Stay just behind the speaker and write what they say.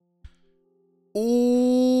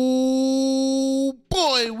Ooh,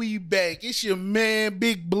 boy, we back. It's your man,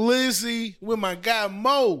 Big Blizzy, with my guy,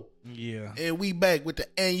 Mo. Yeah. And we back with the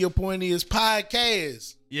And Your Point Is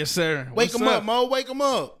podcast. Yes, sir. Wake him up, Mo. Wake him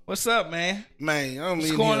up. What's up, man? Man, I'm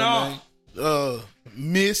What's in going here, on? Man.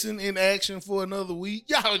 Missing in action for another week.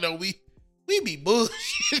 Y'all know we be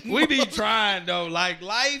bullshit. We be trying, though. Like,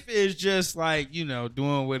 life is just like,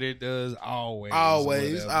 doing what it does always.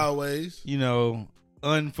 Always.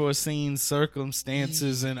 Unforeseen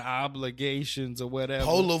circumstances and obligations or whatever.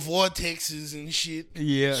 Polar vortexes and shit.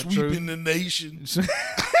 Yeah, sweeping the nation.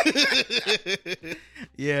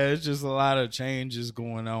 Yeah, it's just a lot of changes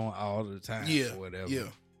going on all the time. Yeah, or whatever. yeah.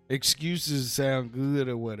 Excuses sound good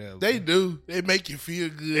or whatever. They do. They make you feel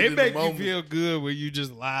good. They make you feel good when you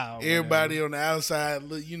just lie. Everybody on the outside,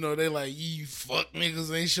 look, they like, you fuck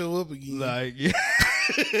niggas ain't show up again. Like, yeah.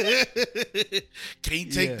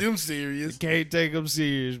 Can't take them serious. Can't take them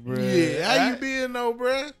serious, bro. Yeah, how you been though,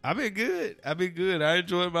 bro? I been good. I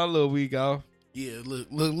enjoyed my little week off. Yeah,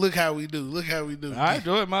 look how we do. I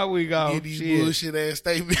enjoyed my week off. Get these bullshit ass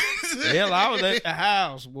statements. Hell, I was at the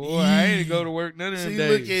house, boy. I ain't go to work none of them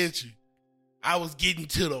days. Look at you. I was getting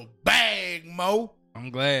to the bag, Mo.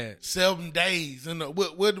 I'm glad. 7 days. And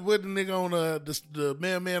what the nigga on the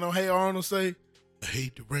mailman on Hey Arnold say? I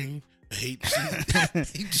hate the rain. I hate the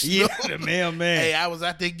sea. Yeah, the mailman. Hey, I was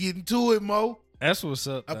out there getting to it, Mo. That's what's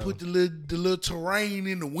up, though. I put the little terrain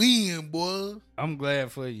in the wind, boy. I'm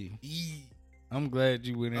glad for you. Yeah. I'm glad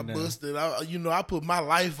you went in there. I busted. I put my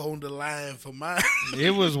life on the line for mine.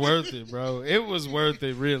 It was worth it, bro. It was worth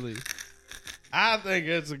it, really. I think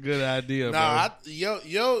that's a good idea, bro.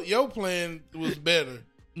 Your plan was better.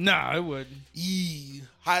 Nah, it wasn't. Yeah.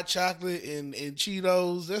 Hot chocolate and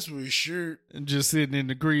Cheetos. That's for sure. And just sitting in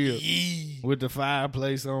the crib. Yeah. With the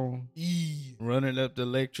fireplace on. Yeah. Running up the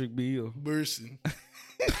electric bill. Bursting.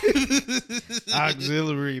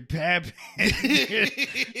 Auxiliary papping.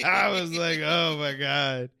 I was like, oh my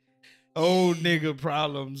God. Old nigga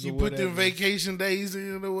problems. You or put whatever. them vacation days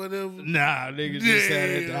in or whatever? Nah, nigga just sat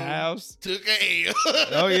at the house. Took a L.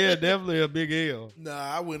 Oh yeah, definitely a big L. Nah,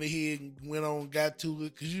 I went ahead and went on, got to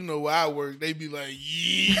it, because where I work, they be like,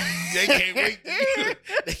 yeah, they can't wait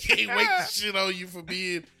to shit on you for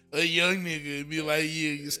being a young nigga and be like,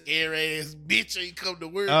 yeah, you scary ass bitch ain't come to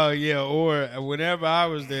work. Oh yeah, or whenever I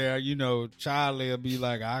was there, Charlie will be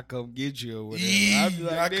like, I'll come get you or whatever. Yeah, I'd be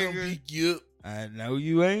like, I come pick you up. I know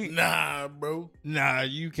you ain't. Nah, bro. Nah,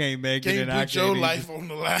 you can't make it. Can't And put your life on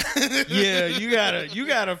the line. Yeah, you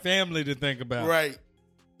got a family to think about. Right.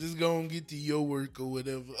 Just go and get to your work or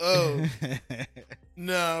whatever. Oh.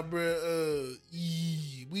 Nah, bro.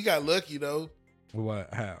 We got lucky, though.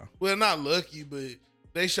 What? How? Well, not lucky, but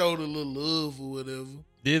they showed a little love or whatever.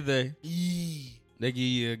 Did they? Yeah. They give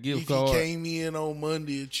you a gift if card? If you came in on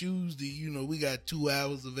Monday or Tuesday, we got 2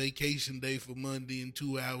 hours of vacation day for Monday and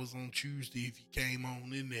 2 hours on Tuesday if you came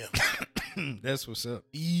on in there. That's what's up.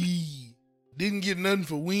 Yeah. Didn't get nothing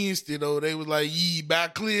for Wednesday, though. They was like,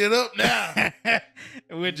 about cleared up now.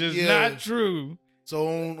 Which is not true. So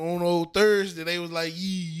on old Thursday, they was like,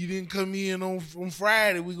 you didn't come in on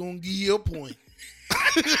Friday. We're going to give you a point.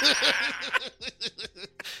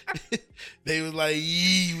 They was like,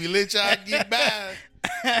 we let y'all get by.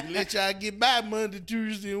 We let y'all get by Monday,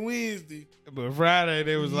 Tuesday, and Wednesday. But Friday,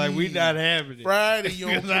 they was like, we not having it. Friday, you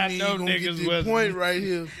don't come in, you going to get this point right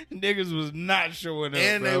here. Niggas was not showing up,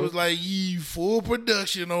 and bro. They was like, full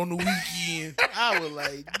production on the weekend. I was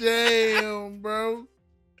like, damn, bro.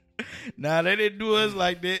 Nah, they didn't do us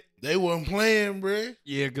like that. They wasn't playing, bro.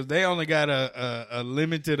 Yeah, because they only got a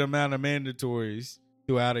limited amount of mandatories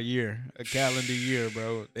throughout a year, a calendar year,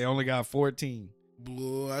 bro. They only got 14.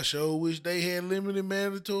 Boy, I sure wish they had limited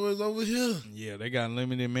mandatories over here. Yeah, they got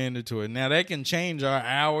limited mandatory. Now, they can change our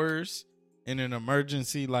hours in an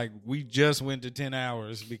emergency. Like, we just went to 10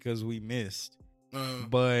 hours because we missed.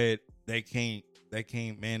 But they can't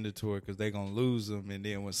mandatory because they're going to lose them. And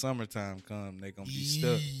then when summertime come, they're going to be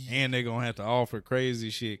stuck. And they're going to have to offer crazy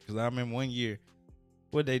shit. Because I remember one year,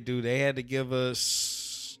 what they do, they had to give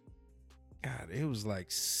us, God, it was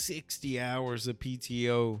like 60 hours of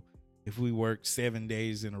PTO if we worked 7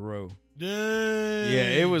 days in a row. Dang. Yeah,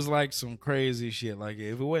 it was like some crazy shit. Like,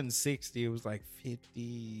 if it wasn't 60, it was like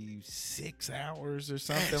 56 hours or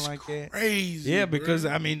something like that. Crazy. Yeah, because, they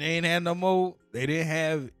ain't had no more. They didn't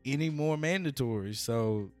have any more mandatories.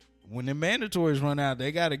 So, when the mandatories run out,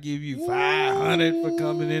 they got to give you $500 for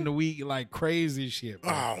coming in the week. Like, crazy shit,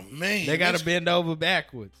 bro. Oh, man. They got to bend over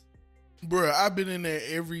backwards. Bro, I've been in there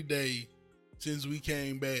every day since we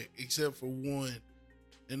came back, except for one.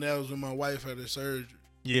 And that was when my wife had her surgery.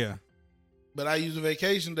 Yeah. But I used a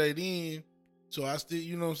vacation day then. So I still,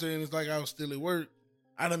 you know what I'm saying? It's like I was still at work.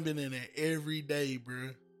 I done been in there every day, bro.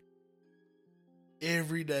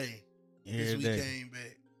 Every day. Since we came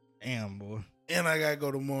back. Damn, boy. And I gotta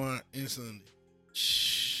go tomorrow and Sunday.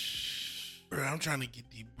 Bro, I'm trying to get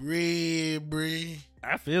the bread.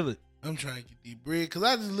 I feel it. I'm trying to get the bread. Because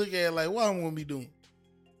I just look at it like, what I'm going to be doing?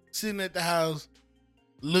 Sitting at the house,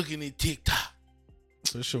 looking at TikTok.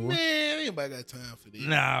 For sure. Man, anybody got time for that.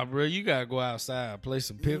 Nah, bro, you got to go outside, play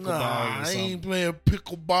some pickleball or something. I ain't playing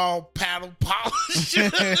pickleball, paddle polish.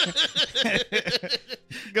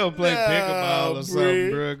 Go play pickleball or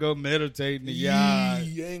something, bro. Go meditate in the yard.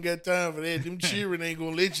 You ain't got time for that. Them cheering ain't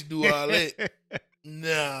going to let you do all that.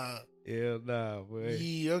 Nah. Yeah, nah, boy.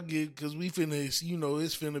 Yeah, because we finna, you know,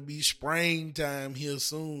 it's finna be springtime here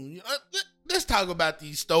soon. You know, let's talk about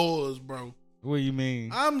these stores, bro. What do you mean?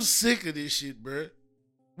 I'm sick of this shit, bro.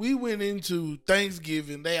 We went into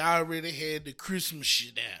Thanksgiving. They already had the Christmas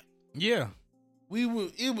shit out. Yeah.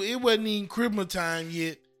 It wasn't even Christmas time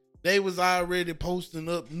yet. They was already posting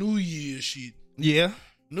up New Year's shit. Yeah.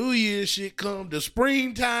 New Year's shit come. The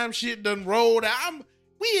springtime shit done rolled out.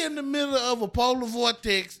 We in the middle of a polar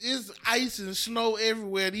vortex. It's ice and snow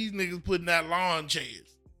everywhere. These niggas putting out lawn chairs.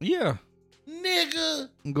 Yeah. Nigga.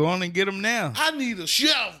 Go on and get them now. I need a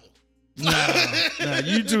shovel. Nah,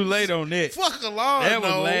 you too late on that. Fuck a lawn. That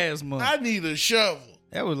was last month. I need a shovel.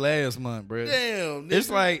 That was last month, bro. Damn, nigga.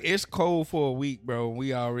 It's like, it's cold for a week, bro.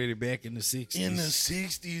 We already back in the 60s. In the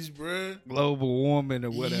 60s, bro. Global warming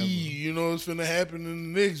or whatever. You know what's finna happen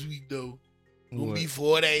in the next week, though? Gonna be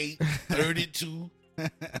 48, 32.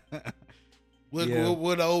 What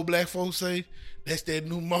the old black folks say? That's that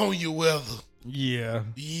pneumonia weather. Yeah.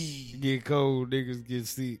 Get cold, niggas get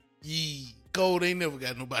sick. Cold ain't never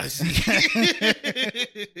got nobody sick.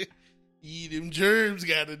 Them germs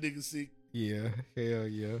got a nigga sick. Yeah, hell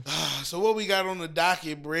yeah. So what we got on the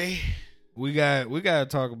docket, Bray? We got to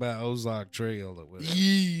talk about Ozark Trail or whatever.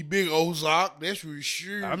 Big Ozark, that's for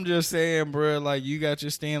sure. I'm just saying, bro, like, you got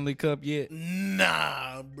your Stanley Cup yet?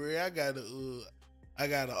 Nah, bro. I got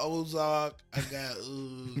a Ozark. I got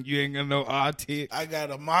You ain't got no Arctic. I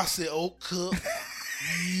got a Mossy Oak Cup.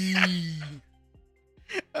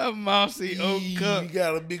 A Mossy Oak Cup. You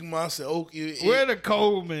got a big Mossy Oak. Where the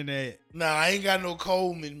Coleman at? Nah, I ain't got no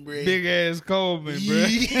Coleman, bro. Big ass Coleman, bro. I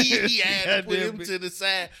had to put him to the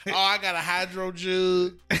side. Oh, I got a hydro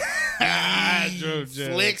jug. Hydro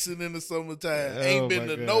jug. Flexing in the summertime. Ain't been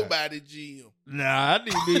to nobody gym. Nah,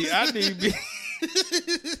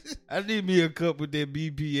 I need me a cup with that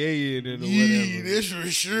BPA in it or whatever. That's for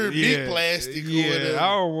sure. Big plastic or whatever.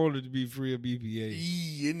 I don't want it to be free of BPA.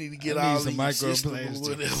 You need to get all some microplastics.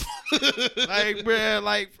 Whatever. Like, bro,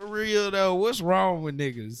 like, for real though, what's wrong with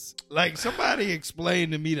niggas? Like, somebody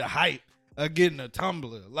explain to me the hype of getting a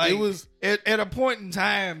tumbler. Like, it was at a point in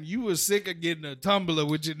time, you was sick of getting a tumbler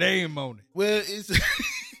with your name on it. Well, it's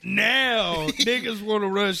now niggas want to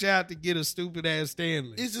rush out to get a stupid ass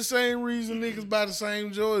Stanley. It's the same reason niggas buy the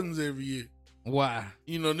same Jordans every year. Why?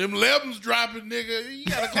 You know, them 11s dropping, nigga. You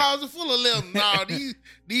got a closet full of 11s. Nah, these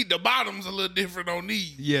the bottoms a little different on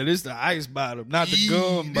these. Yeah, this the ice bottom, not the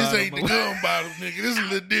gum bottom. This ain't the gum bottom, nigga. This is a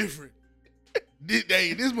little different. This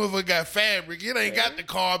motherfucker got fabric. It ain't got the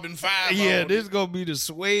carbon fiber. Yeah, this gonna be the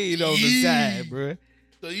suede on the side, bro.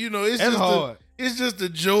 So, you know, it's that's just hard. It's just the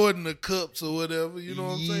Jordan of cups or whatever. You know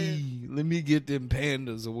what I'm saying? Let me get them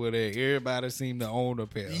pandas or whatever. Everybody seem to own a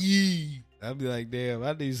pair. I'd be like, damn,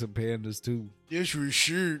 I need some pandas too. Yes, for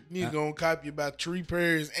sure. You need to go and copy about 3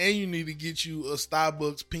 pairs, and you need to get you a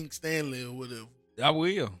Starbucks pink Stanley or whatever. I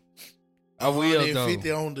will. I will, though.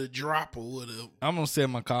 50 on the drop or whatever. I'm going to set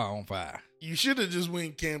my car on fire. You should have just went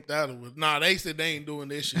and camped out with. Nah, they said they ain't doing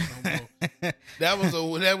that shit no more. That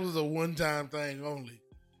was a one-time thing only.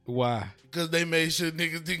 Why? Because they made sure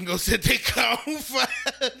niggas didn't go set their car on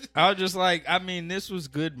fire. I was just like, I mean, this was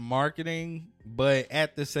good marketing, but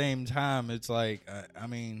at the same time, it's like, I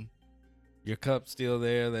mean, your cup's still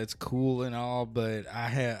there. That's cool and all, but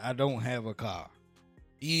I don't have a car.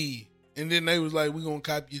 Yeah. And then they was like, we gonna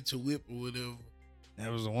copy you to whip or whatever.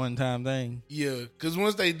 That was a one-time thing. Yeah, because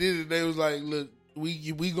once they did it, they was like, look,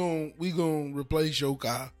 we gonna replace your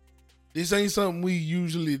car. This ain't something we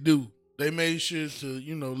usually do. They made sure to,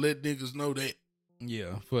 you know, let niggas know that.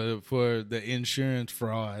 Yeah, for the insurance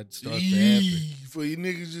fraud stuff to happen. For you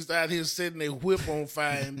niggas just out here setting their whip on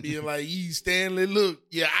fire and being like, Stanley, look,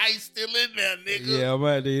 your ice still in there, nigga. Yeah, I'm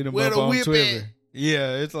about to hit him up on Twitter.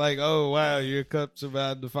 Yeah, it's like, oh, wow, your cup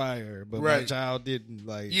survived the fire, but my child didn't.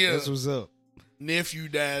 Like, that's what's up. Nephew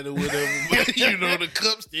died or whatever, but, you know, the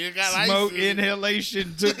cup still got ice. Smoke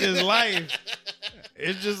inhalation took his life.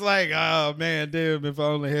 It's just like, oh man, damn! If I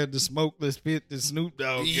only had the smokeless pit that Snoop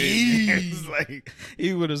Dogg gave me, it's like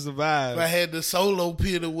he would have survived. If I had the solo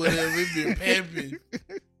pit or whatever, it'd been pamping.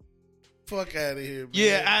 Fuck out of here, man.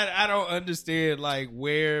 Yeah, I don't understand like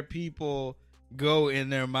where people go in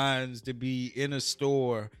their minds to be in a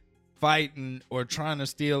store fighting or trying to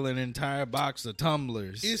steal an entire box of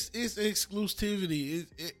tumblers. It's exclusivity.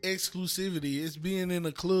 It's exclusivity. It's being in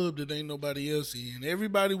a club that ain't nobody else in.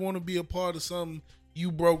 Everybody want to be a part of something you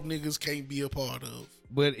broke niggas can't be a part of.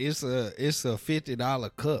 But it's a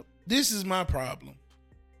 $50 cup. This is my problem.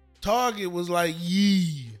 Target was like,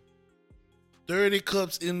 30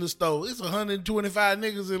 cups in the store. It's 125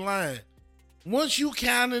 niggas in line. Once you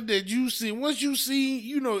counted that you see,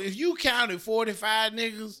 you know, if you counted 45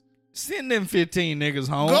 niggas, send them 15 niggas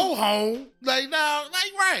home. Go home. Right.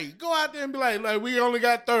 Go out there and be like, we only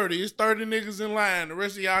got 30. It's 30 niggas in line. The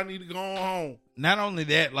rest of y'all need to go on home. Not only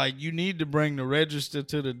that, like, you need to bring the register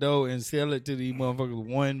to the door and sell it to these motherfuckers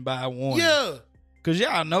one by one. Yeah. Because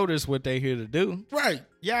y'all know this what they here to do. Right.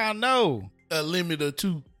 Y'all know. A limit or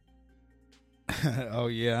two. Oh,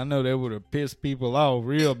 yeah. I know that would have pissed people off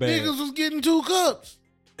real bad. Niggas was getting 2 cups.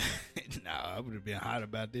 Nah, I would have been hot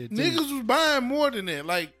about that, too. Niggas was buying more than that.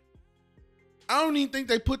 Like, I don't even think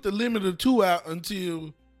they put the limit of 2 out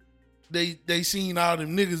until they seen all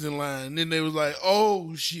them niggas in line. Then they was like,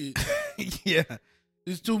 oh, shit. Yeah.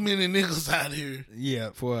 There's too many niggas out here.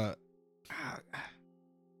 Yeah, for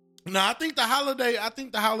No, I think the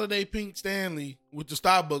holiday pink Stanley with the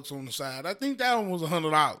Starbucks on the side, I think that one was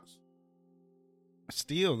 $100.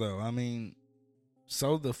 Still, though, I mean,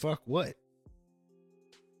 so the fuck what?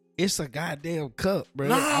 It's a goddamn cup, bro.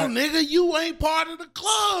 No, nigga, you ain't part of the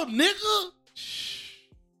club, nigga.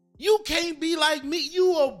 You can't be like me.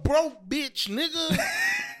 You a broke bitch, nigga.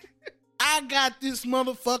 I got this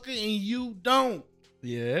motherfucker and you don't.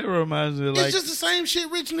 Yeah, it reminds me of it's just the same shit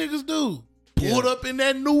rich niggas do. Pulled up in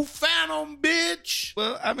that new Phantom, bitch.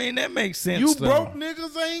 Well, I mean, that makes sense, You though. broke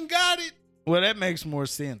niggas ain't got it. Well, that makes more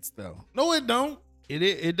sense, though. No, it don't.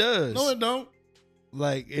 It does. No, it don't.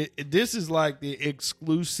 Like, this is like the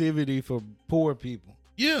exclusivity for poor people.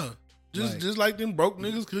 Yeah. Just like them broke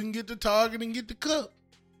niggas couldn't get the Target and get the cup.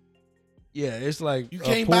 Yeah, it's like you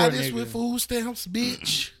can't buy this with food stamps,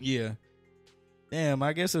 bitch. Yeah. Damn,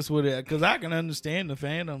 I guess that's what it, because I can understand the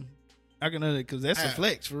Phantom. I can understand, because that's a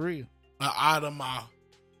flex for real. An Audemars.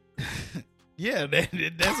 Yeah,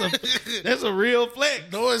 that's a real flex.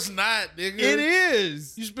 No, it's not, nigga. It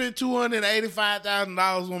is. You spent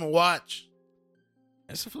 $285,000 on a watch.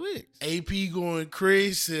 That's a flex. AP going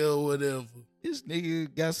crazy or whatever. This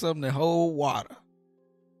nigga got something to hold water.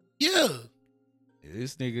 Yeah.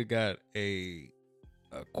 This nigga got a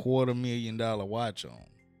 $250,000 watch on.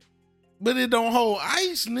 But it don't hold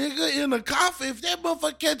ice, nigga, in a coffee. If that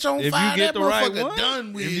motherfucker catch on fire, that motherfucker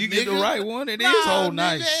done with. If you nigga. get the right one, it is hold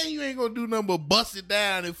nice. You ain't gonna do nothing but bust it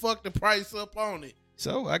down and fuck the price up on it.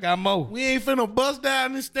 So I got more. We ain't finna bust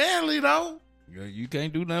down in Stanley though. You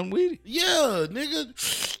can't do nothing with it. Yeah,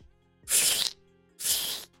 nigga.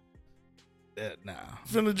 Nah.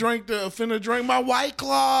 Finna drink my White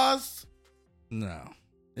Claws. No.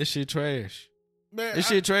 This shit trash. Man, this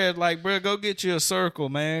shit trash. Like, bro, go get you a Circle,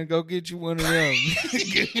 man. Go get you one of them.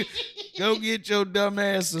 Go get your dumb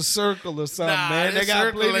ass a Circle or something, man. They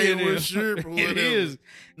got plenty of this. It is.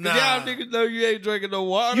 Nah. Y'all niggas know you ain't drinking no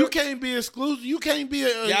water. You can't be exclusive. You can't be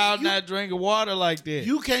y'all not drinking water like that.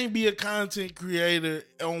 You can't be a content creator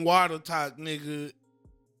on Water Talk, nigga,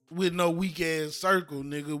 with no weak ass Circle,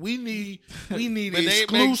 nigga. We need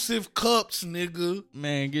exclusive cups, nigga.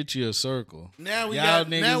 Man, get you a Circle. Now we y'all got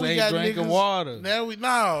niggas now we ain't got drinking niggas, water.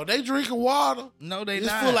 No, they drinking water. No, they it's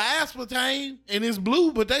not. It's full of aspartame and it's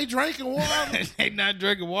blue, but they drinking water. They not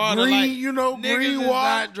drinking water. Green, like, green niggas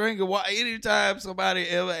water. Not drinking water. Anytime somebody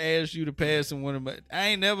ever asked you to pass them one of my, I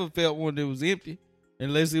ain't never felt one that was empty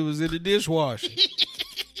unless it was in the dishwasher.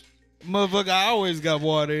 Motherfucker, I always got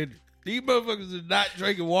water in it. These motherfuckers are not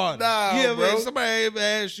drinking water. Nah, bro. Somebody ever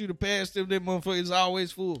asked you to pass them, that motherfucker is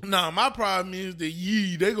always full. Nah, my problem is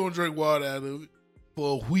that they gonna drink water out of it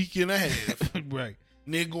for a week and a half. Right.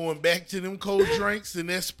 Nigga going back to them cold drinks and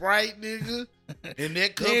that Sprite, nigga. And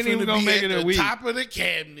that cup ain't even finna gonna be make at it a the week. top of the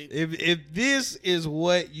cabinet. If this is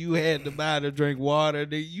what you had to buy to drink water,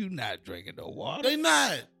 then you not drinking no water. They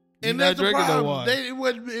not. You and not that's the drinking problem. No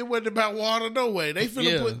water. It wasn't about water no way. They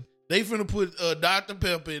finna put Dr.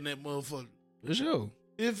 Pepper in that motherfucker. For sure.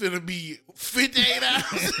 It's finna be 58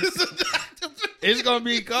 ounces of Dr. Pepper. It's gonna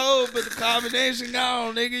be cold, but the combination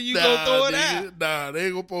gone, nigga. You gonna throw it out. Nah, they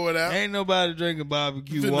ain't gonna pour it out. Ain't nobody drinking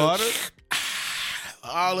barbecue water.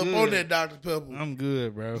 All up on that Dr. Pepper. I'm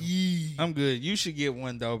good, bro. Yeah. I'm good. You should get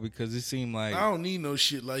one though because it seemed like I don't need no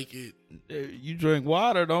shit like it. You drink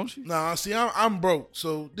water, don't you? Nah, see, I'm broke.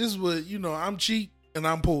 So this is what, I'm cheap and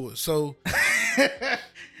I'm poor. So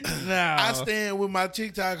Nah. I stand with my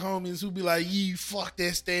TikTok homies who be like, fuck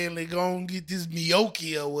that Stanley. Go on get this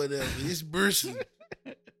Miyoki or whatever. It's bursting.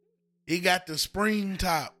 It got the spring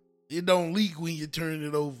top. It don't leak when you turn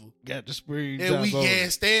it over. Got the spring top. And we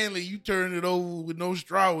can't Stanley. You turn it over with no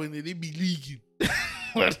straw in it. It be leaking.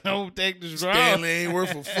 Well, don't take the straw. Stanley ain't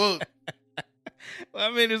worth a fuck. Well,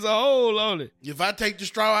 I mean, there's a hole on it. If I take the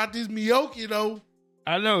straw out this Miyoki, though.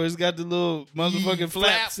 I know. It's got the little motherfucking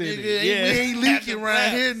flaps in nigga. it. Yeah, we ain't leaking right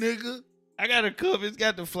here, nigga. I got a cup. It's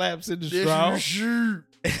got the flaps in the straw. Sure.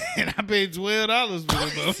 And I paid $12 for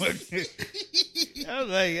it, motherfucker. I was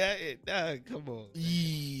like, come on.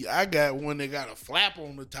 Yeah, I got one that got a flap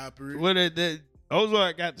on the top of it. What that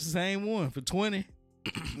Ozark got the same one for $20.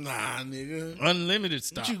 Nah, nigga. Unlimited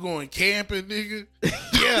stock. What you going camping, nigga?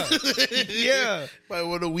 Yeah. Yeah. Like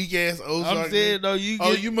what a weak ass Ozark. I'm saying though,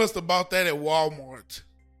 you must have bought that at Walmart.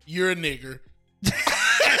 You're a nigger.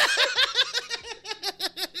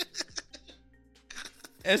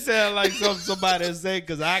 It sounds like somebody say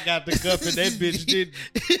because I got the cup and that bitch didn't.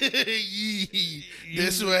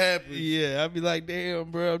 That's what happened. Yeah, I'd be like,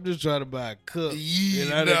 damn, bro, I'm just trying to buy a cup. Yeah,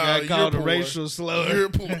 and I got called a racial slur. You're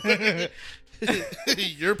poor.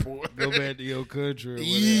 You're poor. Go back to your country or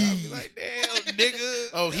whatever. I'd be like, damn, nigga.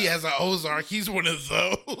 Oh, he has an Ozark. He's one of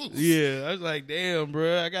those. Yeah, I was like, damn,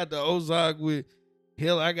 bro, I got the Ozark with.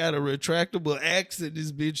 Hell, I got a retractable axe in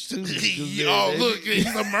this bitch too. Look,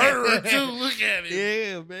 he's a murderer too. Look at it.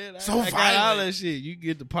 Yeah, man. So I got all that shit. You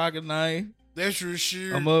get the pocket knife. That's your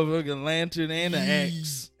shit. A motherfucking lantern and an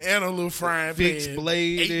axe. And a little frying fixed pan.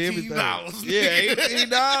 blade and everything. $18. Yeah,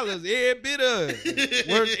 $18. Every bit of it.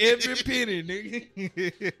 Worth every penny,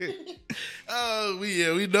 nigga. Oh,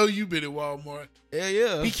 we know you been at Walmart.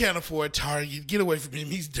 Yeah. He can't afford Target. Get away from him.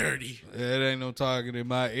 He's dirty. That ain't no Target in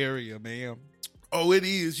my area, man. Oh, it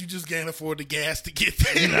is. You just can't afford the gas to get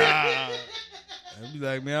there. Nah. I'd be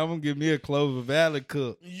like, man, I'm going to give me a Clover Valley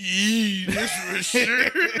cup. Yeah, that's for sure.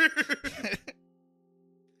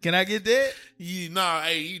 Can I get that? Yeah, nah,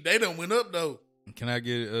 hey, they done went up, though. Can I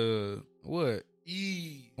get, what?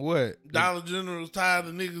 Yeah. What? Dollar General's tired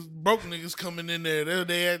of broke niggas coming in there.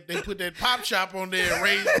 They put that pop shop on there and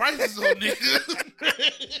raised prices on niggas.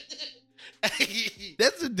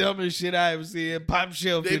 That's the dumbest shit I ever seen. Pop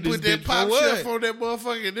shelf. They in this put that bitch pop for shelf what? on that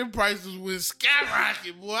motherfucker and them prices went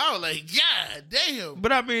skyrocket, boy. I was like, God damn.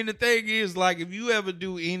 But I mean, the thing is, like, if you ever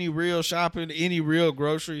do any real shopping, any real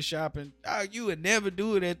grocery shopping, you would never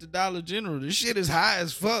do it at the Dollar General. This shit is high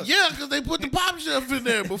as fuck. Yeah, because they put the pop shelf in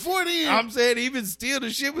there. Before then, I'm saying even still, the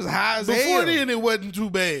shit was high as hell. Before then, it wasn't too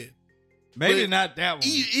bad. Maybe but not that one.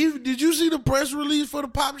 Did you see the press release for the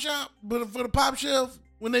pop shop? But for the pop shelf?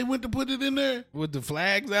 When they went to put it in there? With the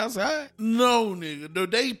flags outside? No, nigga. No,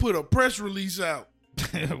 they put a press release out.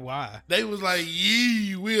 Why? They was like,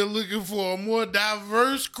 we're looking for a more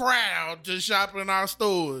diverse crowd to shop in our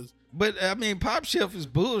stores. But, I mean, Pop Shelf is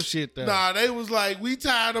bullshit, though. Nah, they was like, we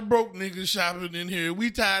tired of broke niggas shopping in here.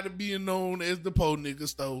 We tired of being known as the po nigga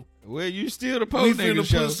store. Well, you still the po nigga show. We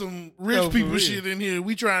finna put some rich people shit in here.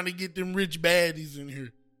 We trying to get them rich baddies in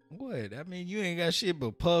here. What? I mean, you ain't got shit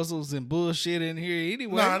but puzzles and bullshit in here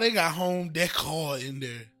anyway. Nah, they got home decor in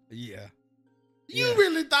there. Yeah. You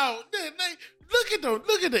really thought look at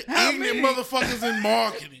the ignorant motherfuckers in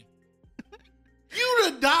marketing.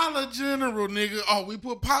 You the Dollar General, nigga. Oh, we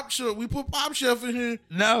put Pop Shelf in here.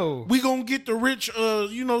 No. We gonna get the rich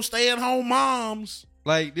stay at home moms.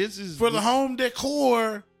 Like this is for the home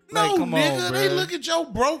decor. Like, No, come nigga, on, they bruh. look at your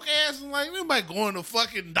broke ass and like, anybody going to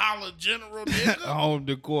fucking Dollar General, nigga? Home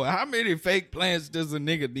decor. How many fake plants does a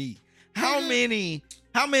nigga need? How many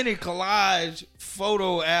collage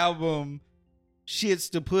photo album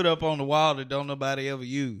shits to put up on the wall that don't nobody ever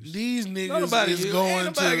use? These niggas is going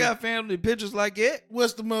ain't to. nobody got family pictures like that.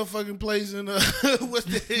 What's the motherfucking place in what's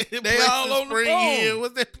the They place all in on the Spring phone. Hill?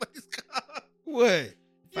 What's that place called? What?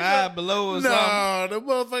 Five Below or something? No, the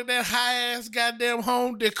motherfucker, that high ass goddamn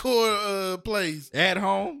home decor place. At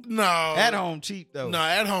home? No. At home cheap though. No,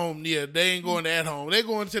 at home, yeah. They ain't going to at home. They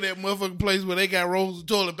going to that motherfucking place where they got rolls of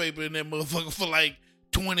toilet paper in that motherfucker for like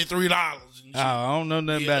 $23 and shit. I don't know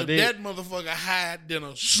nothing about that. That motherfucker higher than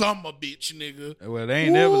a summer bitch, nigga. Well, they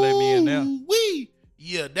ain't never let me in there.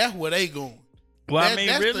 Yeah, that's where they going. Well, I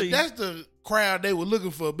mean, really. That's the crowd they were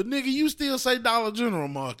looking for. But nigga, you still say Dollar General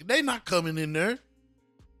Market. They not coming in there.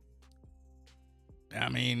 I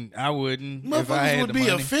mean, I wouldn't. If I Motherfuckers had would the be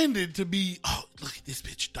money. offended to be, oh, look at this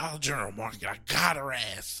bitch, Dollar General Market. I got her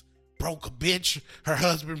ass. broke a bitch. Her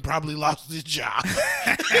husband probably lost his job.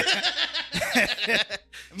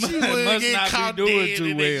 She must not be doing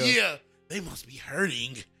too well. Yeah, they must be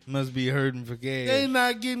hurting. Must be hurting for cash. They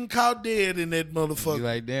not getting caught dead in that motherfucker. Be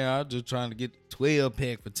like, damn, I'm just trying to get the 12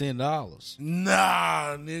 pack for $10.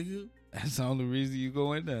 Nah, nigga. That's the only reason you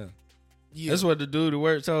go in there. Yeah. That's what the dude at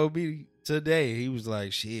work told me today. He was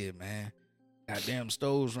like, shit, man. Goddamn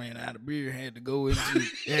stoves ran out of beer. Had to go to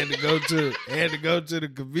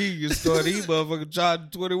the convenience store. These motherfuckers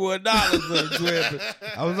charged $21 for 12.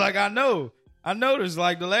 I was like, I know. I noticed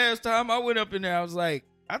like the last time I went up in there, I was like,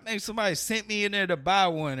 I think somebody sent me in there to buy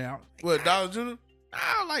one. And I was like, what, Dollar General?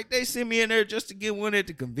 I like they sent me in there just to get one at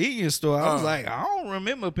the convenience store. I was like, I don't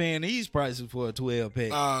remember paying these prices for a 12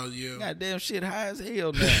 pack. Oh, yeah. Goddamn shit high as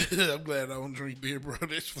hell now. I'm glad I don't drink beer, bro.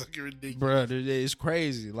 That's fucking ridiculous. Bro, it's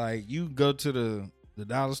crazy. Like, you go to the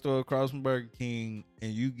dollar store across from Burger King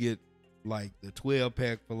and you get like the 12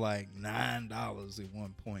 pack for like $9 at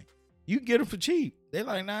one point. You get them for cheap. They're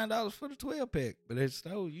like $9 for the 12 pack. But at the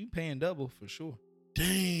store, you paying double for sure.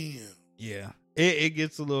 Damn. Yeah. It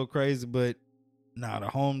gets a little crazy, but the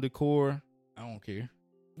home decor, I don't care.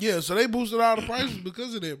 Yeah, so they boosted all the prices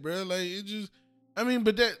because of that, bro. Like, it just, I mean,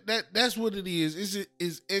 but that's what it is.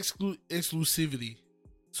 It's exclusivity.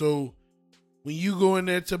 So when you go in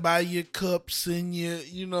there to buy your cups and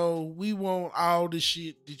we want all the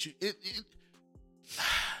shit that you,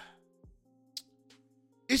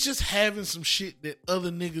 it's just having some shit that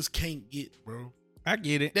other niggas can't get, bro. I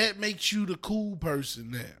get it. That makes you the cool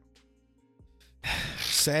person now.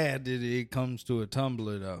 Sad that it comes to a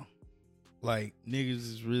Tumblr though. Like, niggas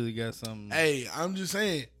has really got something. Hey, I'm just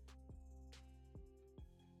saying.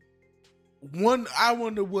 I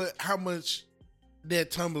wonder how much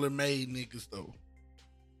that Tumblr made niggas though.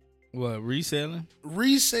 What, reselling?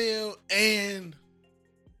 Resale and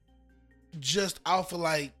just off of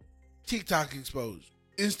like TikTok exposure,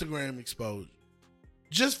 Instagram exposure.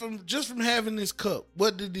 Just from having this cup,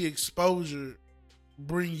 what did the exposure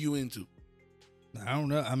bring you into? I don't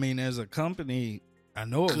know. I mean, as a company, I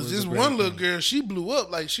know it was because this one little girl, she blew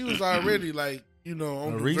up. Like, she was already like, on the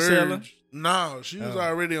reseller? verge. No, she was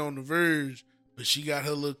already on the verge, but she got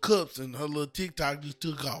her little cups and her little TikTok just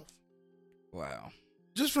took off. Wow.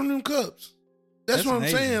 Just from them cups. That's what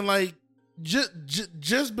amazing. I'm saying. Like,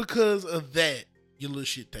 just because of that, your little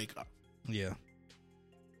shit take off. Yeah.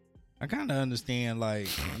 I kind of understand, like,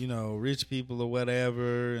 rich people or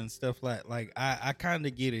whatever and stuff like I kind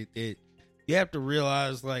of get it that you have to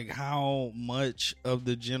realize like how much of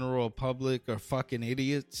the general public are fucking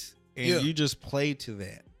idiots and you just play to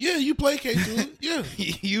that. Yeah, you placate to it. Yeah.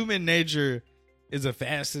 Human nature is a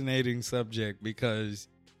fascinating subject because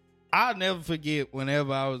I'll never forget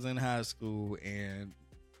whenever I was in high school and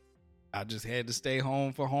I just had to stay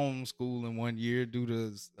home for homeschooling one year due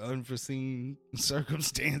to unforeseen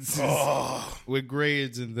circumstances with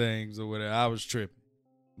grades and things or whatever. I was tripping.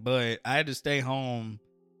 But I had to stay home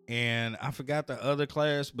and I forgot the other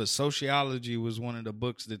class, but sociology was one of the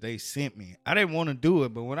books that they sent me. I didn't want to do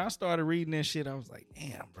it, but when I started reading that shit, I was like,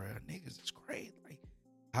 damn, bro, niggas is crazy. Like,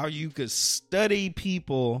 how you could study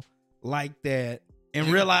people like that and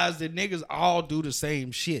realize that niggas all do the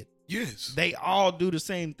same shit. Yes. They all do the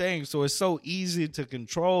same thing. So it's so easy to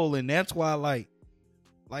control. And that's why, like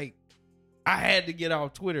I had to get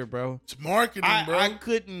off Twitter, bro. It's marketing, bro.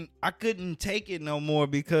 I couldn't take it no more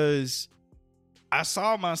because I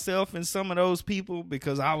saw myself in some of those people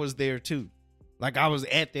because I was there too. Like, I was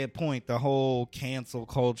at that point, the whole cancel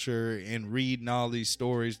culture and reading all these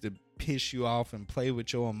stories to piss you off and play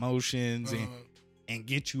with your emotions and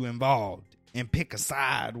get you involved and pick a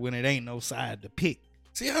side when it ain't no side to pick.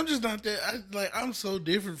 See, I'm just not that. I'm so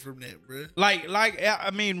different from that, bro.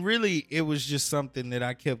 I mean, really, it was just something that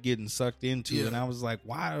I kept getting sucked into, and I was like,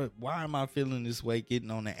 why am I feeling this way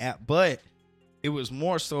getting on the app? But it was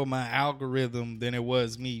more so my algorithm than it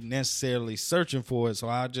was me necessarily searching for it. So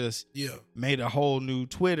I just made a whole new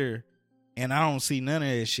Twitter, and I don't see none of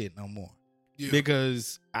that shit no more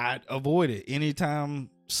because I avoid it anytime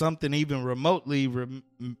something even remotely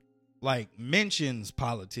mentions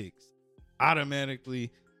politics.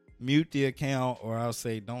 Automatically mute the account, or I'll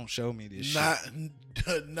say, don't show me this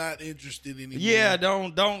shit. Not interested anymore. Yeah,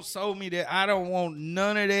 don't show me that. I don't want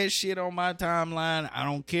none of that shit on my timeline. I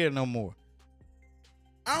don't care no more.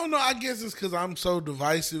 I don't know. I guess it's because I'm so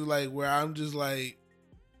divisive, like, where I'm just like,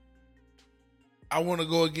 I want to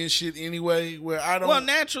go against shit anyway, where I don't. Well,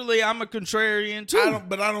 naturally, I'm a contrarian too.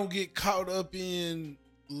 But I don't get caught up in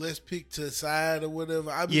let's pick to a side or whatever.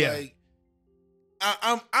 I be like,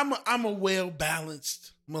 I'm a well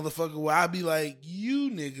balanced motherfucker where I be like,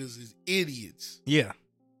 you niggas is idiots. Yeah.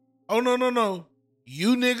 Oh no.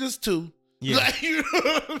 You niggas too. Yeah. Like, you know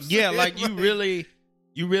what I'm Yeah, saying? like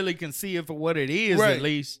you really can see it for what it is, Right. at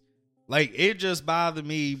least. Like, it just bothered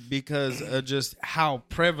me because of just how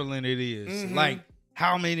prevalent it is. Mhm. Like,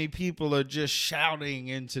 how many people are just shouting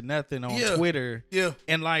into nothing on Yeah. Twitter. Yeah.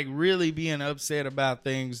 And, like, really being upset about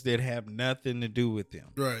things that have nothing to do with them.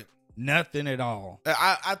 Right. Nothing at all.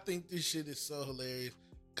 I think this shit is so hilarious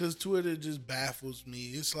because Twitter just baffles me.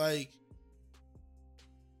 It's like,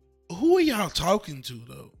 who are y'all talking to,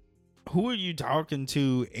 though? Who are you talking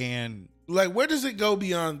to? And Like, where does it go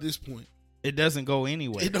beyond this point? it doesn't go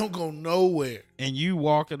anywhere. It don't go nowhere. And you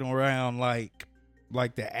walking around like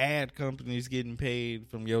the ad company's getting paid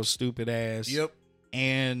from your stupid ass. Yep.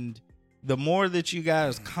 And the more that you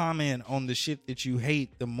guys comment on the shit that you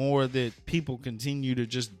hate, the more that people continue to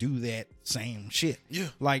just do that same shit. Yeah.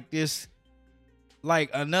 Like this, like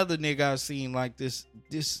another nigga I seen like this,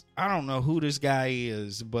 I don't know who this guy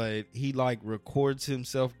is, but he like records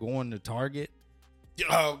himself going to Target.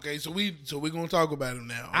 Oh, okay, so we're gonna talk about him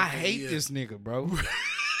now. I Okay, hate yeah. this nigga, bro.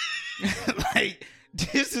 Like,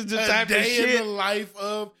 this is the A type of day in shit. the life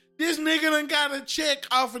of this nigga done got a check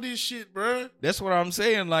off of this shit, bro. That's what I'm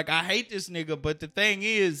saying. Like, I hate this nigga, but the thing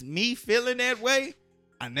is, me feeling that way,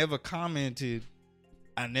 I never commented,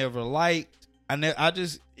 I never liked, I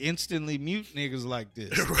just instantly mute niggas like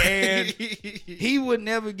this. And he would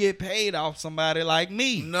never get paid off somebody like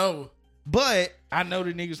me. No. But I know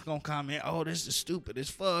the niggas gonna comment, oh, this is stupid as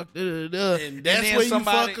fuck. Da, da, da. And that's then where you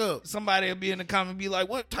fuck up. Somebody will be in the comment and be like,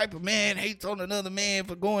 what type of man hates on another man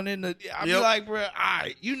for going in the... I'll be Yep. like, bro, all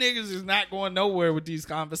right, you niggas is not going nowhere with these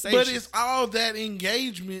conversations. But it's all that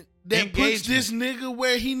engagement that puts this nigga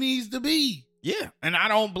where he needs to be. Yeah, and I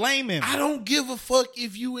don't blame him. I don't give a fuck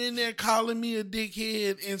if you in there calling me a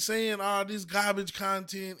dickhead and saying all this garbage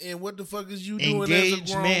content and what the fuck is you doing as a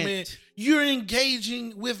grown man. You're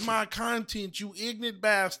engaging with my content, you ignorant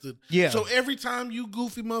bastard. Yeah. So every time you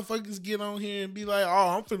goofy motherfuckers get on here and be like, oh,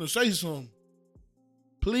 I'm finna say something,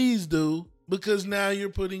 please do, because now you're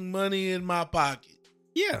putting money in my pocket.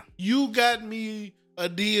 Yeah. You got me a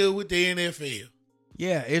deal with the NFL.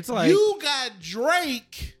 Yeah, it's like... You got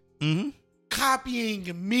Drake Mm-hmm.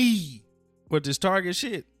 copying me. With this Target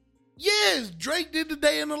shit. Yes, Drake did the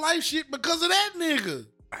day in the life shit because of that nigga.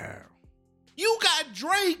 Wow. You got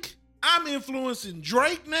Drake. I'm influencing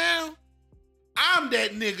Drake now. I'm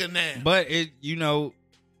that nigga now. But it, you know,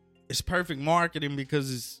 it's perfect marketing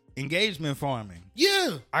because it's engagement farming.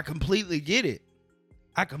 Yeah. I completely get it.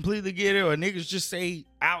 Or niggas just say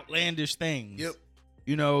outlandish things. Yep.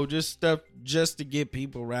 You know, just stuff just to get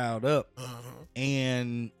people riled up. Uh-huh.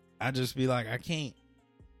 And I just be like, I can't.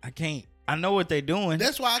 I know what they doing.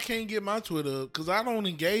 That's why I can't get my Twitter up, because I don't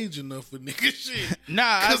engage enough with nigga shit.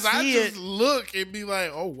 Nah, Because I see just it. look and be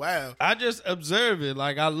like, oh, wow. I just observe it.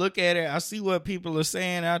 Like, I look at it. I see what people are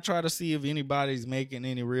saying. I try to see if anybody's making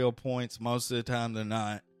any real points. Most of the time, they're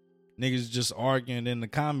not. Niggas just arguing in the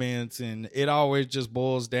comments, and it always just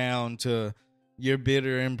boils down to you're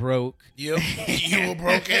bitter and broke. Yep. You a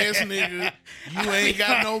broke ass nigga. You ain't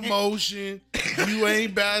got no motion. You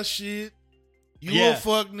ain't about shit. You a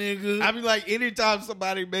fuck nigga. I mean, like, anytime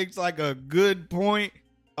somebody makes like a good point,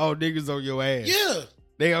 oh, niggas on your ass. Yeah.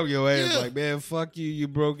 They on your ass, Yeah. like, man, fuck you, you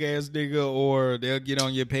broke ass nigga. Or they'll get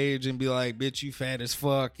on your page and be like, bitch, you fat as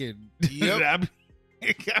fuck. And Yep.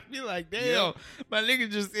 I be like, damn, my nigga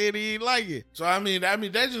just said he ain't like it. So I mean that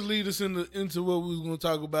just lead us into what we was gonna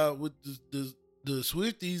talk about with the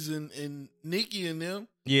Swifties and Nicki and them.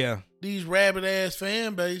 Yeah. These rabid ass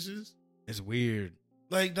fan bases. It's weird.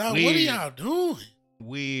 Like, dog, Weird. what are y'all doing?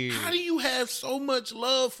 Weird. How do you have so much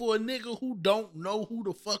love for a nigga who don't know who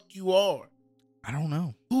the fuck you are? I don't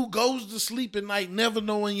know. Who goes to sleep at night never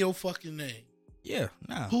knowing your fucking name? Yeah,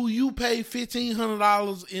 nah. Who you pay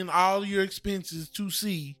 $1,500 in all your expenses to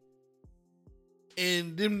see,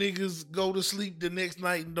 and them niggas go to sleep the next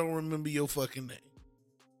night and don't remember your fucking name?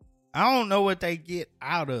 I don't know what they get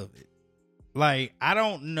out of it. Like, I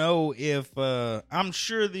don't know if I'm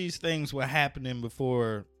sure these things were happening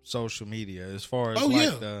before social media as far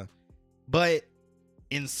as but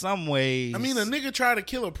in some ways, I mean, a nigga tried to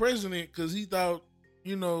kill a president because he thought,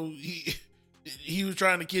 you know, he was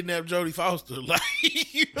trying to kidnap Jodie Foster. Like,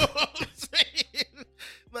 you know what I'm saying?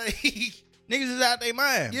 Like, niggas is out their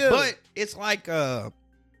mind. Yeah. But it's like I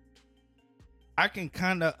can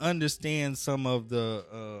kind of understand some of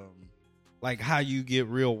the like how you get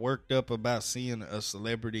real worked up about seeing a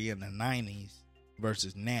celebrity in the 90s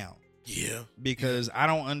versus now. Yeah. Because I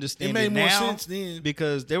don't understand it made more now sense then.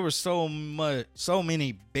 because there were so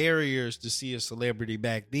many barriers to see a celebrity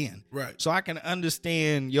back then. Right. So I can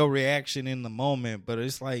understand your reaction in the moment, but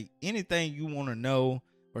it's like anything you want to know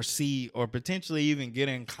or see or potentially even get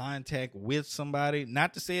in contact with somebody.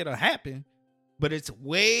 Not to say it'll happen, but it's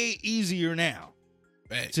way easier now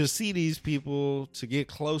to see these people, to get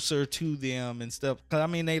closer to them and stuff. Because, I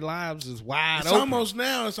mean, their lives is wide open.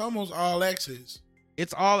 It's almost all access.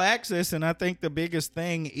 It's all access, and I think the biggest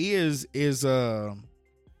thing is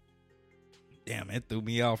damn, it threw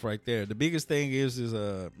me off right there. The biggest thing is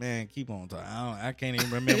man, keep on talking. I can't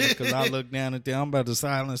even remember because I look down at them. I'm about to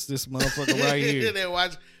silence this motherfucker right here.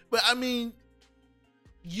 But I mean,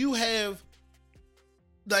 you have,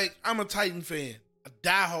 like, I'm a Titan fan. I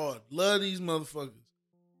die hard. Love these motherfuckers.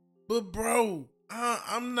 But bro,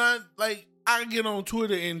 I'm not, like, I get on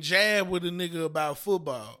Twitter and jab with a nigga about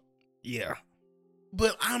football. Yeah.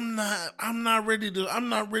 But I'm not ready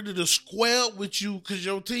to square up with you because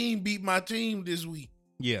your team beat my team this week.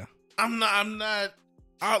 Yeah. I'm not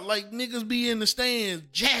out, like, niggas be in the stands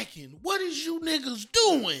jacking. What is you niggas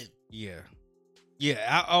doing? Yeah.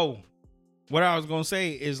 Yeah. What I was going to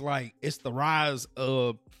say is, like, it's the rise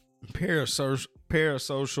of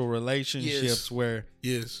parasocial relationships where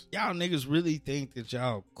y'all niggas really think that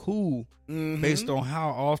y'all cool based on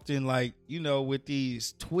how often, like, you know, with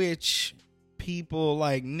these Twitch people,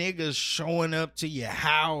 like, niggas showing up to your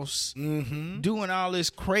house, doing all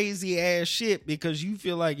this crazy ass shit because you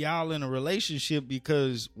feel like y'all in a relationship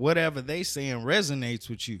because whatever they saying resonates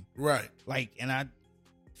with you. Right. Like, and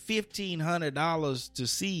 $1,500 to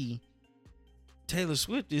see Taylor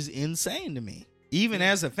Swift is insane to me. Even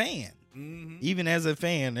as a fan. Even as a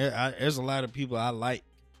fan, there's a lot of people I like.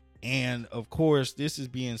 And of course, this is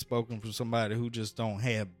being spoken from somebody who just don't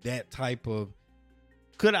have that type of.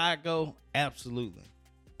 Could I go? Absolutely.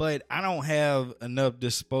 But I don't have enough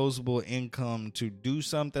disposable income to do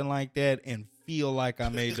something like that and feel like I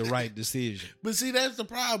made the right decision. But see, that's the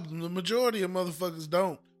problem. The majority of motherfuckers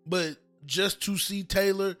don't. But just to see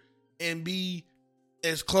Taylor and be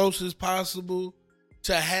as close as possible,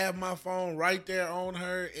 to have my phone right there on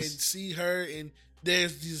her and see her, and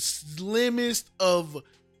there's this slimmest of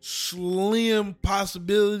slim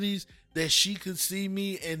possibilities that she could see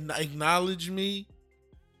me and acknowledge me.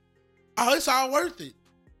 Oh, it's all worth it.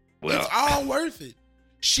 Well, it's all worth it.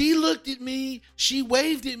 She looked at me. She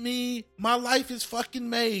waved at me. My life is fucking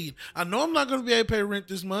made. I know I'm not going to be able to pay rent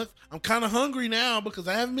this month. I'm kind of hungry now because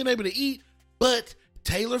I haven't been able to eat. But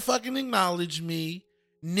Taylor fucking acknowledged me.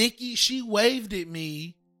 Nikki, she waved at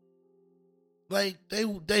me. Like, they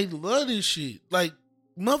love this shit. Like,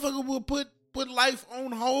 motherfucker will put life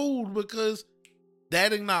on hold because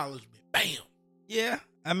that acknowledgement. Bam. Yeah.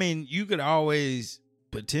 I mean, you could always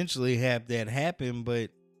potentially have that happen,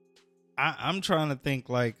 but I'm trying to think,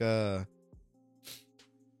 like,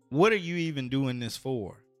 what are you even doing this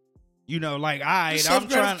for? You know, like, I'm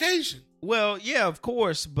trying. Well, yeah, of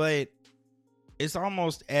course, but it's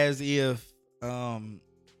almost as if,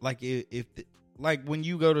 like, if like when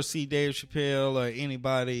you go to see Dave Chappelle or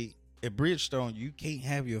anybody at Bridgestone, you can't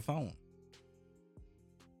have your phone.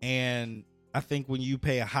 And I think when you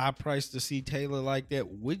pay a high price to see Taylor like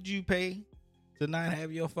that, would you pay to not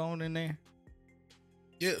have your phone in there?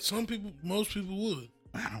 Yeah, most people would.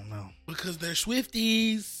 I don't know. Because they're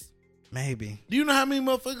Swifties. Maybe. Do you know how many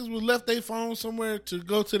motherfuckers would left their phone somewhere to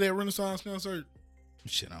go to that Renaissance concert?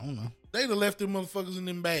 Shit, I don't know. They'd have left them motherfuckers in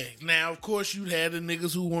them bags. Now, of course, you'd have the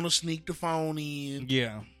niggas who want to sneak the phone in.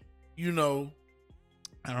 Yeah. You know.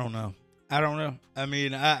 I don't know. I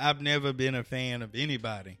mean, I've never been a fan of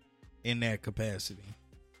anybody in that capacity.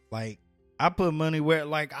 Like, I put money where,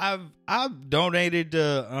 like, I've donated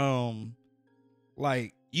to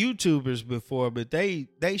like YouTubers before, but they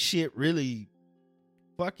shit really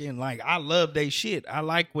fucking, like, I love they shit. I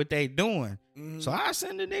like what they doing. So I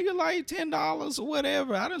send a nigga like $10 or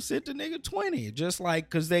whatever. I done sent the nigga 20, just like,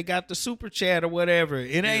 cause they got the super chat or whatever.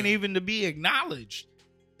 It ain't even to be acknowledged.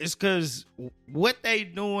 It's cause what they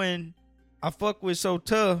doing, I fuck with so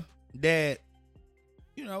tough that,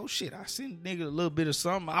 you know, shit, I send nigga a little bit of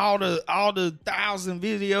something. All the 1,000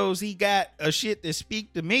 videos he got of shit that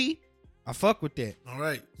speak to me, I fuck with that. All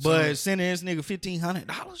right. But sending this nigga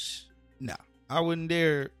 $1,500? No. I wouldn't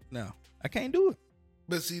dare. No. I can't do it.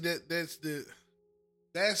 But see, that's the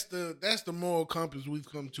moral compass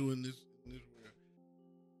we've come to in this world.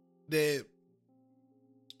 That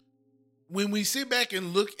when we sit back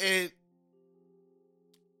and look at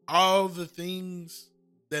all the things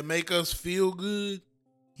that make us feel good,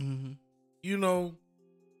 you know,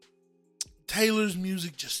 Taylor's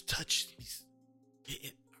music just touched me.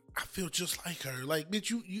 I feel just like her. Like, bitch,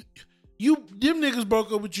 you them niggas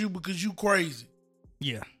broke up with you because you crazy.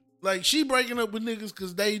 Yeah. Like, she breaking up with niggas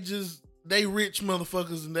because they rich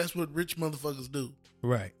motherfuckers, and that's what rich motherfuckers do.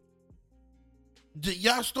 Right.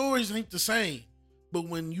 Y'all stories ain't the same. But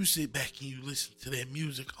when you sit back and you listen to that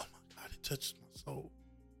music, oh my God, it touches my soul.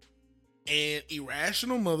 And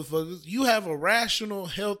irrational motherfuckers, you have a rational,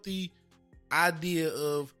 healthy idea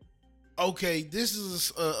of, okay, this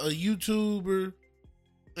is a YouTuber,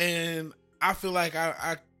 and I feel like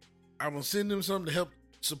I'm gonna send them something to help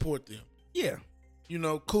support them. Yeah. You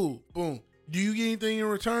know, cool. Boom. Do you get anything in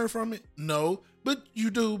return from it? No. But you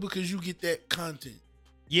do, because you get that content.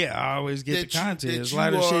 Yeah, I always get the content. There's a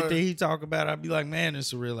lot of shit that he talk about. I'd be like, man,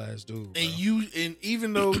 it's a real ass dude. Bro. And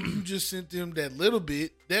even though you just sent them that little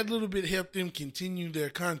bit helped them continue their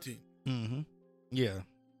content. Mm-hmm. Yeah.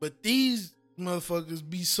 But these motherfuckers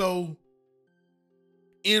be so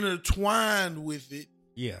intertwined with it.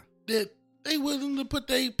 Yeah. That they willing to put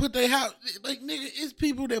their house, like, nigga, it's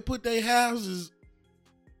people that put their houses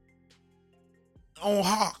on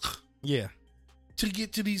hawk. Yeah. To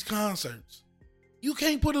get to these concerts. You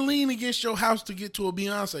can't put a lien against your house to get to a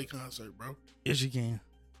Beyonce concert, bro. Yes, you can.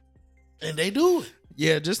 And they do it.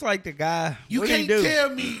 Yeah, just like the guy. You can't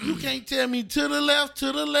tell me to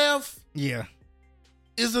the left. Yeah.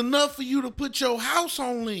 Is enough for you to put your house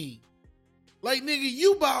on lien. Like, nigga,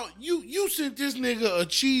 you sent this nigga a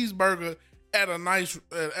cheeseburger at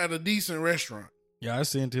a decent restaurant. Yeah, I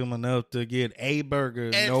sent him enough to get a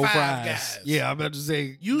burger, and no Five fries. Guys. Yeah, I'm about to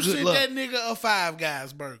say. You sent that nigga a Five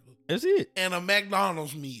Guys burger. That's it. And a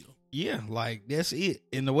McDonald's meal. Yeah, like, that's it.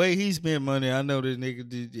 And the way he spent money, I know this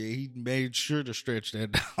nigga he made sure to stretch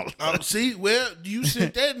that dollar. See, well, you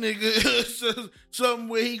sent that nigga something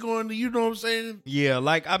where he going to, you know what I'm saying? Yeah,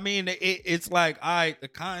 like, I mean, it's like, all right, the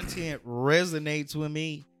content resonates with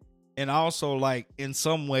me. And also, like, in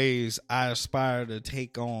some ways, I aspire to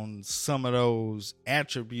take on some of those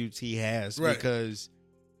attributes he has. Right. Because,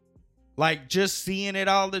 like, just seeing it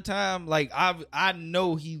all the time, like, I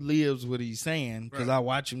know he lives what he's saying because I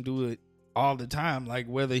watch him do it all the time. Like,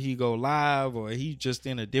 whether he go live or he just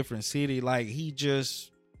in a different city, like, he just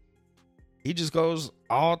goes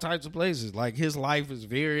all types of places. Like, his life is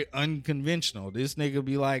very unconventional. This nigga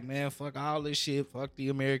be like, man, fuck all this shit. Fuck the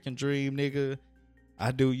American dream, nigga.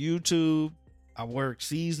 I do YouTube. I work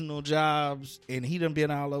seasonal jobs, and he done been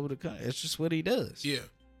all over the country. It's just what he does. Yeah.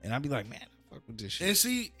 And I be like, man, fuck with this shit. And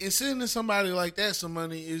see, and sending somebody like that some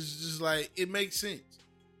money is just like, it makes sense.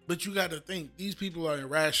 But you got to think, these people are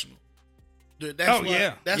irrational. That's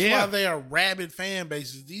why they are rabid fan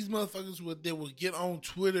bases. These motherfuckers that will get on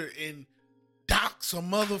Twitter and dox a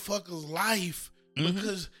motherfucker's life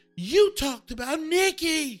because you talked about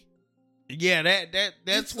Nicki. Yeah,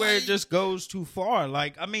 that's where it just goes too far.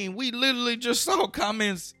 Like, I mean, we literally just saw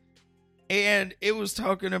comments and it was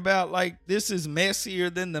talking about, like, this is messier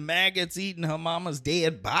than the maggots eating her mama's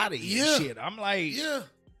dead body and shit. I'm like, yeah.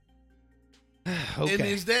 Okay. And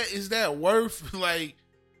is that worth, like,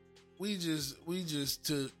 we just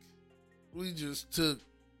took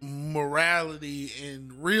morality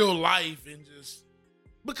and real life and just,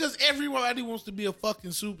 because everybody wants to be a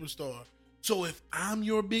fucking superstar. So if I'm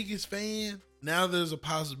your biggest fan, now there's a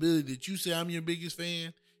possibility that you say I'm your biggest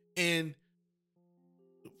fan. And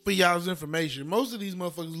for y'all's information, most of these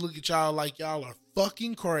motherfuckers look at y'all like y'all are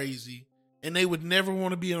fucking crazy and they would never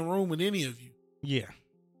want to be in a room with any of you. Yeah.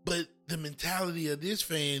 But the mentality of this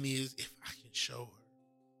fan is, if I can show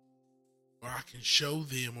her, or I can show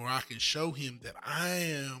them, or I can show him that I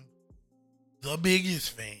am the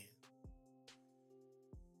biggest fan,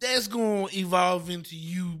 that's going to evolve into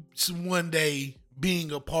you one day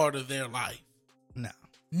being a part of their life. No.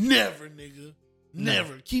 Never, nigga.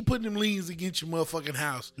 Never. No. Keep putting them liens against your motherfucking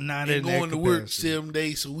house. Not and in going that to work capacity. 7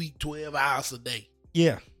 days a week, 12 hours a day.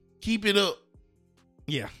 Yeah. Keep it up.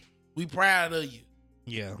 Yeah. We proud of you.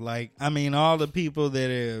 Yeah. Like, I mean, all the people that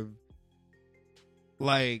have,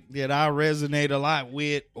 like, that I resonate a lot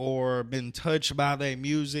with or been touched by their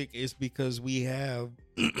music is because we have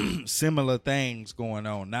similar things going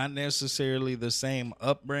on. Not necessarily the same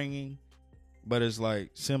upbringing, but it's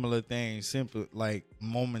like similar things, simple, like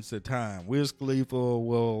moments of time. Wiz Khalifa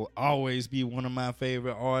will always be one of my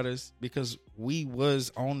favorite artists because we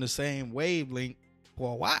was on the same wavelength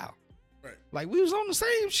for a while. Right. Like, we was on the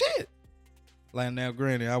same shit. Like, now,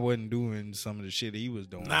 granted, I wasn't doing some of the shit he was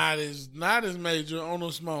doing. Not as major, on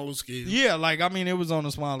a smaller scale. Yeah, like, I mean, it was on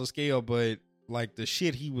a smaller scale, but like the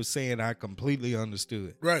shit he was saying, I completely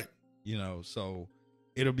understood. Right. You know, so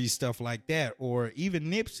it'll be stuff like that. Or even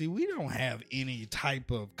Nipsey, we don't have any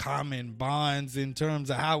type of common bonds in terms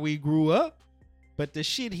of how we grew up. But the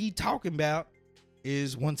shit he talking about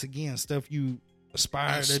is, once again, stuff you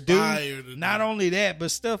aspire to do. Not only that,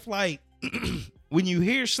 but stuff like when you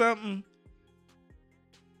hear something,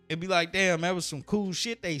 it'd be like, damn, that was some cool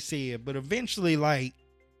shit they said. But eventually, like,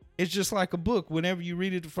 it's just like a book. Whenever you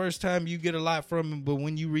read it the first time, you get a lot from it, but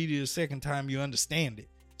when you read it a second time, you understand it.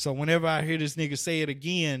 So whenever I hear this nigga say it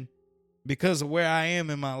again, because of where I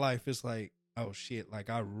am in my life, it's like, oh shit,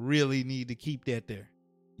 like I really need to keep that there.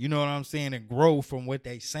 You know what I'm saying? And grow from what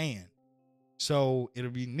they saying. So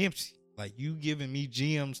it'll be Nipsey. Like, you giving me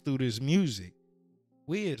gems through this music.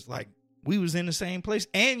 Wiz, like, we was in the same place.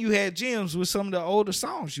 And you had gems with some of the older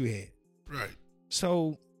songs you had. Right.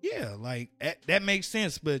 So, yeah, like, that makes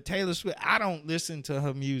sense. But Taylor Swift, I don't listen to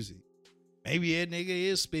her music. Maybe that nigga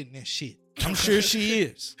is spitting that shit. I'm sure she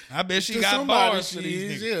is. I bet she got bars for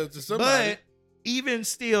these niggas. Yeah, to somebody. But even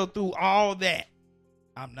still, through all that,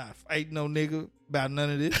 I'm not fighting no nigga about none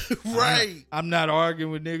of this. Right. I'm not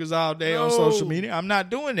arguing with niggas all day on social media. I'm not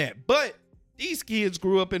doing that. But these kids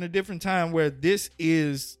grew up in a different time where that's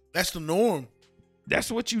the norm.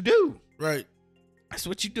 That's what you do. Right. That's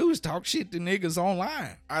what you do, is talk shit to niggas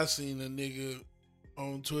online. I seen a nigga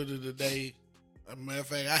on Twitter today. As a matter of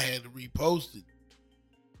fact, I had to repost it.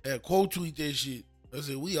 I had quote tweet that shit. I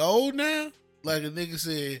said, we old now? Like a nigga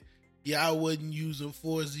said, yeah, I wasn't using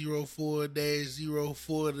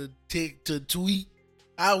 404-04 to tweet.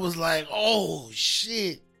 I was like, oh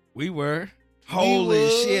shit. We were. Holy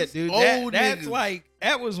shit, dude. That's niggas. like,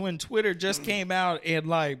 that was when Twitter just came out, and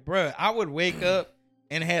like, bruh, I would wake up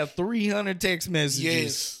and have 300 text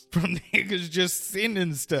messages from niggas just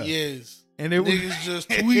sending stuff. Yes. And it niggas was just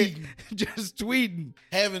tweeting. Just tweeting.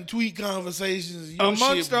 Having tweet conversations.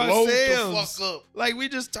 Amongst ourselves. The fuck up. Like, we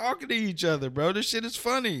just talking to each other, bro. This shit is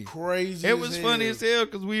funny. Crazy. It was funny as hell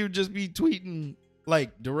because we would just be tweeting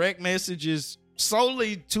like direct messages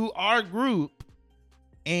solely to our group,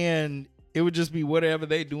 and it would just be whatever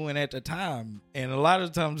they doing at the time. And a lot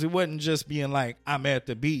of times it wasn't just being like, I'm at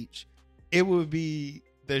the beach. It would be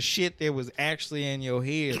the shit that was actually in your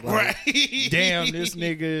head. Like, right. Damn, this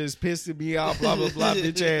nigga is pissing me off, blah, blah, blah,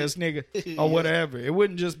 bitch ass nigga, or whatever. It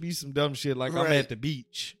wouldn't just be some dumb shit like I'm at the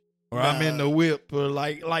beach or I'm in the whip, or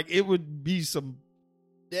like it would be some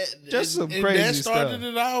some crazy stuff. That started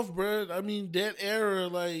it off, bro. I mean, that era,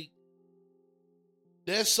 like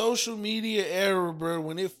that social media era, bro,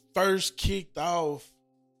 when it first kicked off,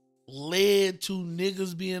 led to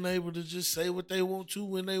niggas being able to just say what they want to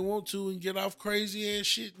when they want to and get off crazy ass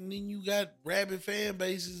shit. And then you got rabid fan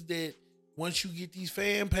bases that once you get these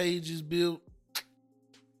fan pages built,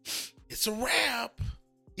 it's a wrap.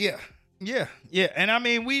 Yeah. And I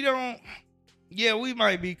mean, we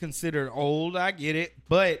might be considered old. I get it.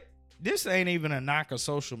 But this ain't even a knock of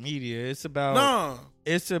social media. It's about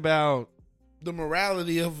the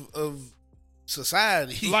morality of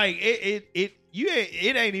society. Like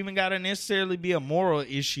it ain't even gotta necessarily be a moral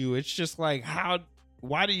issue. It's just like,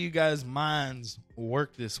 why do you guys' minds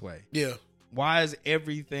work this way? Yeah. Why is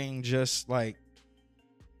everything just like,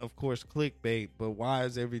 of course, clickbait, but why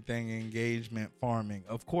is everything engagement farming?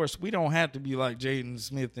 Of course, we don't have to be like Jaden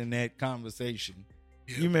Smith in that conversation.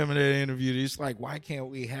 Yeah. You remember that interview? It's like, why can't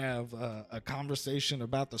we have a conversation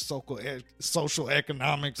about the social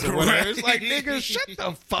economics or whatever? Right. It's like, nigga, shut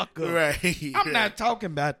the fuck up. Right. I'm not talking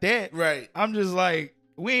about that. Right. I'm just like,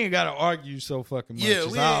 we ain't got to argue so fucking much. Yeah,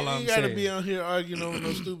 we ain't got to be on here arguing over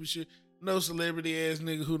no stupid shit. No celebrity ass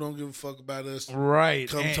nigga who don't give a fuck about us. Right.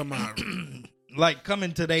 Come tomorrow. Like,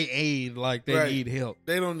 coming to their aid like they need help.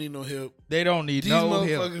 They don't need no help. They don't need no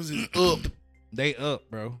help. These motherfuckers is up. They up,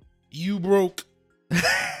 bro. You broke.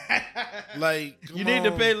 Like, you need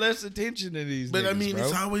to pay less attention to these niggas, I mean, bro.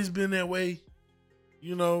 It's always been that way.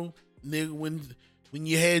 You know, nigga, when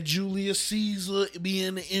you had Julius Caesar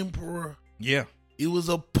being the emperor. Yeah. It was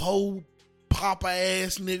a papa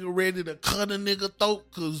ass nigga ready to cut a nigga throat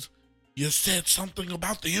because you said something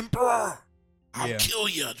about the emperor. I'll kill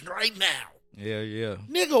you right now. Yeah.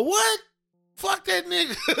 Nigga, what? Fuck that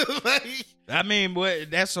nigga. Like, I mean,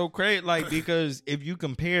 that's so crazy. Like, because if you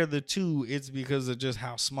compare the two, it's because of just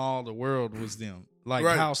how small the world was them. Like,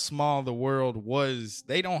 how small the world was.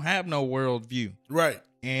 They don't have no world view. Right.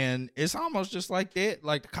 And it's almost just like that.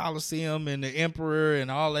 Like the Colosseum and the Emperor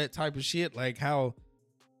and all that type of shit. Like how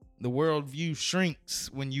the world view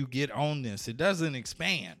shrinks when you get on this. It doesn't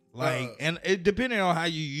expand. Like, and it depending on how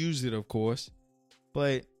you use it, of course.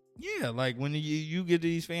 But yeah, like when you get to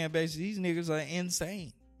these fan bases, these niggas are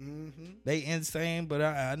insane. Mm-hmm. They insane, but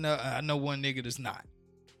I know one nigga that's not.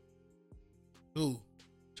 Who?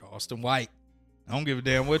 Charleston White. I don't give a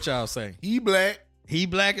damn what y'all say. He black. He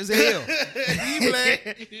black as hell. He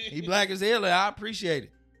black. He black as hell. I appreciate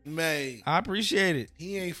it. Man, I appreciate it.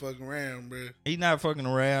 He ain't fucking around, bro. He not fucking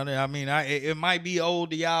around. I mean, it might be old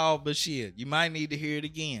to y'all, but shit, you might need to hear it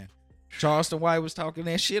again. Charleston White was talking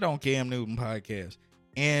that shit on Cam Newton podcast,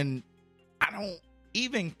 and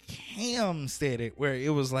even Cam said it, where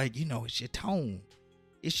it was like, you know, it's your tone.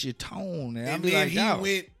 It's your tone. And I'm like,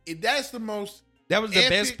 that's the most. That was the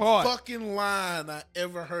best part. Fucking line I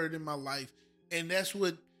ever heard in my life. And that's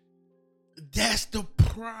the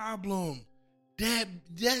problem. That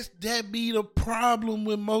be the problem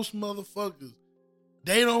with most motherfuckers.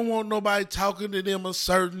 They don't want nobody talking to them a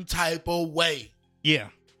certain type of way. Yeah.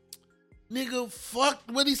 Nigga, fuck,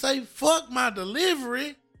 what'd he say? Fuck my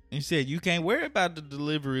delivery. He said, you can't worry about the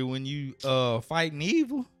delivery when you fighting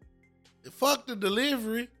evil. Fuck the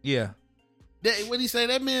delivery. Yeah. What'd he say?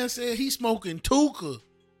 That man said he smoking Tuka.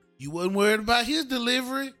 You wasn't worried about his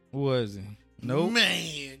delivery? Was he? Nope.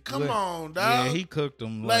 Man, come on, dog. Yeah, he cooked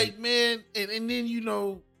them. Like man, and then, you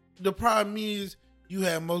know, the problem is, you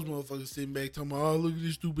have most motherfuckers sitting back talking about, oh, look at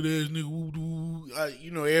this stupid ass nigga. Woo,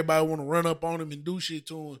 you know, everybody want to run up on him and do shit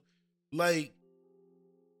to him. Like,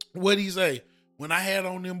 what'd he say? When I had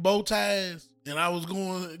on them bow ties and I was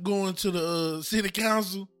going to the city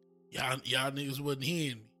council, y'all niggas wasn't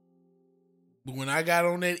hearing me. But when I got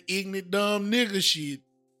on that ignorant, dumb nigga shit.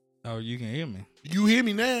 Oh, you can hear me. You hear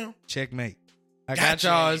me now. Checkmate. I got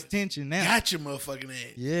y'all's attention now. Got your motherfucking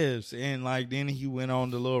ass. Yes. And like then he went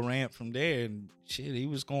on the little rant from there and shit, he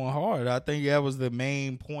was going hard. I think that was the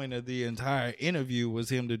main point of the entire interview was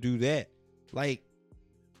him to do that. Like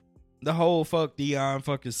the whole fuck Deion,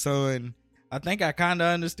 fuck his son. I think I kind of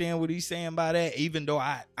understand what he's saying by that, even though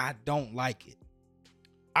I don't like it.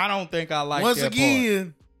 I don't think I like Once that again,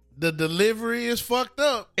 part. The delivery is fucked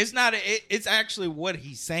up. It's not. It's actually what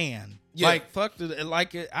he's saying. Yeah. Like fuck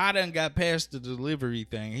I done got past the delivery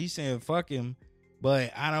thing. He's saying fuck him,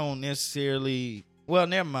 but I don't necessarily. Well,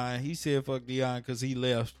 never mind. He said fuck Deion because he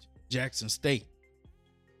left Jackson State.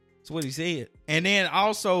 That's what he said. And then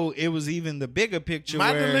also it was even the bigger picture.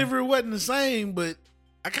 My delivery wasn't the same, but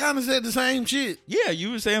I kind of said the same shit. Yeah,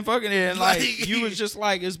 you were saying fucking it, and like you was just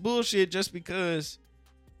like it's bullshit just because.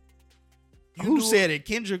 Who said it?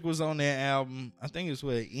 Kendrick was on that album. I think it's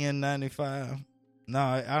what N95. No,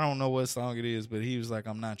 I don't know what song it is, but he was like,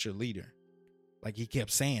 "I'm not your leader." Like he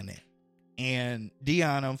kept saying that. And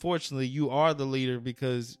Deion, unfortunately, you are the leader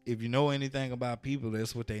because if you know anything about people,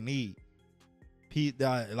 that's what they need.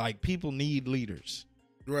 Like people need leaders,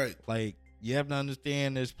 right? Like you have to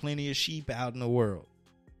understand, there's plenty of sheep out in the world.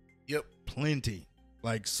 Yep, plenty.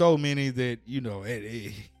 Like so many that you know,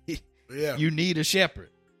 yeah, you need a shepherd.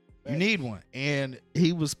 You need one. And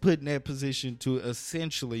he was put in that position to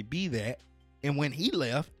essentially be that. And when he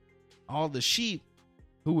left, all the sheep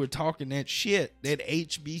who were talking that shit, that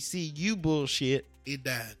HBCU bullshit, it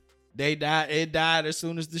died. They died. It died as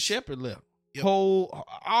soon as the shepherd left. Yep. All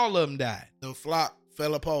of them died. The flock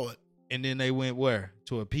fell apart. And then they went where?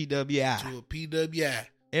 To a PWI. To a PWI.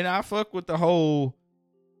 And I fuck with the whole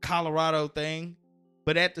Colorado thing.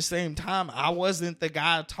 But at the same time, I wasn't the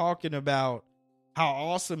guy talking about how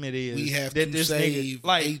awesome it is. We have that to this save nigga,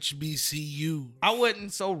 like, HBCU. I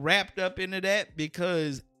wasn't so wrapped up into that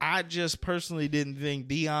because I just personally didn't think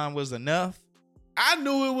Deion was enough. I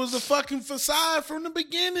knew it was a fucking facade from the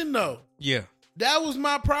beginning, though. Yeah. That was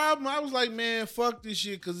my problem. I was like, man, fuck this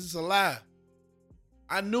shit because it's a lie.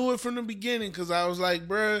 I knew it from the beginning because I was like,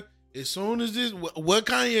 bruh, as soon as this, what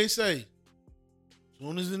Kanye say? As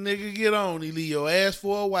soon as the nigga get on, he leave your ass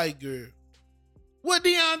for a white girl. What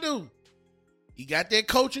Deion do? He got that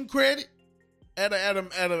coaching credit at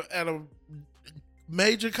a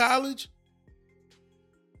major college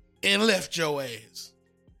and left your ass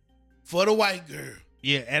for the white girl.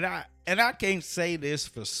 Yeah, and I can't say this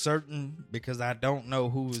for certain because I don't know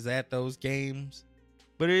who was at those games,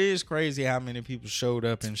 but it is crazy how many people showed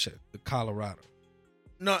up in Colorado.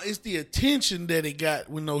 No, it's the attention that it got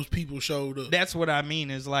when those people showed up. That's what I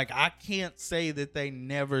mean. Is like I can't say that they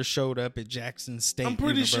never showed up at Jackson State I'm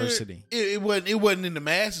pretty University. Sure it wasn't in the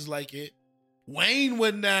masses like it. Wayne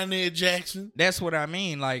wasn't down there at Jackson. That's what I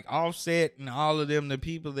mean. Like Offset and all of them, the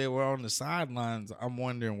people that were on the sidelines, I'm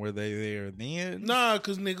wondering were they there then? Nah,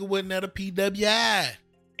 because nigga wasn't at a PWI.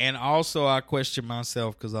 And also I question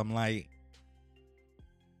myself because I'm like,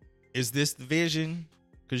 is this the vision?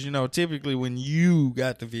 Because, you know, typically when you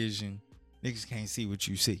got the vision, niggas can't see what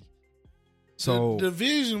you see. So the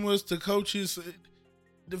vision was to coach his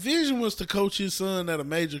son at a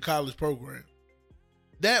major college program.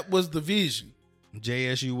 That was the vision.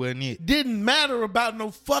 JSU wasn't it. Didn't matter about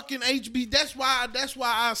no fucking HB. That's why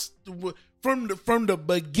I from the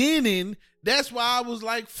beginning, that's why I was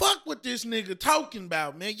like, fuck what this nigga talking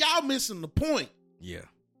about, man. Y'all missing the point. Yeah.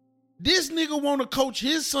 This nigga want to coach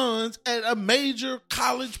his sons at a major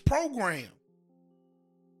college program.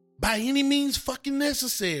 By any means fucking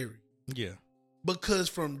necessary. Yeah. Because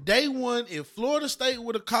from day one, if Florida State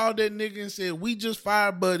would have called that nigga and said, we just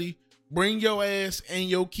fired Buddy, bring your ass and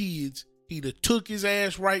your kids, he'd have took his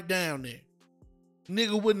ass right down there.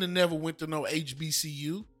 Nigga wouldn't have never went to no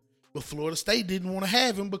HBCU. But Florida State didn't want to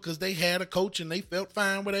have him because they had a coach and they felt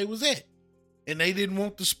fine where they was at. And they didn't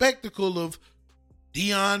want the spectacle of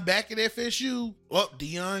Deion back at FSU. Oh,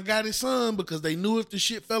 Deion got his son, because they knew if the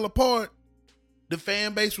shit fell apart, the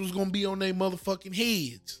fan base was going to be on their motherfucking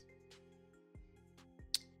heads.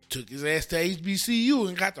 Took his ass to HBCU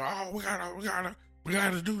and got the, we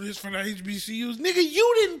gotta do this for the HBCUs. Nigga,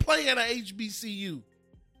 you didn't play at a HBCU.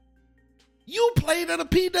 You played at a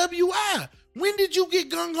PWI. When did you get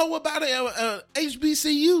gung-ho about a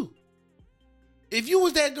HBCU? If you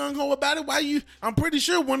was that gung-ho about it, I'm pretty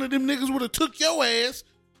sure one of them niggas would have took your ass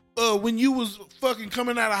when you was fucking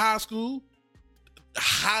coming out of high school.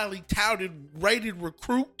 Highly touted, rated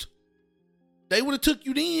recruit. They would have took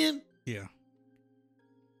you then. Yeah.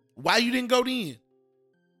 Why you didn't go then?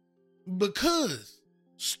 Because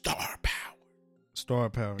star power. Star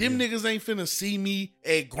power. Them niggas ain't finna see me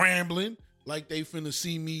at Grambling like they finna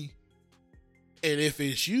see me at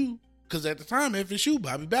FSU. Because at the time, FSU,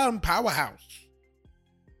 Bobby Bowden, powerhouse.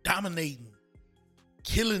 Dominating.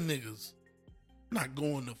 Killing niggas. Not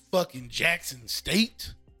going to fucking Jackson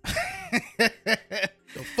State.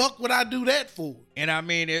 The fuck would I do that for? And I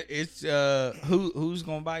mean, it's who's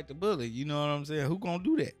gonna bite the bullet? You know what I'm saying? Who gonna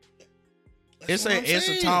do that? It's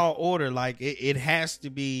a tall order. Like it has to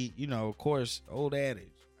be, of course, old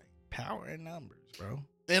adage, like power in numbers, bro.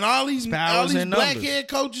 And all these black head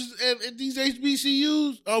coaches at these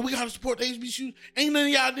HBCUs, we gotta support the HBCUs. Ain't none of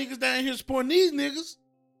y'all niggas down here supporting these niggas.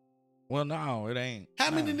 Well, no, it ain't.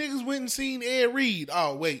 How many niggas went and seen Ed Reed?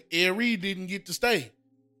 Oh wait, Ed Reed didn't get to stay.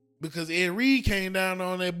 Because Ed Reed came down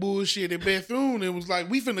on that bullshit at Bethune and was like,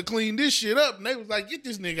 we finna clean this shit up. And they was like, get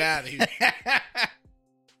this nigga out of here.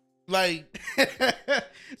 Like,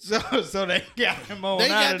 so they got him on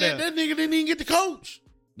out of there. That nigga didn't even get to coach.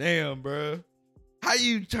 Damn, bro. How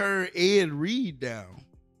you turn Ed Reed down?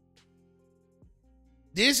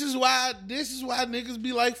 This is why niggas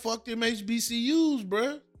be like, fuck them HBCUs,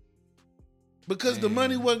 bro. Because the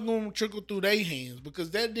money wasn't going to trickle through their hands.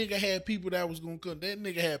 Because that nigga had people that was going to come. That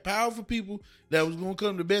nigga had powerful people that was going to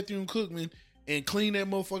come to Bethune-Cookman and clean that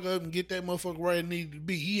motherfucker up and get that motherfucker where it needed to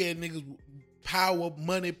be. He had niggas, power,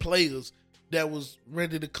 money players that was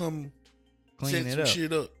ready to come clean set some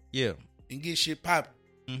shit up. Yeah. And get shit popping.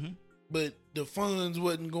 Mm-hmm. But the funds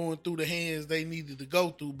wasn't going through the hands they needed to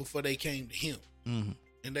go through before they came to him. Mm-hmm.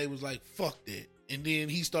 And they was like, fuck that. And then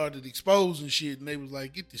he started exposing shit and they was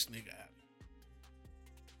like, get this nigga out.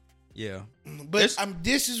 Yeah. But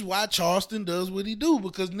this is why Charleston does what he do,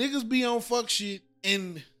 because niggas be on fuck shit,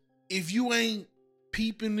 and if you ain't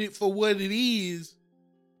peeping it for what it is,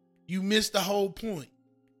 you miss the whole point.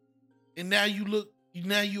 And now you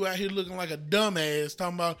out here looking like a dumbass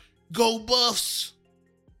talking about go Buffs.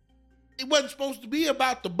 It wasn't supposed to be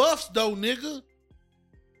about the Buffs though, nigga.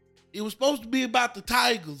 It was supposed to be about the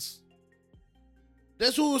Tigers.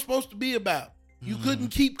 That's who it was supposed to be about. You couldn't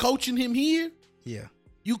keep coaching him here? Yeah.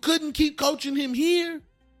 You couldn't keep coaching him here?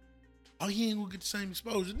 Oh, he ain't gonna get the same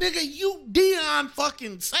exposure. Nigga, you Deion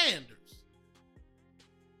fucking Sanders.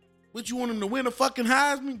 What, you want him to win a fucking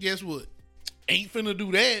Heisman? Guess what? Ain't finna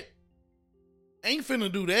do that. Ain't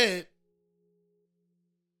finna do that.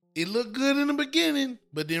 It looked good in the beginning,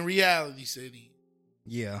 but then reality set in.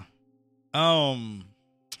 Yeah. I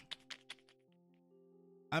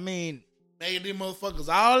mean, making them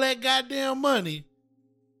motherfuckers all that goddamn money.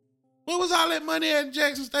 What was all that money at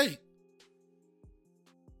Jackson State?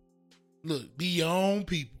 Look, be your own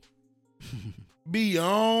people. Be your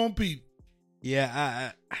own people.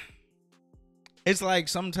 Yeah, it's like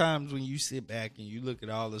sometimes when you sit back and you look at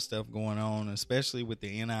all the stuff going on, especially with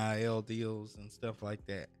the NIL deals and stuff like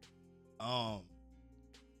that. I'm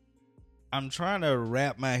trying to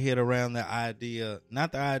wrap my head around the idea,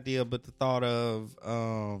 not the idea, but the thought of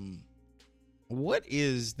what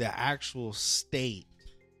is the actual state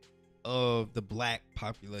of the black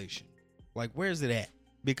population? Like, where's it at?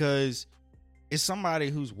 Because it's somebody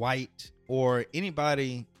who's white or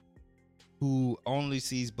anybody who only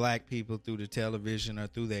sees black people through the television or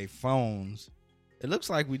through their phones. It looks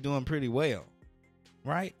like we're doing pretty well,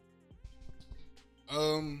 right?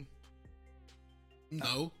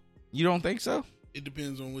 No. You don't think so? It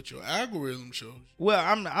depends on what your algorithm shows. Well,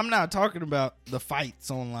 I'm not talking about the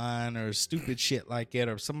fights online or stupid shit like that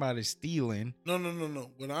or somebody stealing. No.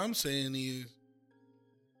 What I'm saying is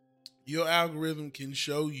your algorithm can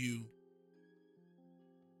show you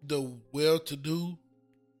the well-to-do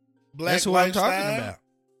black That's what I'm talking about.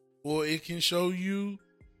 Or it can show you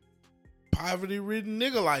poverty-ridden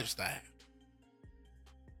nigga lifestyle.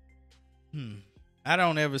 I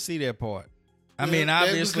don't ever see that part. I mean,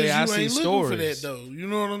 obviously, I see stories for that though. You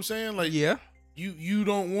know what I'm saying? Like, yeah, you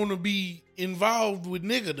don't want to be involved with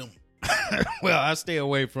niggerdom. Well, I stay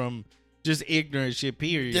away from just ignorant shit.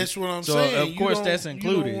 Period. That's what I'm saying. So of course, that's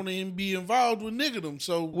included. You don't want to be involved with niggerdom.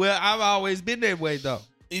 So, well, I've always been that way though.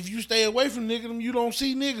 If you stay away from niggerdom, you don't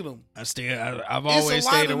see niggerdom. I've always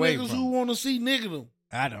stayed away from. It's a lot of niggas who want to see niggerdom.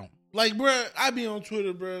 I don't. Like, bruh, I be on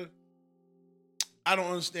Twitter, bruh. I don't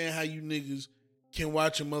understand how you niggas can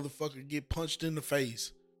watch a motherfucker get punched in the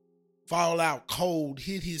face, fall out cold,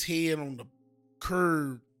 hit his head on the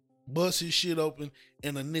curb, bust his shit open,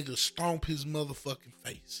 and a nigga stomp his motherfucking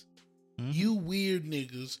face. Mm-hmm. You weird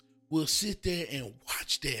niggas will sit there and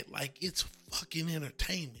watch that like it's fucking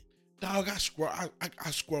entertainment. Dog, I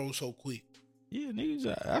scroll so quick. Yeah, niggas.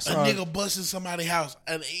 A nigga busting somebody's house,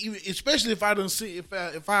 and even, especially if I done see,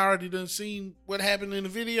 if I already done seen what happened in the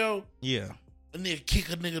video. Yeah, a nigga kick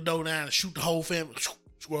a nigga door down and shoot the whole family,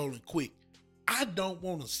 scrolling quick. I don't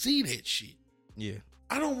want to see that shit. Yeah,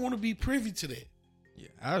 I don't want to be privy to that. Yeah,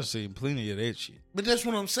 I've seen plenty of that shit. But that's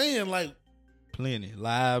what I'm saying. Like, plenty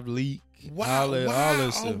live leak. Why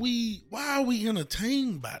are we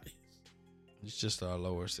entertained by this? It's just our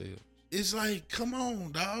lower selves. It's like, come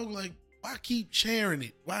on, dog. Like, why keep sharing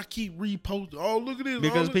it? Why keep reposting? Oh, look at this.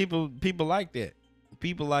 Because people like that.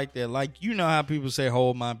 People like that. Like, you know how people say,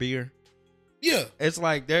 hold my beer? Yeah. It's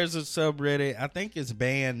like there's a subreddit. I think it's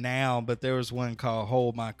banned now, but there was one called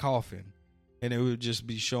Hold My Coffin. And it would just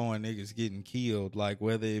be showing niggas getting killed. Like,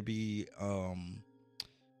 whether it be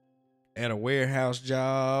at a warehouse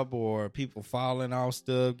job or people falling off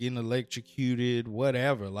stuff, getting electrocuted,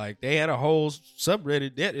 whatever. Like, they had a whole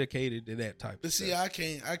subreddit dedicated to that type of stuff. See, I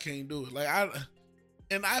can't do it. Like,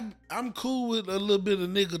 I'm cool with a little bit of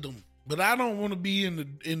niggerdom, but I don't want to be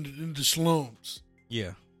in the slums.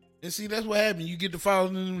 Yeah. And see, that's what happened. You get to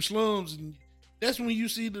falling in them slums, and that's when you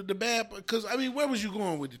see the bad. Because, I mean, where was you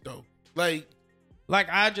going with it, though? Like,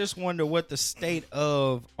 I just wonder what the state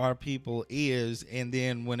of our people is, and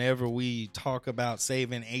then whenever we talk about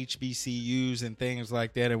saving HBCUs and things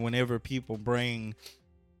like that, and whenever people bring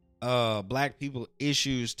black people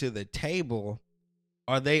issues to the table,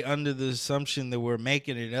 are they under the assumption that we're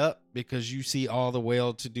making it up because you see all the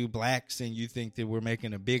well-to-do blacks and you think that we're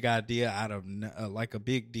making a big idea out of like a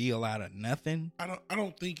big deal out of nothing? I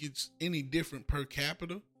don't think it's any different per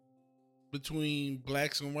capita. Between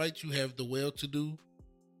blacks and whites, you have the well-to-do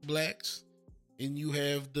blacks and you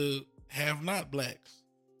have the have-not blacks.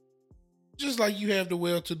 Just like you have the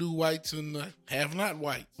well-to-do whites and the have-not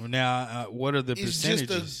whites. Well, now, what are the percentages?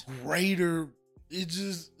 It's just a greater.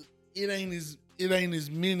 It ain't as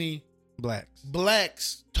many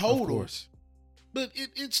blacks total. Of course. But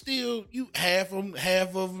it's still half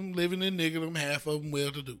of them living in niggerdom, half of them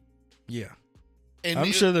well-to-do. Yeah. And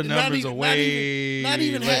I'm sure the numbers are way not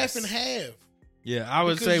even less. half and half. Yeah, I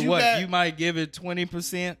would say you might give it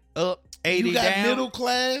 20% up, 80 you got down. Middle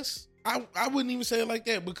class. I wouldn't even say it like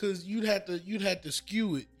that because you'd have to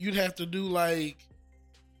skew it. You'd have to do like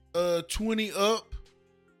 20 up.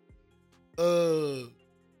 I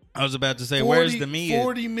was about to say 40, where's the mid?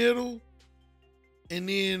 40 middle, and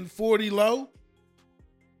then 40 low,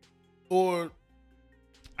 or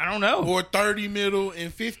I don't know, or 30 middle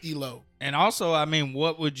and 50 low. And also, I mean,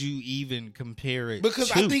 what would you even compare it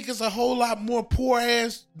because to? I think it's a whole lot more poor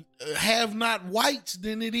ass have-not whites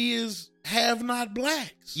than it is have-not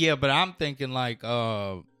blacks. Yeah, but I'm thinking like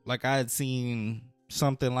I had seen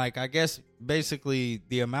something like, I guess basically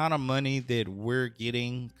the amount of money that we're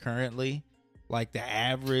getting currently, like the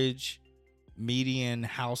average median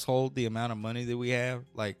household, the amount of money that we have,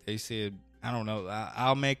 like they said, I don't know,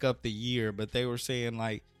 I'll make up the year, but they were saying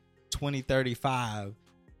like 2035,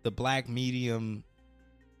 the black medium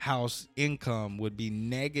house income would be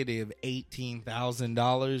negative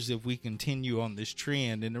 $18,000 if we continue on this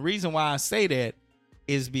trend. And the reason why I say that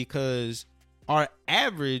is because our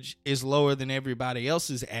average is lower than everybody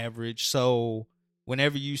else's average. So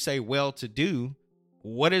whenever you say well-to-do,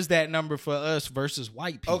 what is that number for us versus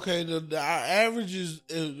white people? Okay, our average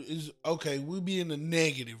is okay. We'll be in the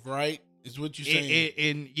negative, right? Is what you're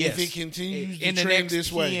saying. Yes. If it continues to in the trend next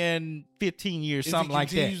this way. 10, 15 years, something like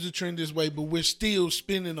that. If it continues to trend this way, but we're still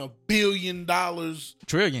spending $1 billion.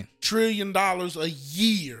 Trillion dollars a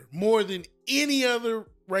year. More than any other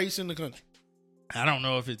race in the country. I don't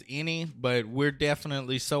know if it's any, but we're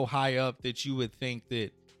definitely so high up that you would think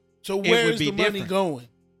that so where is the money going?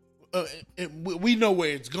 We know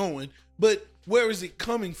where it's going, but where is it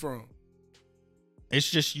coming from? It's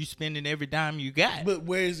just you spending every dime you got. But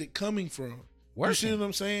where is it coming from? Working. You see what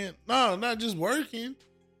I'm saying? No, not just working.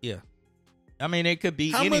 Yeah. I mean, it could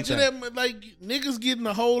be How anything. much of that, like, niggas getting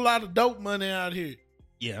a whole lot of dope money out here.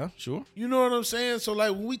 Yeah, sure. You know what I'm saying? So,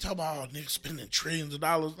 like, when we talk about niggas spending trillions of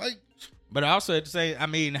dollars, like... But I also had to say, I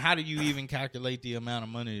mean, how do you even calculate the amount of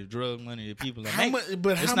money, the drug money that people are making?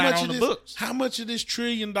 It's not on the books. How much of this $1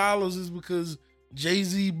 trillion is because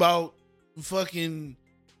Jay-Z bought fucking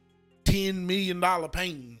 $10 million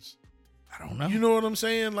paintings? I don't know. You know what I'm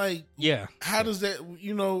saying? Like, yeah. How does that,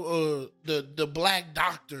 you know, the black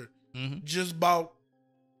doctor just bought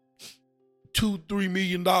 $2-3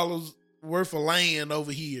 million worth of land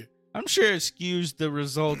over here. I'm sure it skews the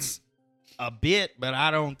results a bit, but I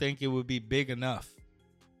don't think it would be big enough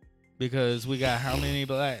because we got how many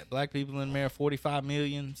black people in there? 45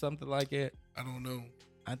 million, something like that. I don't know.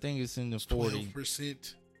 I think it's in the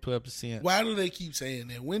 12%. 12%. Why do they keep saying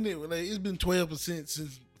that? It's been 12%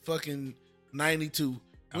 since fucking 92.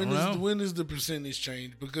 When is the percentage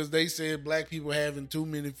change? Because they said black people having too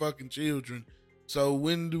many fucking children. So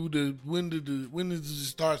when does it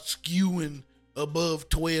start skewing above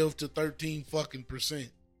 12 to 13 fucking percent?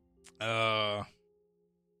 I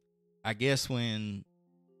guess when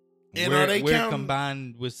and we're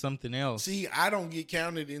combined with something else. See, I don't get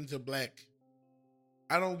counted into black.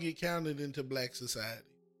 I don't get counted into black society.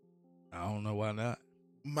 I don't know why not.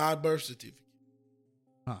 My birth certificate.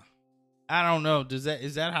 Huh. I don't know. Is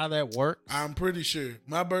that how that works? I'm pretty sure.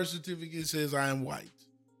 My birth certificate says I am white.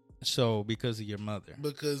 So because of your mother.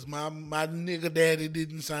 Because my nigga daddy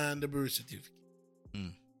didn't sign the birth certificate.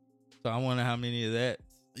 So I wonder how many of that.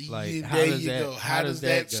 Like, yeah, how does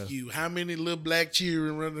that skew? How many little black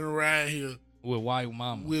children running around here with white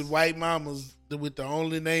mamas? With white mamas with the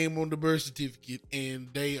only name on the birth certificate, and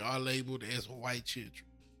they are labeled as white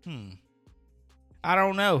children. I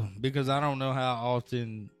don't know, because I don't know how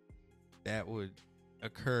often that would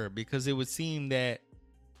occur, because it would seem that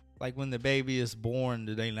like when the baby is born,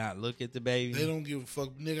 do they not look at the baby? They don't give a fuck.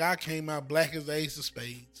 Nigga, I came out black as the ace of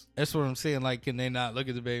spades. That's what I'm saying. Like, can they not look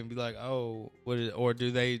at the baby and be like, oh, what is, or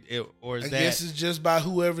do they, or is I that? I guess it's just by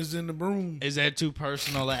whoever's in the room. Is that too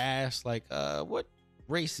personal to ask? Like, what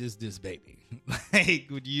race is this baby? Like,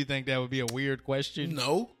 do you think that would be a weird question?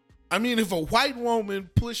 No. I mean, if a white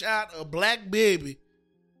woman push out a black baby,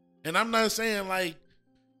 and I'm not saying like,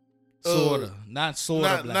 not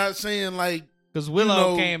black. Not saying like, because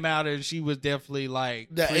Willow came out and she was definitely like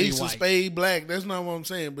the ace of spade black. That's not what I'm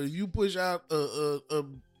saying. But if you push out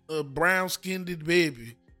a brown skinned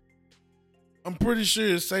baby, I'm pretty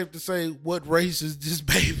sure it's safe to say, what race is this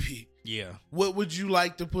baby? Yeah. What would you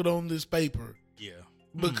like to put on this paper? Yeah.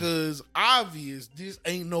 Because obvious, this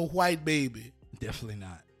ain't no white baby. Definitely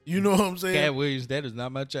not. You know what I'm saying? Cat Williams, that is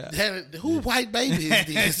not my child. Who white baby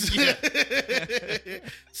is this?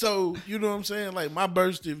 So, you know what I'm saying? Like, my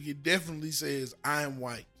birth certificate definitely says I am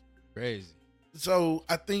white. Crazy. So,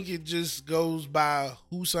 I think it just goes by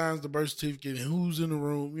who signs the birth certificate and who's in the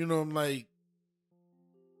room. You know, I'm like,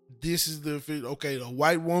 this is the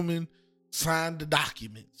white woman signed the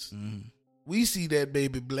documents. We see that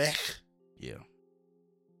baby black. Yeah.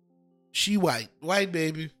 She white. White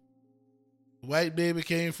baby. White baby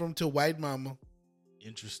came from to white mama.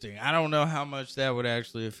 Interesting. I don't know how much that would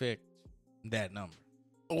actually affect that number.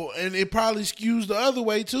 Oh, and it probably skews the other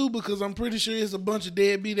way too, because I'm pretty sure it's a bunch of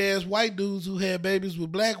deadbeat ass white dudes who had babies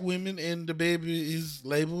with black women, and the baby is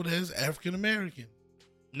labeled as African American.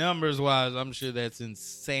 Numbers wise, I'm sure that's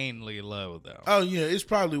insanely low though. Oh yeah, it's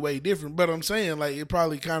probably way different. But I'm saying like it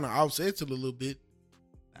probably kind of offsets it a little bit.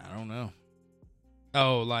 I don't know.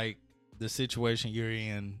 Oh, like the situation you're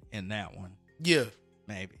in that one. Yeah.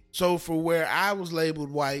 Maybe. So for where I was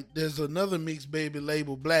labeled white, there's another mixed baby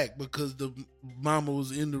labeled black because the mama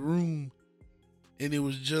was in the room and it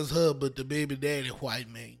was just her, but the baby daddy white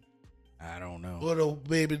man. I don't know. Or the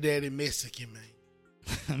baby daddy Mexican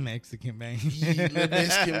man. Mexican man. The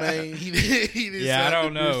Mexican man. He yeah, I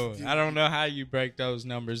don't know. I don't know how you break those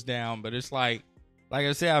numbers down, but it's like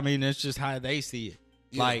I said, I mean, it's just how they see it.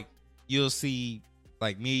 Yeah. Like you'll see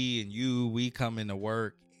like me and you, we come into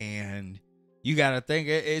work and you got to think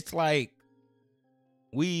it's like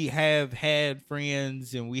we have had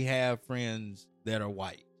friends and we have friends that are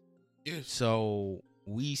white. Yes. So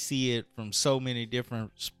we see it from so many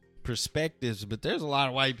different perspectives, but there's a lot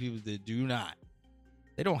of white people that do not.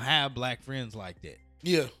 They don't have black friends like that.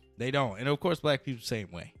 Yeah. They don't. And of course, black people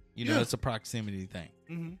same way. You know, it's a proximity thing.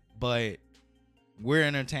 Mm-hmm. But we're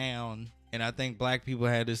in a town, and I think black people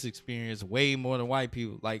had this experience way more than white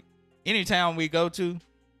people. Like any town we go to,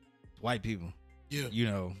 white people. Yeah. You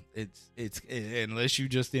know, it's unless you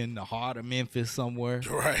just in the heart of Memphis somewhere.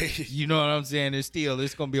 Right. You know what I'm saying? It's going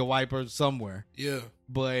to be a white person somewhere. Yeah.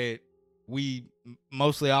 But we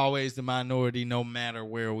mostly always the minority, no matter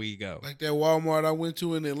where we go. Like that Walmart I went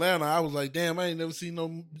to in Atlanta, I was like, damn, I ain't never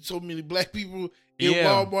seen so many black people in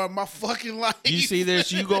Walmart in my fucking life. You see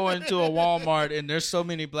this? You go into a Walmart and there's so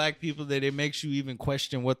many black people that it makes you even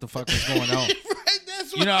question what the fuck is going on.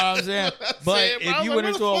 You know what I'm saying? But if you went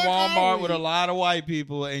into a Walmart with a lot of white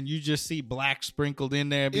people and you just see black sprinkled in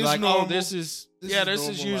there, be like, normal. Oh, this is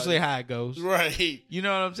usually how it goes. Right. You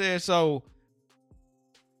know what I'm saying? So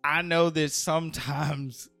I know that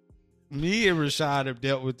sometimes me and Rashad have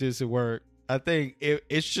dealt with this at work. I think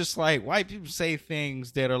it's just like white people say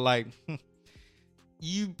things that are like,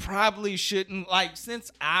 you probably shouldn't, like,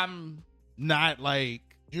 since I'm not like.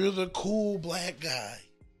 You're the cool black guy.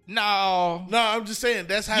 No, I'm just saying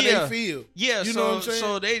that's how they feel. Yeah, you know what I'm saying?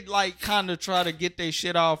 So they like kind of try to get their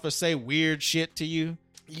shit off or say weird shit to you.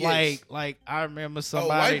 Yes. Like I remember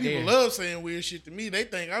somebody. White people love saying weird shit to me. They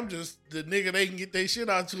think I'm just the nigga they can get their shit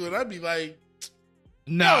out to, and I'd be like,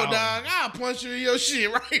 no, dog, I'll punch you in your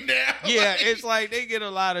shit right now. Yeah, it's like they get a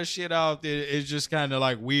lot of shit off that it's just kind of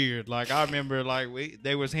like weird. Like I remember, like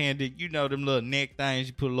they was handed, you know, them little neck things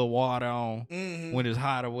you put a little water on when it's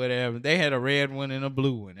hot or whatever. They had a red one and a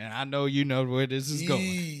blue one, and I know you know where this is going.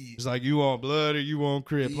 It's like, you want blood or you want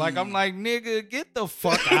Crip? Like I'm like, nigga, get the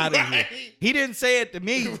fuck out of here. He didn't say it to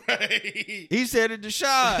me. Right. He said it to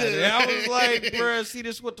Sean, and I was like, bruh, see,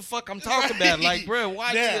 this what the fuck I'm talking about? Like, bruh,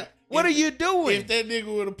 watch it. What are you doing? If that nigga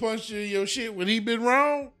would have punched you in your shit, would he been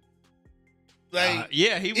wrong? Like,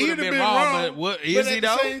 yeah, he would have been wrong. But what is he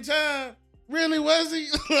though? At the same time, really was he?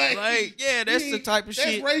 like, yeah, that's the type of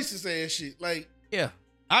shit. That's racist ass shit. Like, yeah,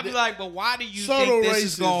 I'd be like, but why do you think this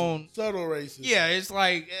is going? Subtle racism. Yeah, it's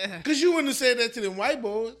like, because you wouldn't have said that to them white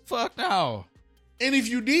boys. Fuck no. And if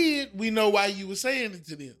you did, we know why you were saying it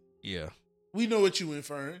to them. Yeah, we know what you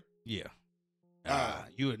inferring. Yeah.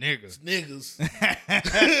 You a nigga. Niggas.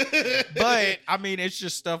 But, I mean, it's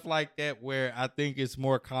just stuff like that where I think it's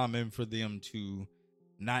more common for them to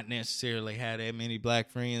not necessarily have that many black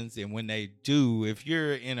friends. And when they do, if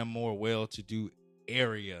you're in a more well-to-do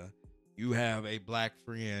area, you have a black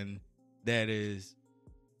friend that is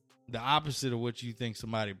the opposite of what you think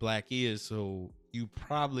somebody black is. So you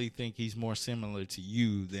probably think he's more similar to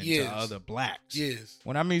you than to other blacks. Yes.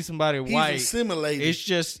 When I meet somebody white, assimilated. It's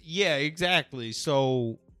just, yeah, exactly.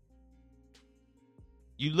 So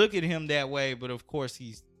you look at him that way, but of course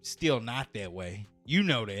he's still not that way. You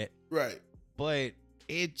know that. Right. But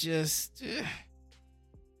it just,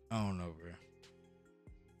 I don't know, bro.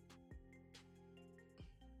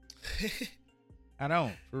 I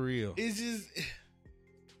don't, for real. It's just,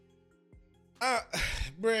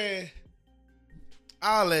 bruh.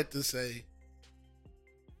 I'll let to say,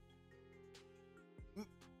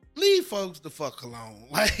 leave folks the fuck alone.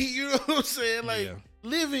 Like, you know what I'm saying? Like,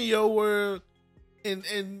 live in your world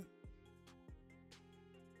and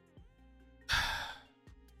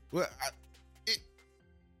well,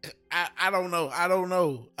 I don't know. I don't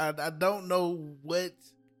know. I don't know what.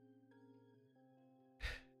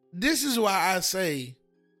 This is why I say,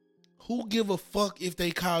 who give a fuck if they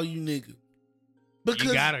call you nigga? Because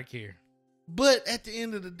you gotta care. But at the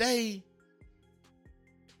end of the day,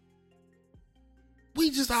 we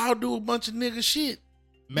just all do a bunch of nigga shit.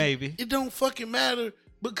 Maybe. It don't fucking matter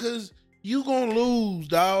because you gonna lose,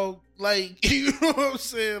 dog. Like, you know what I'm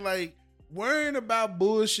saying? Like, worrying about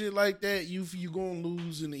bullshit like that, you gonna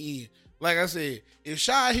lose in the end. Like I said, if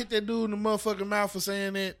Shy hit that dude in the motherfucking mouth for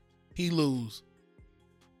saying that, he lose.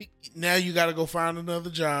 Now you gotta go find another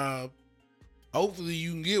job. Hopefully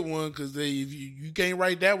you can get one because if you can't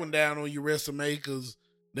write that one down on your resume because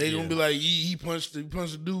they gonna be like he punched the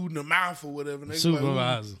dude in the mouth or whatever. They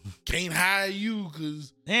supervisor like, can't hire you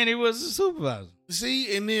because he was a supervisor.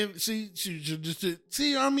 See, and then see,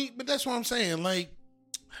 I mean, but that's what I'm saying. Like,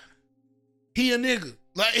 he a nigga.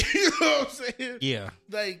 Like, you know what I'm saying? Yeah.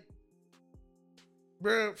 Like,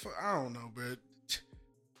 bro, I don't know, bro.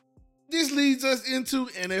 This leads us into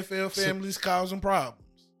NFL families causing problems.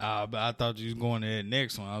 But I thought you was going to that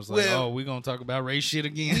next one. I was like, we're going to talk about race shit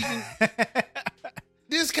again.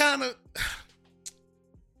 This kind of...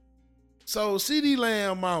 So, CD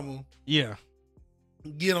Lamb mama... Yeah.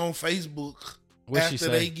 Get on Facebook after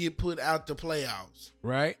they get put out the playoffs.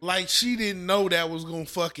 Right. Like, she didn't know that was going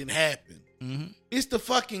to fucking happen. Mm-hmm. It's the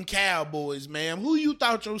fucking Cowboys, man. Who you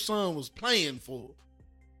thought your son was playing for?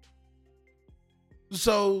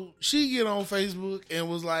 So she get on Facebook and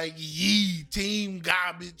was like, yee, team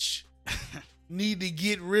garbage. Need to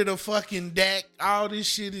get rid of fucking Dak. All this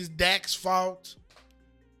shit is Dak's fault.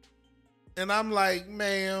 And I'm like,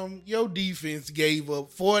 ma'am, your defense gave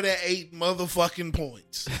up 48 motherfucking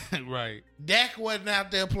points. Right. Dak wasn't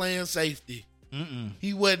out there playing safety.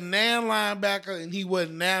 He wasn't now linebacker, and he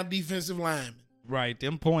wasn't now defensive lineman. Right.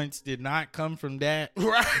 Them points did not come from that.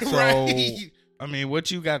 Right. So, right. I mean, what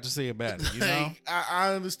you got to say about it, you know?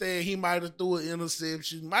 I understand he might have threw an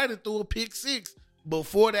interception, might have threw a pick six, but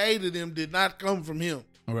 48 of them did not come from him.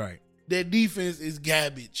 Right. That defense is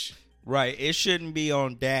garbage. Right. It shouldn't be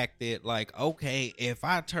on Dak that, like, okay, if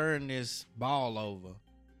I turn this ball over,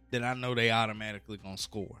 then I know they automatically going to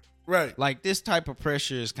score. Right. Like, this type of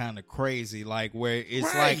pressure is kind of crazy, like, where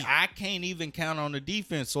it's like, I can't even count on the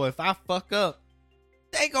defense. So if I fuck up,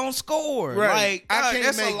 they going to score. Right. Like, I can't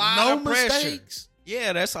that's make a lot no of pressure. mistakes.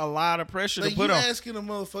 Yeah, that's a lot of pressure Like, to put you on. asking a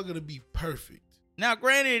motherfucker to be perfect. Now,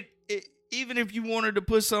 granted, even if you wanted to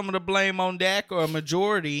put some of the blame on Dak or a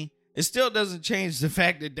majority, it still doesn't change the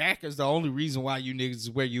fact that Dak is the only reason why you niggas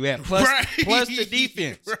is where you at. Plus, plus the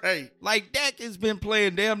defense. Right. Like, Dak has been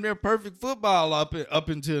playing damn near perfect football up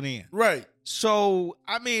until then. Right. So,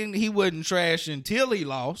 I mean, he wasn't trash until he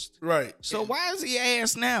lost. Right. So why is he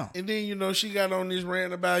ass now? And then, you know, she got on this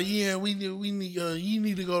rant about, you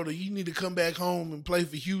need to come back home and play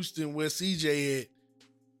for Houston where CJ at.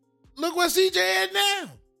 Look where CJ at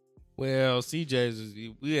now. Well,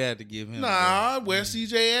 we had to give him. Where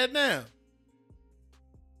CJ at now?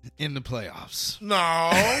 In the playoffs. No,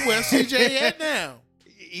 where CJ at now?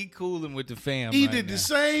 He cooling with the fam. He right did now. the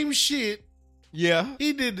same shit. Yeah.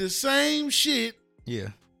 He did the same shit. Yeah.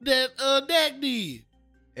 That Dak did.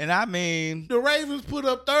 And I mean, the Ravens put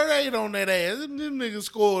up 38 on that ass. Them niggas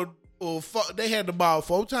scored. They had the ball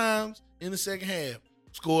 4 times in the second half.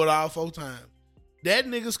 Scored all 4 times. That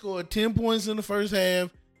nigga scored 10 points in the first half.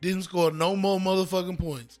 Didn't score no more motherfucking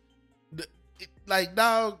points. Like,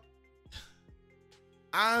 dog,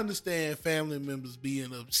 I understand family members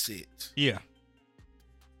being upset. Yeah.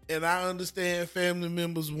 And I understand family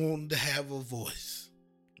members wanting to have a voice.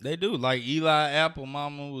 They do. Like Eli Apple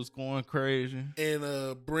mama was going crazy.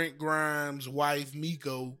 And Brent Grimes' wife,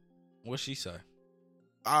 Miko. What'd she say?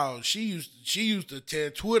 Oh, she used to tear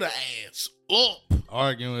Twitter ass up.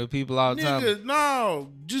 Arguing with people all the time.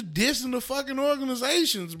 No, just dissing the fucking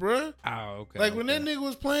organizations, bruh. Oh, okay. Like when that nigga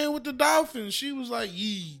was playing with the Dolphins, she was like,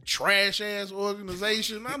 "Ye trash ass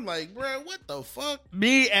organization." I'm like, bruh, what the fuck?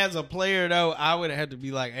 Me as a player though, I would have to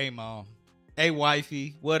be like, "Hey mom, hey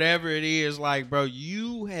wifey, whatever it is, like, bro,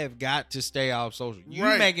 you have got to stay off social. You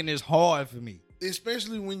making this hard for me,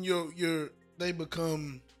 especially when they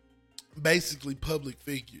become basically public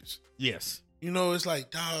figures." Yes. You know, it's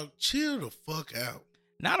like, dog, chill the fuck out.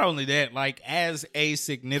 Not only that, like, as a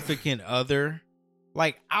significant other,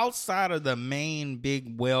 like, outside of the main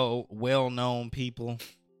big, well-known people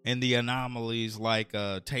and the anomalies like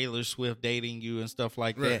Taylor Swift dating you and stuff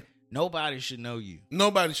like that, nobody should know you.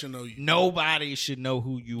 Nobody should know you. Nobody should know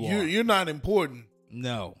who you are. You're not important.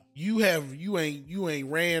 No. You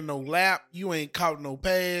ain't ran no lap. You ain't caught no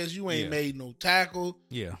pass. You ain't made no tackle.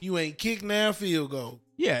 Yeah. You ain't kicked now field goal.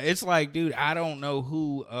 Yeah, it's like, dude, I don't know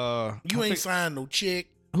who. You ain't signed no check.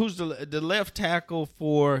 Who's the left tackle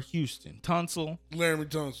for Houston? Tunsil? Laramie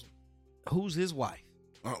Tunsil. Who's his wife?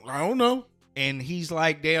 I don't know. And he's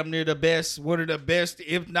like damn near the best, one of the best,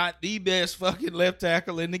 if not the best fucking left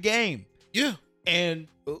tackle in the game. Yeah. And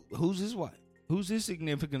who's his wife? Who's his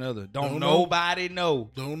significant other? Don't nobody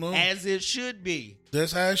know. Don't know. As it should be.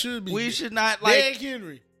 That's how it should be. We should not like Derrick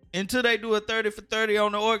Henry. Until they do a 30 for 30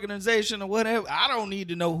 on the organization or whatever. I don't need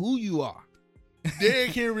to know who you are.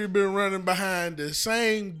 Derrick Henry been running behind the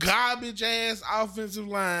same garbage ass offensive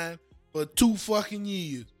line for 2 fucking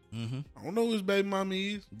years. Mm-hmm. I don't know who his baby mama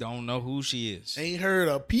is. Don't know who she is. Ain't heard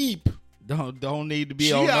a peep. Don't need to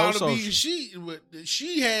be on no social.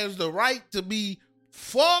 She has the right to be,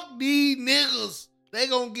 fuck these niggas. They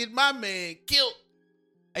gonna get my man killed.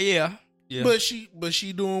 Yeah. Yeah. But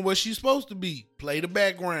she doing what she's supposed to be. Play the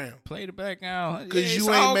background. Play the background. Because you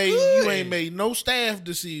ain't made no staff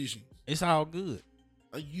decisions. It's all good.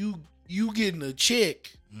 You getting a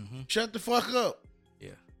check. Mm-hmm. Shut the fuck up.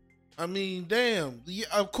 Yeah. I mean, damn.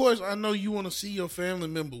 Of course, I know you want to see your family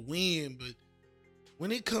member win, but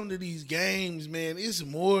when it come to these games, man, it's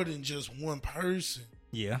more than just one person.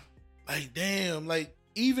 Yeah. Like, damn, like,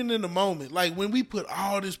 even in the moment, like when we put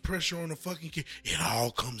all this pressure on the fucking kick, it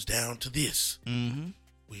all comes down to this. Mm-hmm.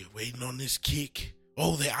 We're waiting on this kick.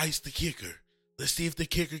 Oh, they iced the kicker. Let's see if the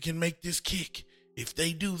kicker can make this kick. If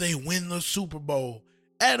they do, they win the Super Bowl.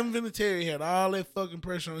 Adam Vinatieri had all that fucking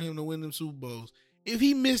pressure on him to win them Super Bowls. If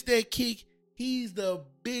he missed that kick, he's the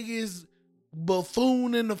biggest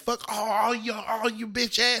buffoon in the fuck. All your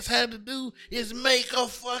bitch ass had to do is make a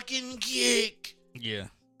fucking kick. Yeah.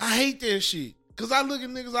 I hate that shit. Cause I look at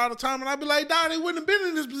niggas all the time and I be like, dog, they wouldn't have been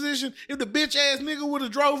in this position if the bitch ass nigga would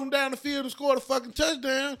have drove him down the field and scored a fucking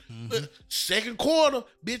touchdown. Second quarter,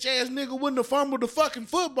 bitch ass nigga wouldn't have fumbled the fucking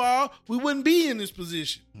football. We wouldn't be in this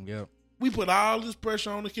position. Yep. We put all this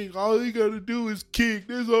pressure on the kick. All he gotta do is kick.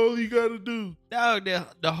 That's all he gotta do. Dog,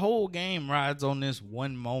 the whole game rides on this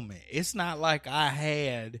one moment. It's not like I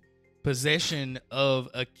had possession of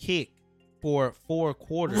a kick for 4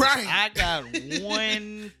 quarters. Right. I got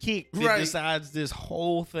one kick that decides this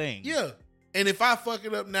whole thing. Yeah. And if I fuck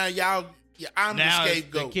it up now, I'm now the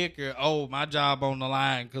scapegoat. The kicker, my job on the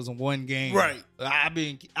line because of one game. Right. I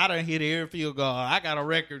done hit every field goal. I got a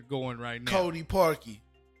record going right now. Cody Parkey,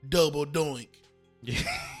 double doink. Yeah.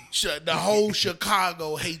 The whole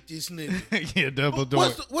Chicago hate this nigga. Yeah, double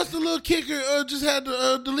doink. What's the little kicker just had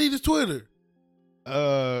to delete his Twitter?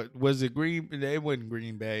 Was it Green? It wasn't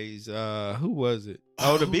Green Bay's. Who was it?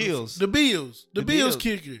 Oh, the Bills. The Bills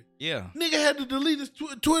kicker. Yeah. Nigga had to delete his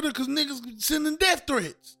Twitter because niggas sending death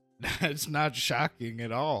threats. That's not shocking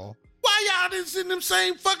at all. Why y'all didn't send them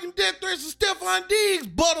same fucking death threats to Stephon Diggs,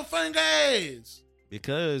 butterfinger ass?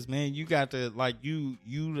 Because, man, you got to, you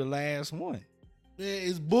the last one. Man,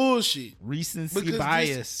 it's bullshit. Recency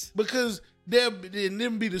bias. Because they'll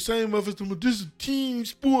never be the same if it's this is a team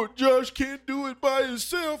sport. Josh can't do it by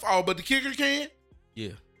himself. Oh, but the kicker can?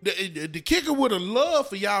 Yeah. The kicker would have loved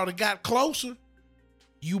for y'all to got closer.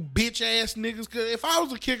 You bitch ass niggas. Cause if I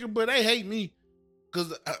was a kicker, but they hate me.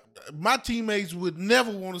 Because my teammates would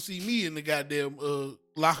never want to see me in the goddamn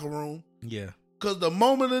locker room. Yeah. Because the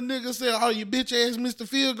moment a nigga said, oh, you bitch ass missed the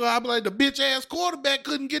field goal, I'd be like, the bitch ass quarterback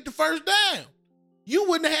couldn't get the first down. You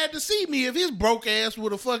wouldn't have had to see me if his broke ass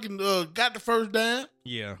would have fucking got the first down.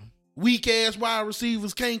 Yeah. Weak ass wide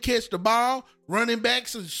receivers can't catch the ball. Running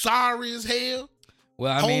backs are sorry as hell.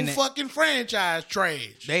 Well, I mean, fucking franchise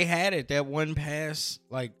trash. They had it that one pass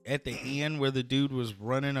at the end where the dude was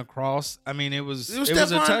running across. I mean, it was a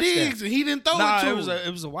touchdown. Diggs, and he didn't throw it to him.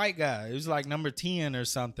 It was a white guy. It was like number 10 or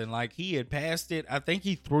something. Like he had passed it. I think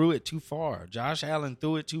he threw it too far. Josh Allen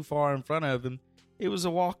threw it too far in front of him. It was a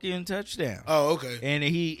walk-in touchdown. Oh, okay. And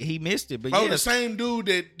he missed it. But the same dude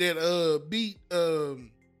that beat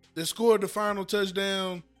that scored the final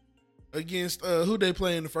touchdown against who they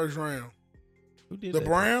play in the first round. Who did the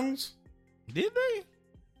Browns? Did they?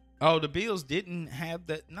 Oh, the Bills didn't have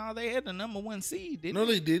that. No, they had the number 1 seed, didn't they? No,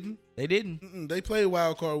 they didn't. They didn't? They played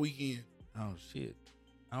wild card weekend. Oh, shit.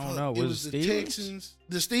 I don't know. It was the Texans.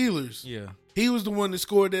 The Steelers. Yeah. He was the one that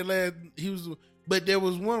scored that last. But there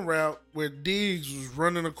was one route where Diggs was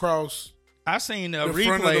running across. I seen a replay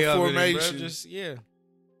front of the formation. Yeah.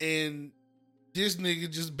 And this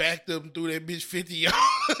nigga just backed up and threw that bitch 50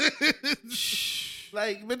 yards.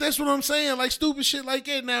 But that's what I'm saying. Like, stupid shit like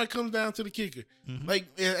that, now it comes down to the kicker. Mm-hmm. Like,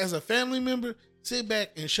 as a family member, sit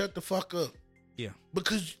back and shut the fuck up. Yeah.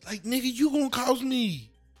 Because, nigga, you gonna cause me.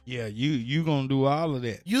 Yeah, you gonna do all of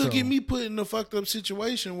that. You'll get me put in a fucked up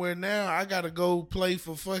situation where now I gotta go play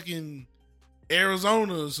for fucking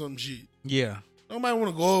Arizona or some shit. Yeah. Nobody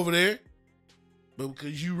wanna go over there. But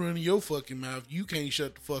because you running your fucking mouth, you can't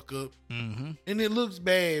shut the fuck up. Mm-hmm. And it looks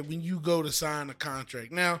bad when you go to sign a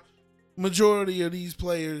contract. Now, majority of these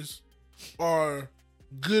players are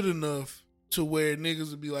good enough to where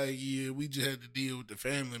niggas will be like, yeah, we just had to deal with the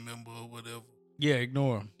family member or whatever. Yeah,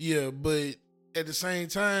 ignore them. Yeah, but at the same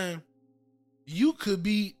time, you could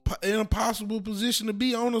be in a possible position to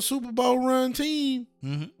be on a Super Bowl run team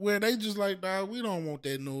where they just like, dog, we don't want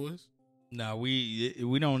that noise. No,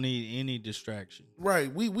 we don't need any distraction.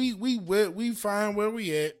 Right. We fine where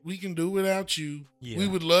we at. We can do without you. Yeah. We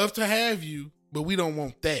would love to have you, but we don't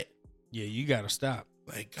want that. Yeah, you got to stop.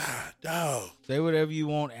 Like, God, dog. Say whatever you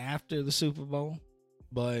want after the Super Bowl,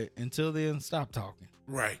 but until then, stop talking.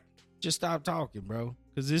 Right. Just stop talking, bro.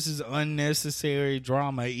 Because this is unnecessary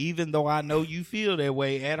drama, even though I know you feel that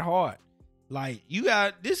way at heart. Like,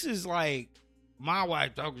 this is like my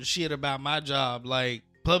wife talking shit about my job, like,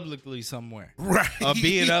 publicly somewhere. Right. Or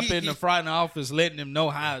being up in the front office, letting them know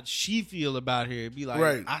how she feel about here. Be like,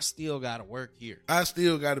 right. I still got to work here. I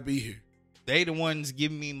still got to be here. They the ones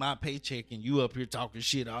giving me my paycheck and you up here talking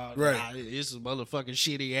shit. Oh, right. This is a motherfucking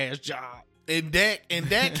shitty ass job. And Dak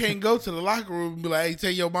can't go to the locker room and be like, hey,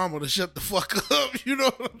 tell your mama to shut the fuck up. You know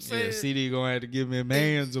what I'm saying? Yeah, CD gonna have to give him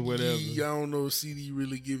hands or whatever. Yeah, I don't know if CD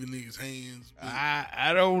really giving niggas hands.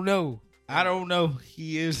 I don't know. I don't know.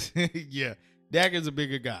 He is. Yeah. Dak is a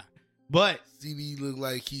bigger guy. But CD look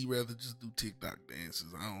like he'd rather just do TikTok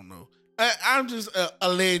dances. I don't know. I'm just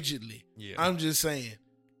allegedly. Yeah. I'm just saying.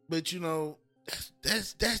 But you know,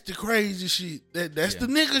 that's the crazy shit. That's the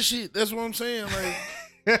nigga shit. That's what I'm saying.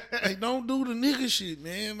 Like, don't do the nigga shit,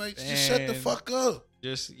 man. Like, just shut the fuck up.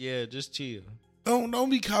 Just chill. Don't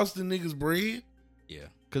be costing niggas bread. Yeah.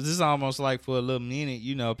 Because it's almost like for a little minute,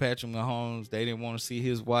 you know, Patrick Mahomes, they didn't want to see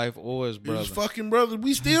his wife or his brother. His fucking brother.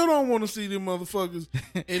 We still don't want to see them motherfuckers.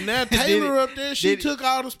 And now Taylor up there, she took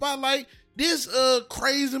all the spotlight. This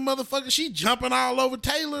crazy motherfucker, she jumping all over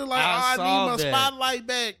Taylor like, I need my spotlight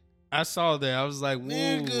back. I saw that. I was like,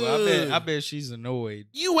 whoa, I bet she's annoyed.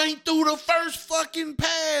 You ain't through the first fucking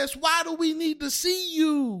pass. Why do we need to see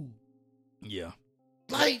you? Yeah.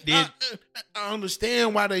 Like, I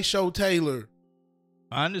understand why they show Taylor.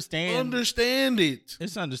 I understand. Understand it.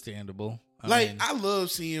 It's understandable. I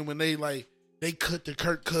love seeing when they cut to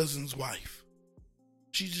Kirk Cousins' wife.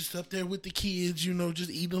 She's just up there with the kids, you know, just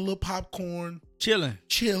eating a little popcorn. Chilling.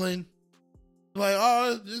 Like,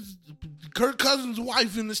 it's Kirk Cousins'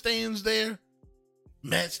 wife in the stands there.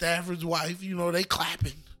 Matt Stafford's wife, you know, they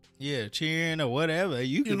clapping. Yeah, cheering or whatever.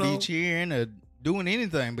 You could be cheering or doing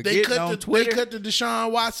anything, but getting on Twitter. They cut the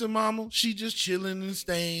Deshaun Watson mama. She just chilling in the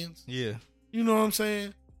stands. Yeah. You know what I'm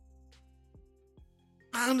saying?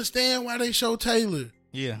 I understand why they show Taylor.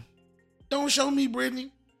 Yeah. Don't show me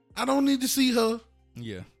Brittany. I don't need to see her.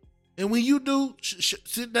 Yeah. And when you do,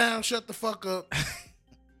 sit down, shut the fuck up.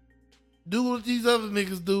 Do what these other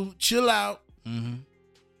niggas do. Chill out. Mm-hmm.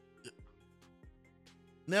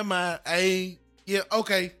 Never mind.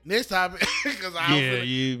 Okay. Next topic. Because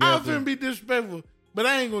I'm finna be disrespectful. But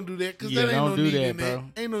I ain't gonna do that because that ain't no need in that.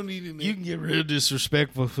 Ain't no need in that. You can get real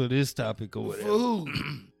disrespectful for this topic or whatever. For who?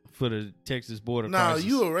 For the Texas border crisis.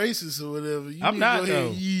 You a racist or whatever. I'm not,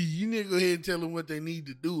 though. You need to go ahead and tell them what they need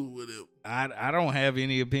to do or whatever. I don't have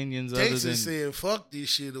any opinions Texas other than... said, fuck this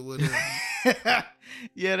shit or whatever.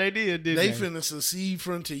 Yeah, they did, didn't they? They finna secede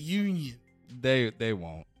from the union. They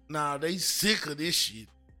won't. Nah, they sick of this shit.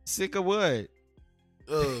 Sick of what?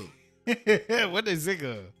 What they sick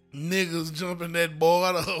of? Niggas jumping that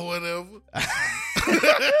border or whatever.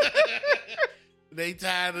 They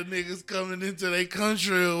tired of niggas coming into their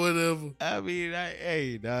country or whatever. I mean, I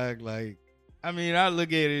look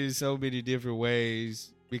at it in so many different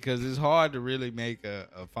ways because it's hard to really make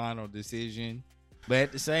a final decision. But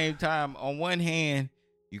at the same time, on one hand,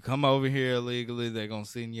 you come over here illegally, they're going to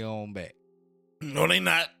send you on back. No, they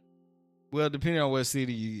not. Well, depending on what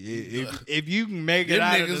city if you can make it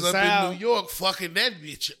out of the South. Niggas up in New York fucking that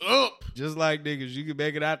bitch up. Just like niggas, you can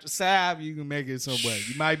make it out the South, you can make it somewhere.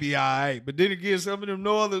 You might be all right. But then again, some of them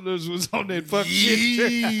Northerners was on that fuck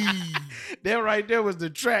shit. That right there was the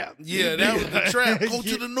trap. Yeah, that was the trap. Go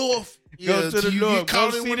to the north. Go to the north.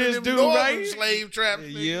 Go see this dude, right? Slave trap.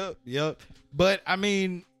 Yep. But, I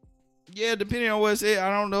mean, yeah, depending on what's it, I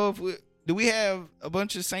don't know if do we have a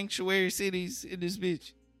bunch of sanctuary cities in this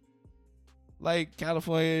bitch? Like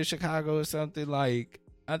California, Chicago or something. Like,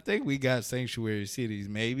 I think we got sanctuary cities,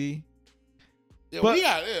 maybe. Yeah, but we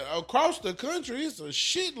got across the country. It's a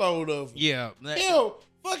shitload of them. Yeah. Hell,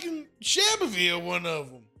 fucking Shelbyville, one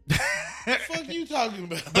of them. What the fuck you talking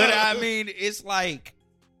about? But I mean, it's like,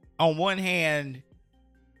 on one hand,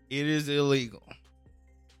 it is illegal.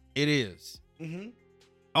 It is. Mm-hmm.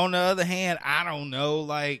 On the other hand, I don't know.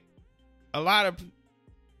 Like, a lot of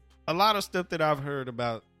stuff that I've heard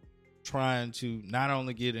about trying to not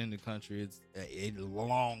only get in the country, it's a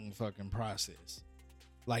long fucking process,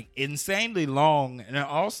 like insanely long. And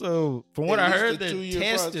also, from what I heard, the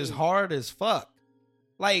test is hard as fuck.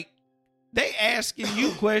 Like, they asking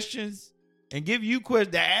you questions and give you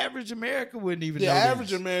questions. The average American wouldn't even know. The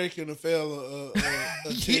average American will fail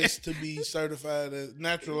a test to be certified as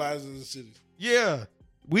naturalized as a citizen. Yeah,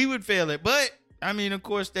 we would fail it, but I mean, of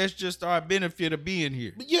course, that's just our benefit of being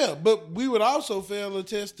here. But we would also fail a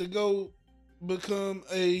test to go become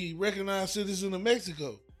a recognized citizen of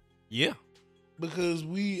Mexico. Yeah. Because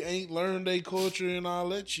we ain't learned their culture and all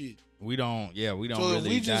that shit. We don't So really if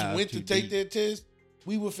we just went to take that test,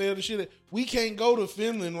 we would fail the shit. We can't go to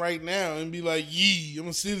Finland right now and be like, I'm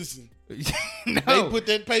a citizen. No. They put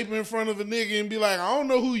that paper in front of a nigga and be like, I don't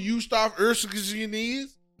know who Yustaf Erskine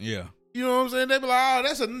is. Yeah. You know what I'm saying? They be like,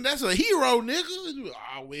 that's a hero, nigga.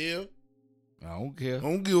 Well. I don't care. I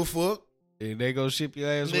don't give a fuck. And they go ship your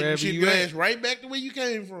ass wherever ship you your at. ass right back to where you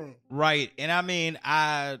came from. Right. And I mean,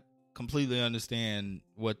 I completely understand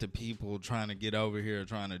what the people trying to get over here are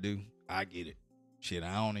trying to do. I get it. Shit,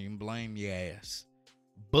 I don't even blame your ass.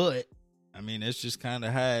 But, I mean, that's just kind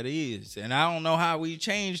of how it is. And I don't know how we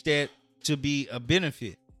change that to be a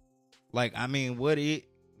benefit. Like, I mean, I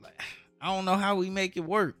don't know how we make it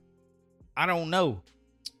work. I don't know.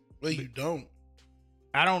 Well, you don't.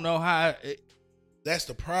 I don't know how. That's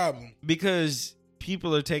the problem. Because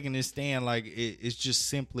people are taking this stand like it's just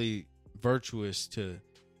simply virtuous to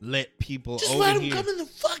let people just over let them here. Come in the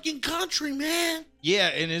fucking country, man. Yeah,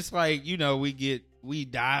 and it's like, we get we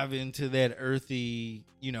dive into that earthy,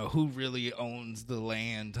 who really owns the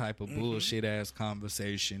land type of bullshit ass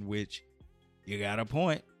conversation, which you got a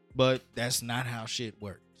point, but that's not how shit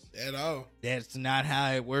works. At all. That's not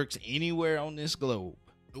how it works anywhere on this globe.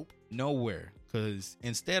 Nope. Nowhere. Because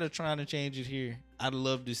instead of trying to change it here, I'd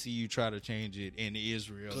love to see you try to change it in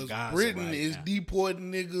Israel. Because Britain is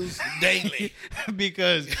deporting niggas daily.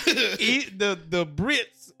 Because the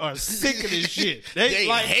Brits are sick of this shit. They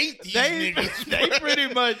hate these niggas. They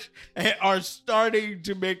pretty much are starting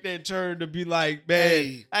to make that turn to be like,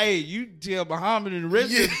 man, hey, you tell Muhammad and the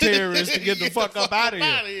rest of the terrorists to get the fuck up out of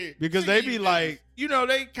here. Because they be like,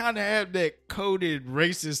 they kind of have that coded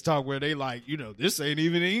racist talk where they like, this ain't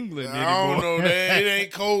even England anymore. I don't know that. It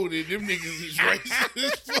ain't coded. Them niggas is racist.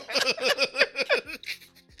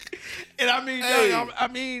 And I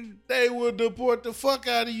mean, they will deport the fuck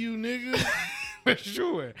out of you, nigga. For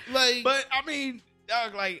sure. But I mean,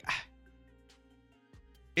 dog,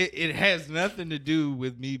 it has nothing to do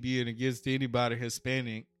with me being against anybody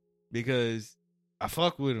Hispanic because I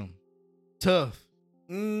fuck with them. Tough.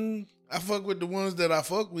 I fuck with the ones that I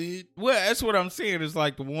fuck with. Well, that's what I'm saying. It's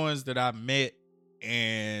like the ones that I met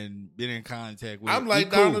and been in contact with. I'm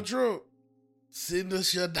like Donald Trump. Send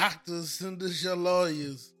us your doctors, send us your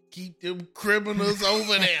lawyers. Keep them criminals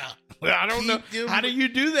over there. Well, I don't know. How do you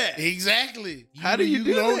do that? Exactly. How do you do that?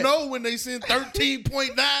 You don't know when they send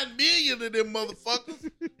 13.9 million of them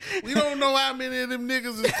motherfuckers. We don't know how many of them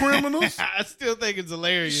niggas is criminals. I still think it's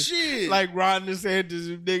hilarious. Shit. Like Ron DeSantis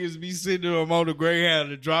and niggas be sending them on the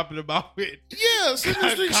Greyhound and dropping them off with. Yeah, send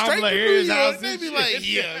them straight to New York. They be like,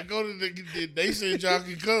 yeah, go to they said y'all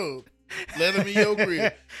can come. Let them in your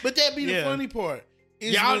crib. But that be the funny part.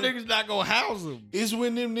 Y'all niggas not gonna house them. It's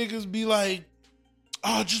when them niggas be like,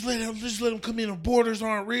 oh, just let them come in. The borders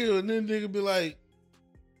aren't real. And then nigga be like,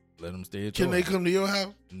 let them stay at Can they come to your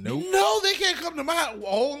house? Nope. No, they can't come to my house.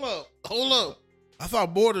 Hold up. I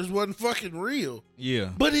thought borders wasn't fucking real. Yeah.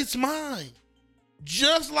 But it's mine.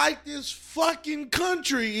 Just like this fucking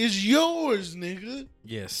country is yours, nigga.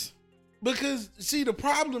 Yes. Because, see, the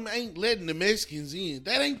problem ain't letting the Mexicans in.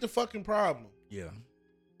 That ain't the fucking problem. Yeah.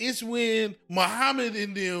 It's when Muhammad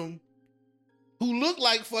and them, who look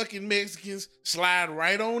like fucking Mexicans, slide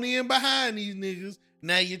right on in behind these niggas.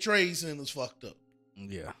 Now your trade center's fucked up.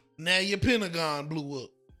 Yeah. Now your Pentagon blew up.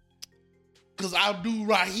 Because Abdul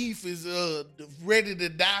Rahif is ready to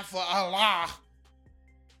die for Allah.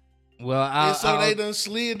 Well, they done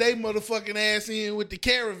slid they motherfucking ass in with the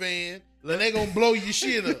caravan, and they gonna blow your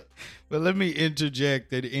shit up. But let me interject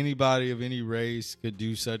that anybody of any race could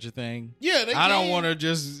do such a thing. Yeah, they I don't want to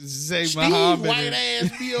just say Muhammad. White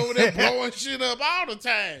ass be over there blowing shit up all the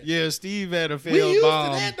time. Yeah, Steve had a failed bomb. We used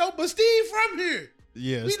bomb. to that though, but Steve from here.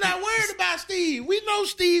 Yeah, we not worried about Steve. We know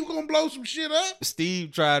Steve gonna blow some shit up.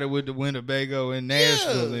 Steve tried it with the Winnebago in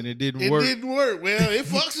Nashville, and it didn't work. It didn't work. Well, it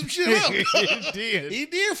fucked some shit up. It did. He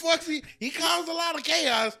did fuck. He caused a lot of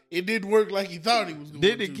chaos. It didn't work like he thought he was going to.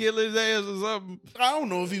 Didn't it kill his ass or something? I don't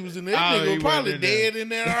know if he was in there. That nigga probably dead in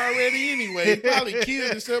there already anyway. He probably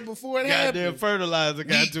killed himself before it happened. Goddamn fertilizer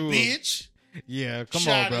got to him. Bitch. Yeah, come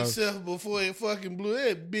Shot on, bro. himself before it fucking blew.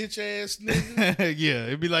 That bitch ass nigga. Yeah,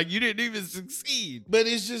 it'd be like you didn't even succeed. But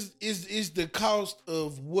it's just it's the cost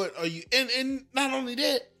of what are you and not only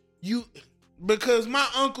that, because my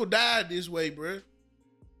uncle died this way, bro.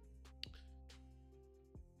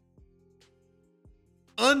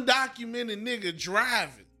 Undocumented nigga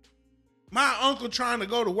driving. My uncle trying to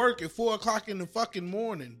go to work at 4:00 in the fucking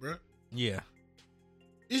morning, bro. Yeah.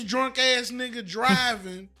 This drunk ass nigga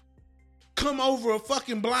driving. Come over a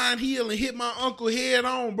fucking blind hill and hit my uncle head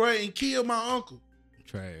on, bro, and kill my uncle.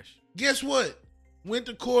 Trash. Guess what? Went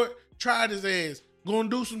to court, tried his ass. Gonna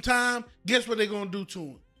do some time. Guess what they gonna do to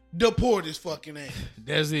him? Deport his fucking ass.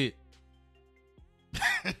 That's it.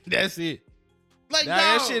 That's it. Like, dog,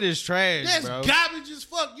 that shit is trash, that's bro. garbage as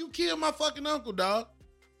fuck. You killed my fucking uncle, dog.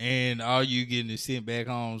 And all you getting is sent back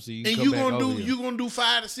home so you can and come you back gonna over do here. you gonna do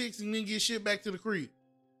 5 to 6 and then get shit back to the crib.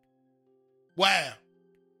 Wow.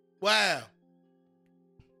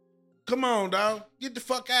 Come on, dog. Get the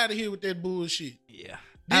fuck out of here with that bullshit. Yeah.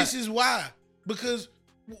 This is why. Because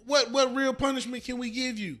what real punishment can we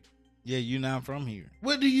give you? Yeah, you're not from here.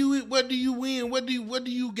 What do you win? What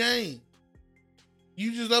do you gain?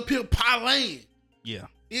 You just up here parlaying. Yeah.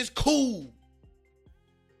 It's cool.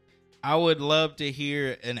 I would love to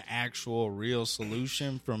hear an actual real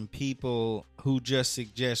solution from people who just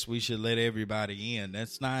suggest we should let everybody in.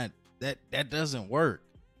 That's not that doesn't work.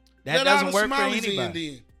 That doesn't work for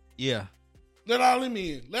anybody. Yeah. Let all them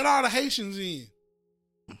in. Let all the Haitians in.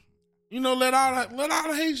 You know, let all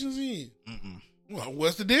the Haitians in. Mm-mm. Well,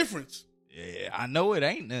 what's the difference? Yeah, I know it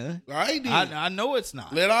ain't none. Right then. I know it's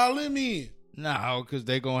not. Let all them in. No, because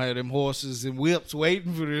they going to have them horses and whips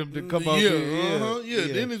waiting for them to come up Yeah, here.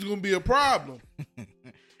 yeah, then it's going to be a problem.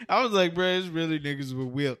 I was like, bro, it's really niggas with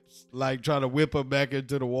whips, like trying to whip them back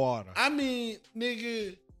into the water. I mean,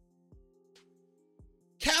 nigga,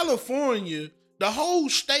 California, the whole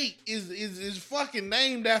state is fucking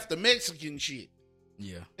named after Mexican shit.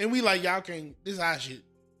 Yeah. And we like, y'all can't, this our shit.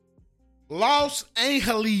 Los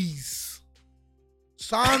Angeles,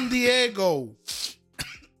 San Diego.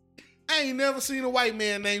 I ain't never seen a white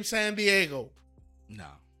man named San Diego. No.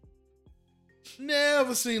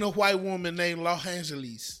 Never seen a white woman named Los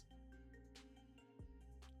Angeles.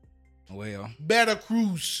 Well. Better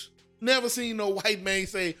Cruz. Never seen no white man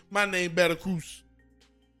say, my name Better Cruz.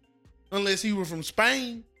 Unless he was from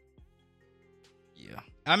Spain. Yeah.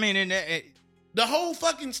 I mean, the whole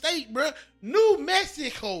fucking state, bro. New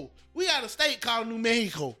Mexico. We got a state called New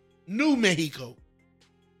Mexico. New Mexico.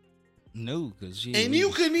 No, because and you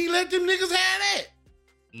couldn't even let them niggas have that.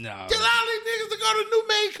 No. Tell all these niggas to go to New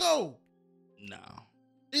Mexico. No.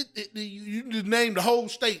 You just named the whole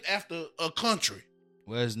state after a country.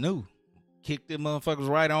 Well, it's new. Kick them motherfuckers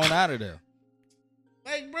right on out of there.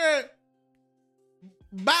 Like, bro,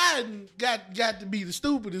 Biden got to be the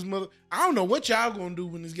stupidest mother. I don't know what y'all gonna do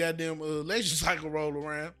when this goddamn election cycle roll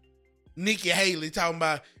around. Nikki Haley talking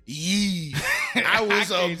about, I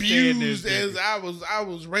was abused as I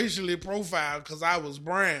was racially profiled because I was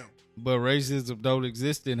brown. But racism don't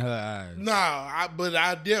exist in her eyes. Nah, but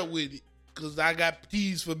I dealt with it because I got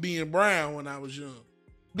teased for being brown when I was young.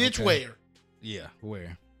 Bitch, Okay. where? Yeah,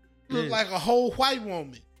 where? Look like a whole white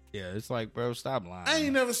woman. Yeah, it's like, bro, stop lying. I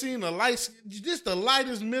ain't never seen the lightest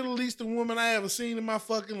Middle Eastern woman I ever seen in my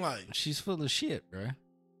fucking life. She's full of shit, bro.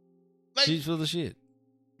 Like, She's full of shit.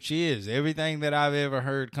 She is. Everything that I've ever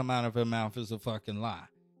heard come out of her mouth is a fucking lie.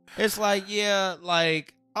 It's like, yeah,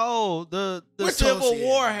 like, oh, the Civil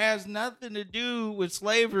War has nothing to do with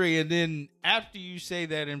slavery. And then after you say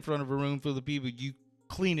that in front of a room full of people, you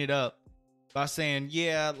clean it up by saying,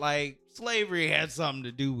 yeah, like, slavery had something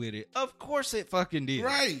to do with it. Of course it fucking did.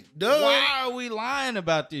 Right. Duh. Why are we lying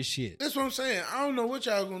about this shit? That's what I'm saying. I don't know what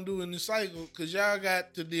y'all gonna do in this cycle because y'all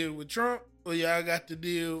got to deal with Trump or y'all got to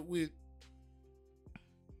deal with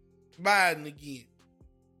Biden again.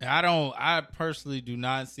 I personally do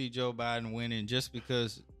not see Joe Biden winning just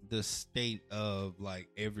because the state of like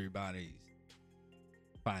everybody's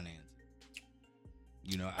finances.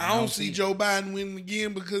 You know, I don't see Joe Biden winning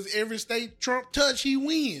again because every state Trump touch, he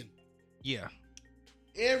win. Yeah.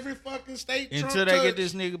 Every fucking state Trump until they touch, get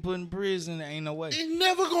this nigga put in prison, ain't no way. They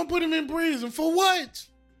never gonna put him in prison. For what?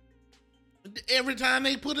 Every time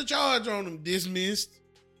they put a charge on him, dismissed.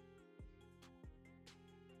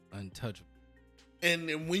 Untouchable. And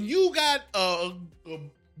then when you got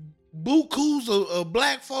bukus of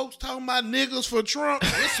black folks talking about niggas for Trump,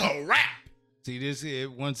 it's a wrap. See, this is,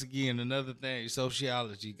 once again, another thing,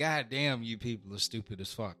 sociology. God damn, you people are stupid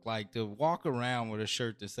as fuck. Like, to walk around with a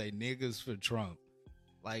shirt that say niggas for Trump,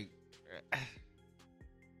 like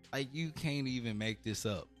you can't even make this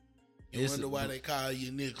up. You wonder why they call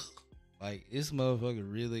you nigga. Like, this motherfucker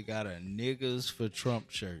really got a niggas for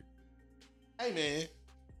Trump shirt. Hey, man.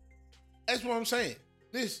 That's what I'm saying.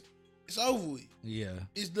 It's over with. Yeah.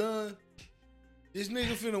 It's done. This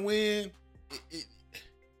nigga finna win.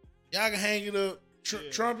 Y'all can hang it up.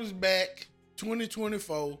 Trump is back.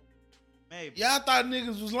 2024. Maybe. Y'all thought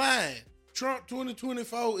niggas was lying. Trump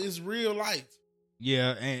 2024 is real life.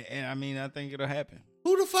 Yeah, and I mean, I think it'll happen.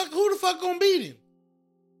 Who the fuck gonna beat him?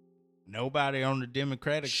 Nobody on the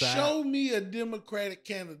Democratic side. Show me a Democratic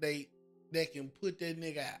candidate that can put that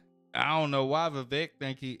nigga out. I don't know why Vivek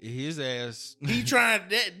think his ass. He tried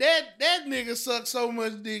that nigga sucked so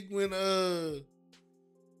much dick when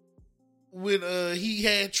he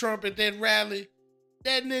had Trump at that rally.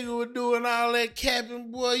 That nigga was doing all that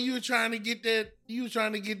capping. Boy, you were trying to get that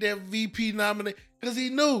VP nominated because he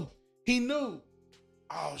knew.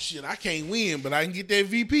 Oh shit, I can't win, but I can get that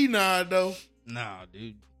VP nod though. Nah,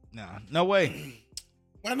 dude. Nah, no way.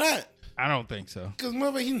 Why not? I don't think so. Because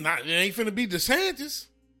motherfucker, it ain't finna be DeSantis.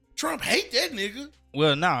 Trump hate that nigga.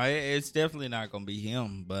 Well, no, it's definitely not gonna be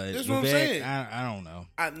him. But that's Vivek, what I'm saying. I don't know.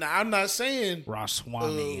 I'm not saying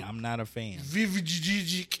Ramaswamy. I'm not a fan.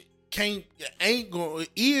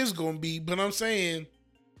 Is gonna be, but I'm saying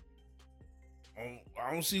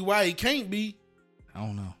I don't see why he can't be. I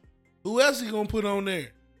don't know. Who else he gonna put on there?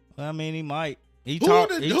 Well, I mean, he might. He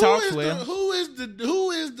talks well. Who is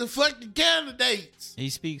the fucking candidates? He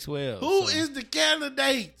speaks well. Who is the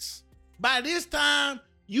candidates? By this time,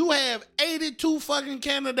 you have 82 fucking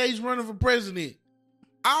candidates running for president.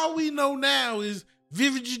 All we know now is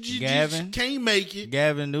Gavin can't make it.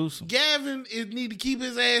 Gavin Newsom. Gavin need to keep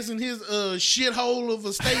his ass in his shithole of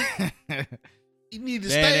a state. He need to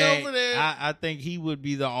stay over there. I think he would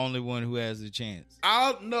be the only one who has a chance.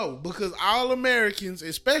 Because all Americans,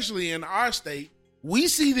 especially in our state, we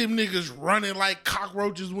see them niggas running like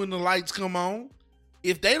cockroaches when the lights come on.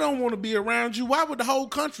 If they don't want to be around you, why would the whole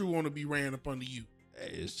country want to be ran up under you?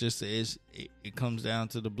 It's just it comes down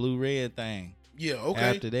to the blue-red thing. Yeah, okay.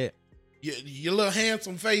 After that. Your little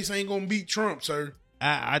handsome face ain't gonna beat Trump, sir.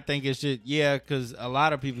 I think it's just because a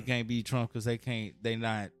lot of people can't beat Trump because they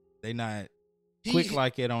not quick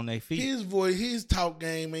like that on their feet. His talk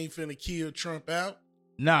game ain't finna kill Trump out.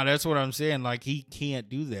 No, that's what I'm saying. Like he can't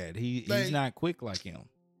do that. He's not quick like him,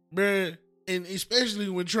 bruh. And especially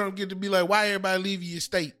when Trump get to be like, why everybody leave your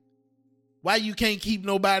state? Why you can't keep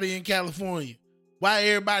nobody in California? Why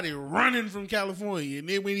everybody running from California? And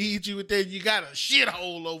then when he hit you with that, you got a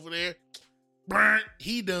shithole over there. Burnt.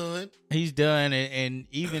 He done. He's done. And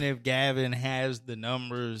even if Gavin has the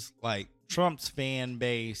numbers, like Trump's fan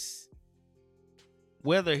base,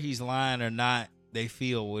 whether he's lying or not, they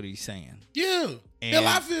feel what he's saying. Yeah. Hell,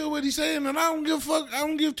 I feel what he's saying, and I don't give a fuck. I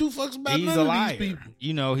don't give two fucks about none of these people.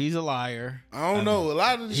 You know, he's a liar. I don't know. A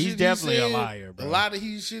lot of the he's shit definitely he said, a liar, bro. A lot of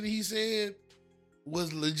shit he said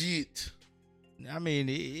was legit. I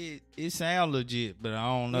mean, it sounds legit, but I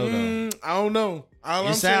don't know though. I don't know.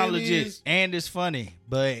 It sounds legit and it's funny,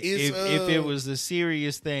 but if it was a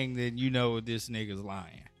serious thing, then you know this nigga's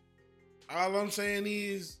lying. All I'm saying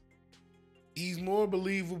is he's more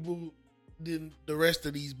believable than the rest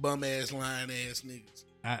of these bum ass lying ass niggas.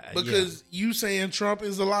 Because you saying Trump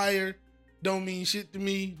is a liar don't mean shit to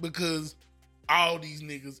me because all these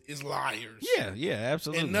niggas is liars. Yeah,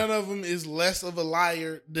 absolutely. And none of them is less of a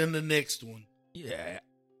liar than the next one. Yeah,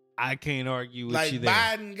 I can't argue with like you there.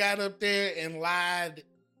 Biden got up there and lied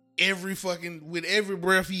with every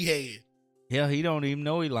breath he had. Yeah, he don't even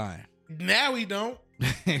know he lying. Now he don't.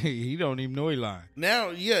 He don't even know he lying.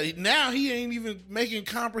 Now he ain't even making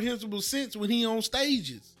comprehensible sense when he on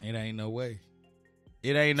stages. It ain't no way.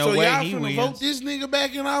 It ain't no way he wins. So y'all finna vote this nigga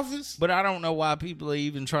back in office? But I don't know why people are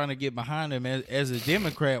even trying to get behind him as a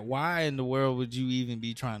Democrat. Why in the world would you even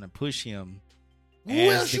be trying to push him? Who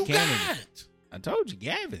else you got? I told you,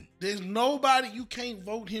 Gavin. There's nobody you can't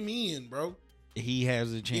vote him in, bro. He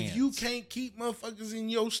has a chance. If you can't keep motherfuckers in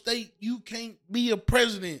your state, you can't be a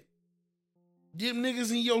president. Them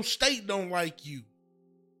niggas in your state don't like you.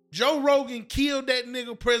 Joe Rogan killed that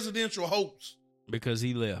nigga presidential hopes. Because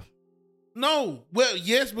he left. No. Well,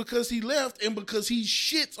 yes, because he left and because he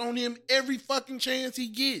shits on him every fucking chance he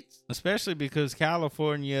gets. Especially because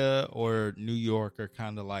California or New York are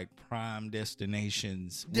kind of like prime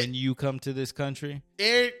destinations when you come to this country.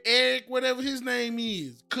 Eric, whatever his name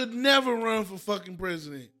is, could never run for fucking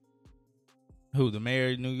president. Who, the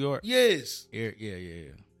mayor of New York? Yes. Eric,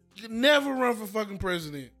 yeah. Could never run for fucking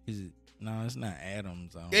president. Is it? No, it's not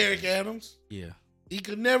Adams. Eric Adams. Yeah. He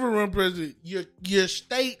could never run president. Your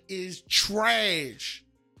state is trash.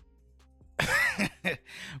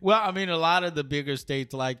 Well, I mean, a lot of the bigger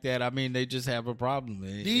states like that, I mean, they just have a problem.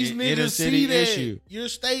 These niggas see that. Issue. Your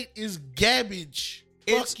state is garbage.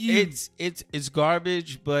 Fuck you. It's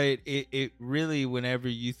garbage, but it really, whenever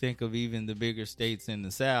you think of even the bigger states in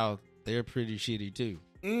the South, they're pretty shitty too.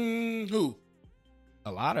 Who?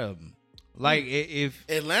 A lot of them. Like if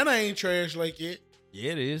Atlanta ain't trash like it.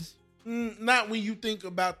 Yeah, it is. Not when you think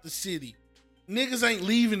about the city. Niggas ain't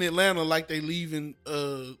leaving Atlanta like they leaving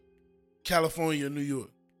California or New York.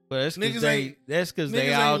 But that's because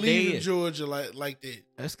they all ain't leaving dead. Georgia like that.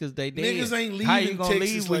 That's because they dead. Niggas ain't leaving How you gonna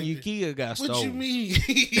Texas leave when like your that? Kia got stolen? What you mean?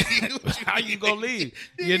 How you gonna leave?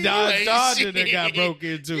 Your Dodge Charger that got broke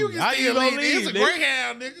into. How you gonna leave? It's a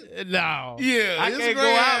Greyhound, nigga. No. Yeah, I can't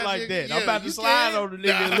go out like that. Yeah, I'm about to slide on the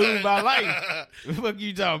nigga and lose my life. What the fuck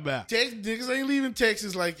you talking about? Niggas ain't leaving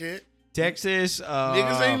Texas like that. Texas,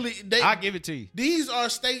 niggas ain't I'll give it to you. These are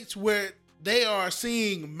states where they are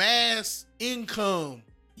seeing mass income.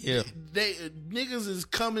 Yeah. Niggas is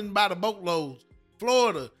coming by the boatloads.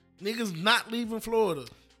 Florida. Niggas not leaving Florida.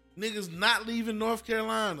 Niggas not leaving North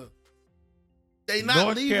Carolina. They not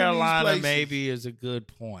North leaving Carolina these places. Maybe is a good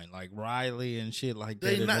point. Like Riley and shit like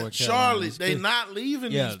that. They not North Charlotte. They not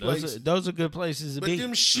leaving these places. Those are good places to be. But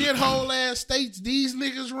them shithole ass states these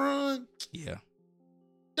niggas run. Yeah.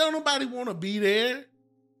 Don't nobody want to be there.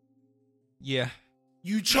 Yeah.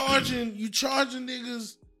 You charging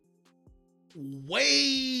niggas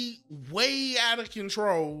way out of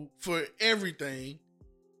control for everything.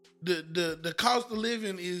 The cost of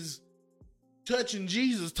living is touching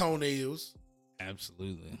Jesus' toenails.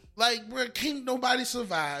 Absolutely. Like, bro, can't nobody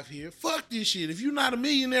survive here. Fuck this shit. If you're not a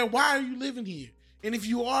millionaire, why are you living here? And if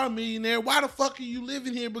you are a millionaire, why the fuck are you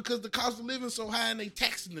living here? Because the cost of living so high and they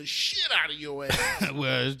taxing the shit out of your ass.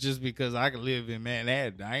 Well, it's just because I can live in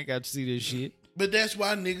Manhattan. I ain't got to see this shit. But that's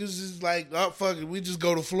why niggas is like, oh, fuck it. We just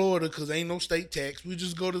go to Florida because ain't no state tax. We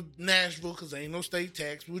just go to Nashville because ain't no state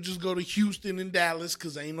tax. We just go to Houston and Dallas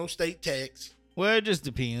because ain't no state tax. Well, it just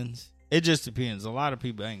depends. It just depends. A lot of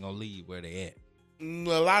people ain't going to leave where they at.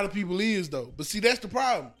 A lot of people is, though. But see, that's the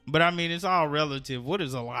problem. But, I mean, it's all relative. What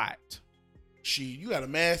is a lot? Shit, you got a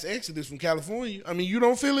mass exodus from California. I mean, you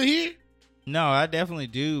don't feel it here? No, I definitely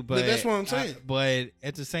do, but that's what I'm saying. But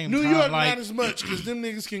at the same New time, York like, not as much because them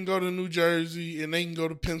niggas can go to New Jersey and they can go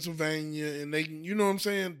to Pennsylvania and they can, you know what I'm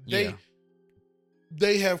saying?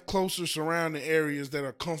 They have closer surrounding areas that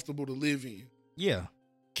are comfortable to live in. Yeah.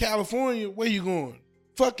 California, where you going?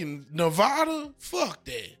 Fucking Nevada? Fuck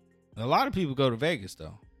that. A lot of people go to Vegas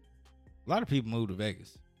though. A lot of people move to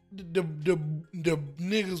Vegas. The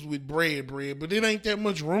niggas with bread, but it ain't that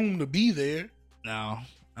much room to be there. No.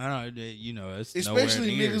 I don't, you know, it's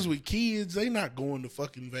especially niggas with kids. They not going to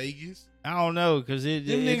fucking Vegas. I don't know because it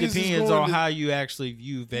depends on how you actually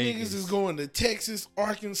view Vegas. Niggas is going to Texas,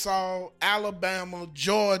 Arkansas, Alabama,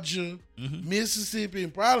 Georgia, Mississippi,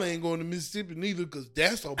 and probably ain't going to Mississippi neither because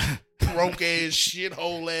that's a broke ass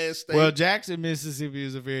shithole ass state. Well, Jackson, Mississippi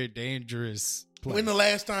is a very dangerous place. When the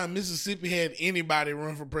last time Mississippi had anybody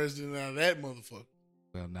run for president out of that motherfucker?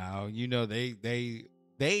 Well, now you know they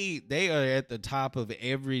are at the top of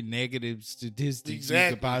every negative statistic you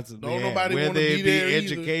could possibly Don't have. nobody want to be there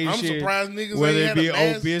education, either. I'm surprised niggas whether ain't it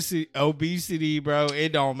had be obesity, bro, it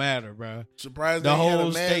don't matter, bro. Surprised they had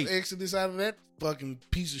a mass exodus out of that fucking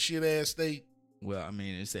piece of shit ass state. Well, I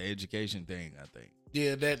mean, it's an education thing, I think.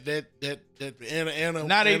 Yeah,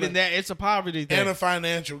 not even that. It's a poverty thing and a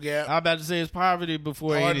financial gap. I'm about to say it's poverty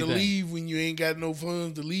before hard anything. To leave when you ain't got no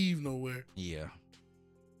funds to leave nowhere. Yeah,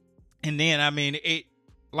 and then I mean it.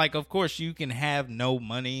 Like, of course, you can have no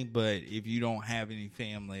money, but if you don't have any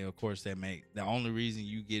family, of course, the only reason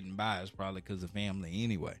you getting by is probably because of family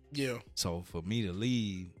anyway. Yeah. So for me to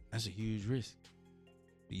leave, that's a huge risk.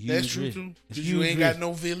 That's true too. Because you ain't got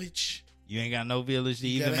no village. You ain't got no village to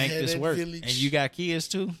even make this work. And you got kids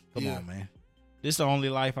too? Come on, man. This is the only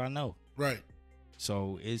life I know. Right.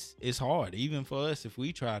 So it's hard, even for us if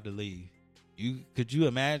we tried to leave. Could you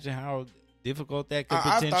imagine how difficult that could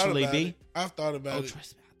potentially be? I've thought about it.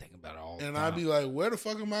 Trust me, I think about it all the time. And I'd be like, where the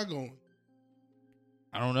fuck am I going?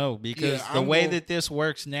 I don't know, because the way that this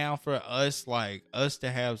works now for us, like us to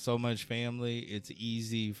have so much family, it's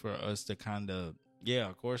easy for us to kind of,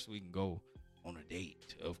 of course we can go on a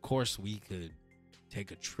date. Of course we could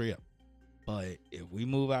take a trip. But if we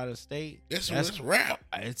move out of state, that's a wrap.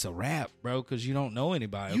 It's a wrap, bro, because you don't know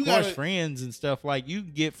anybody. Of course, friends and stuff, like you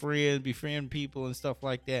can get friends, befriend people and stuff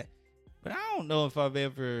like that. But I don't know if I've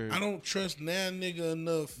ever. I don't trust now nigga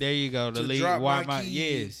enough. There you go. To leave. Why my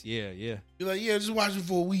yes, yeah. You're like, just watch it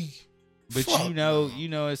for a week. But fuck, you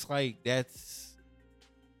know, it's like that's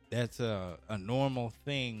a normal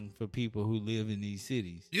thing for people who live in these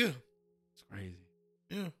cities. Yeah, it's crazy.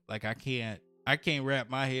 Yeah, like I can't wrap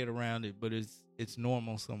my head around it, but it's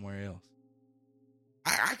normal somewhere else.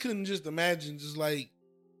 I couldn't just imagine, just like,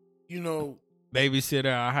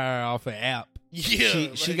 babysitter I hire off an app.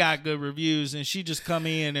 Yeah, she got good reviews, and she just come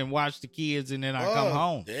in and watch the kids, and then I come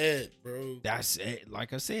home. That, bro. That's it.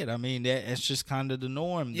 Like I said, I mean that's just kind of the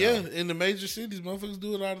norm. Though. Yeah, in the major cities, motherfuckers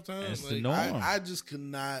do it all the time. That's like, the norm. I just could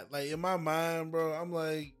not. Like in my mind, bro, I'm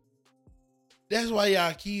like, that's why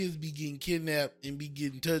y'all kids be getting kidnapped and be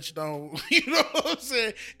getting touched on. You know what I'm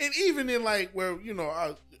saying? And even in like where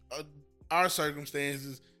our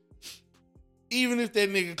circumstances. Even if that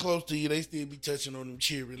nigga close to you, they still be touching on them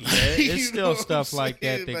children. Like, it's still stuff like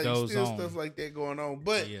that goes on. Stuff like that going on.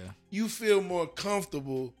 But you feel more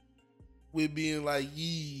comfortable with being like,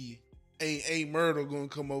 ain't Myrtle gonna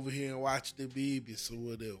come over here and watch the babies or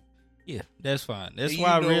whatever. Yeah, that's fine. That's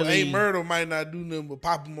why really ain't Myrtle might not do nothing but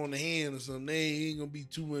pop him on the hand or something. They ain't gonna be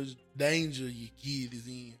too much danger your kid is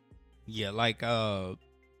in. Yeah, like a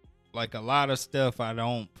lot of stuff I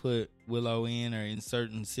don't put Willow in or in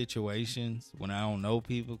certain situations when I don't know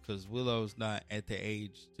people, because Willow's not at the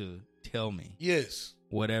age to tell me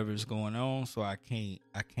whatever's going on, so I can't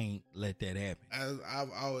let that happen. I've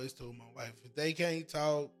always told my wife, if they can't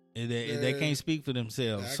talk, they can't speak for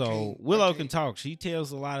themselves. So Willow can talk. She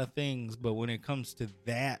tells a lot of things, but when it comes to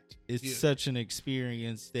that, it's such an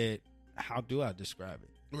experience that how do I describe it?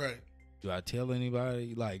 Right. Do I tell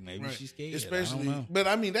anybody? Like, maybe she's scared. Especially, I don't know. but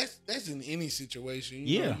I mean, that's in any situation.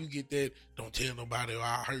 You know, you get that, don't tell nobody or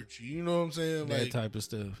I'll hurt you. You know what I'm saying? That like, type of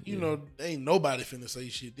stuff. You know, ain't nobody finna say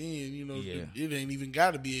shit then. You know, it ain't even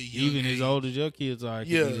got to be a young even age. as old as your kids are, it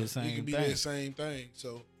could be the same it could be thing. that same thing.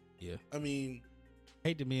 So, yeah. I mean,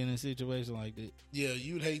 hate to be in a situation like that. Yeah,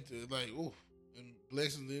 you'd hate to, like, oh, and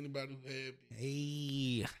blessings to anybody who had.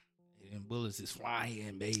 Hey, them bullets is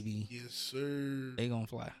flying, baby. Yes, sir. They gonna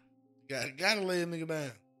fly. Gotta lay a nigga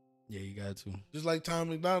down. Yeah, you got to. Just like Tom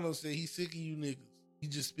McDonald said, he's sick of you niggas. He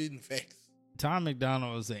just spitting facts. Tom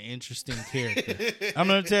McDonald is an interesting character. I'm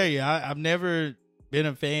gonna tell you, I've never been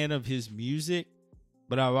a fan of his music,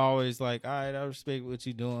 but I've always like, all right, I respect what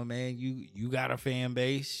you're doing, man. You got a fan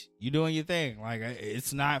base. You doing your thing. Like,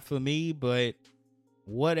 it's not for me, but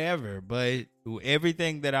whatever. But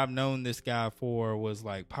everything that I've known this guy for was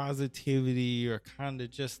like positivity or kind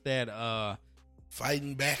of just that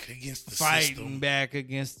fighting back against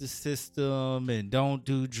the system and don't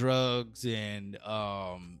do drugs and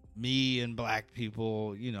me and black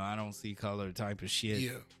people, you know, I don't see color type of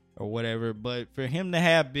shit or whatever. But for him to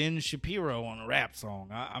have Ben Shapiro on a rap song,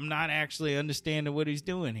 I'm not actually understanding what he's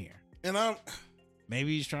doing here. And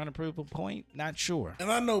maybe he's trying to prove a point. Not sure.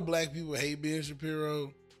 And I know black people hate Ben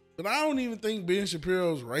Shapiro, but I don't even think Ben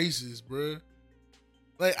Shapiro's racist, bruh.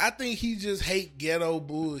 Like, I think he just hate ghetto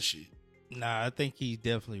bullshit. Nah, I think he's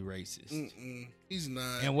definitely racist. He's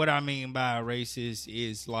not. And what I mean by racist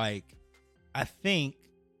is, like, I think,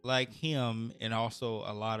 like him and also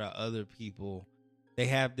a lot of other people, they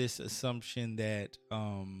have this assumption that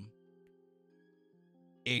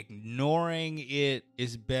ignoring it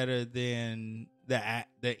is better than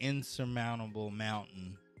the insurmountable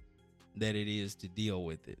mountain that it is to deal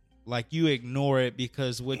with it. Like, you ignore it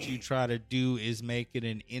because what you try to do is make it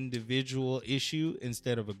an individual issue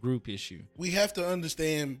instead of a group issue. We have to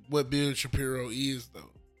understand what Ben Shapiro is,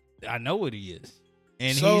 though. I know what he is.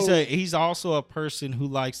 And he's also a person who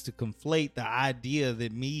likes to conflate the idea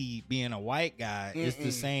that me being a white guy is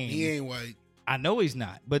the same. He ain't white. I know he's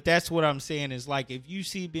not. But that's what I'm saying is, like, if you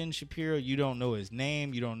see Ben Shapiro, you don't know his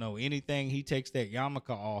name, you don't know anything, he takes that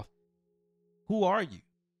yarmulke off. Who are you?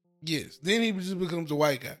 Yes. Then he just becomes a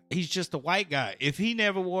white guy. He's just a white guy. If he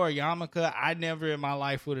never wore a yarmulke, I never in my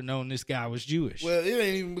life would have known this guy was Jewish. Well, it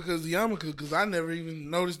ain't even because of the yarmulke, because I never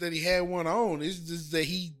even noticed that he had one on. It's just that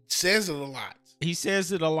he says it a lot. He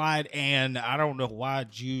says it a lot, and I don't know why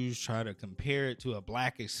Jews try to compare it to a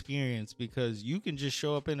black experience, because you can just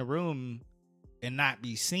show up in a room and not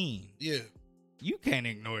be seen. Yeah. You can't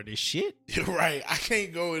ignore this shit. You're right. I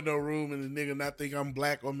can't go in no room and the nigga not think I'm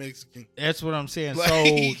black or Mexican. That's what I'm saying.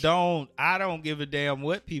 Like, so I don't give a damn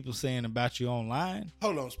what people saying about you online.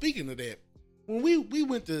 Hold on. Speaking of that, when we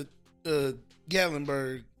went to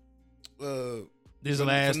Gatlinburg this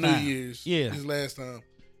last New time. Year's. Yeah. This last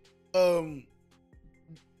time.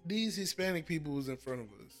 These Hispanic people was in front of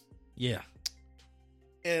us. Yeah.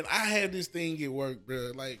 And I had this thing at work,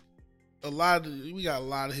 bro. Like, we got a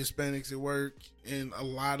lot of Hispanics at work, and a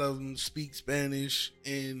lot of them speak Spanish,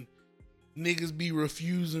 and niggas be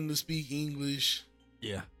refusing to speak English.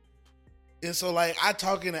 Yeah. And so, like, I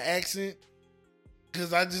talk in an accent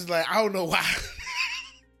because I just, like, I don't know why.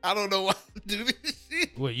 I don't know why I do this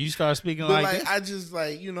shit. Well, you start speaking but like this? I just,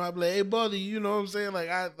 like, you know, I'm like, hey, buddy, you know what I'm saying? Like,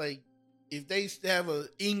 if they have a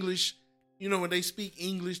English, you know, when they speak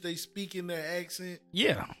English, they speak in their accent.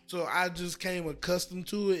 Yeah. So I just came accustomed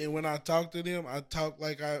to it, and when I talk to them, I talk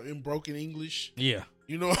like I'm in broken English. Yeah.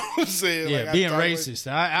 You know what I'm saying? Yeah, like, being racist.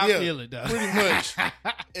 Like, I feel it, though. Pretty much.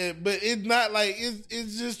 But it's not like,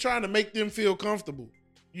 it's just trying to make them feel comfortable.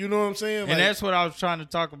 You know what I'm saying? And that's what I was trying to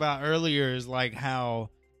talk about earlier, is like how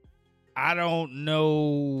I don't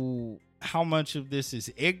know how much of this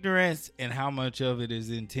is ignorance and how much of it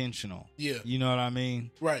is intentional. Yeah. You know what I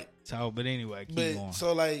mean? Right. So, but anyway, keep going.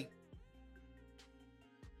 So, like,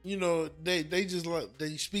 you know, they just, like,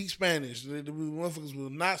 they speak Spanish. The motherfuckers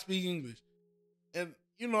will not speak English. And,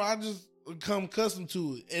 you know, I just become accustomed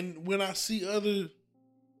to it. And when I see other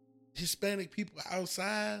Hispanic people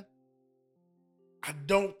outside, I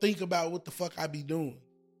don't think about what the fuck I be doing.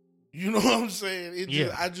 You know what I'm saying?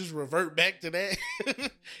 I just revert back to that.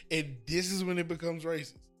 And this is when it becomes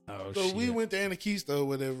racist. Oh, so shit. We went to Anakeesta or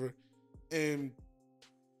whatever, and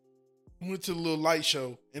went to the little light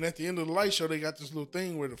show. And at the end of the light show, they got this little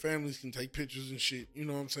thing where the families can take pictures and shit. You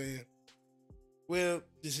know what I'm saying? Well,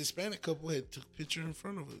 this Hispanic couple had took a picture in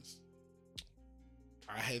front of us.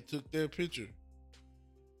 I had took their picture.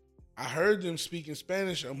 I heard them speaking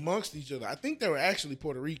Spanish amongst each other. I think they were actually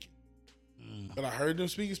Puerto Rican. But I heard them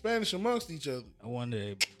speaking Spanish amongst each other. I wonder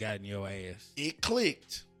if it got in your ass. It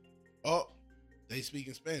clicked. Oh, they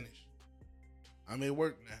speaking Spanish. I'm at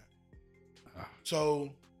work now.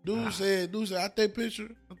 So dude said, I take picture.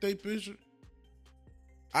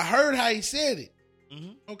 I heard how he said it.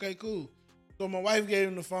 Mm-hmm. Okay, cool. So my wife gave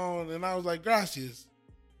him the phone, and I was like, gracias.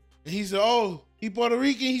 And he said, oh, he Puerto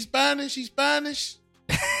Rican, he's Spanish.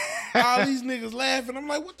 All these niggas laughing. I'm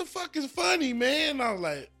like, what the fuck is funny, man? I was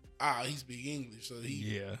like, he speak English, so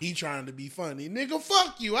he trying to be funny. Nigga,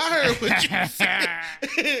 fuck you. I heard what you said.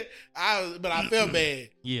 But I felt bad.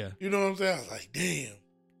 Yeah. You know what I'm saying? I was like, damn.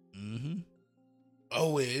 Mm-hmm.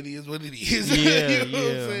 Oh, well, it is what it is. Yeah, you know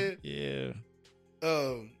what I'm saying? Yeah.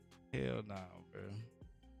 Hell no, bro.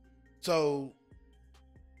 So,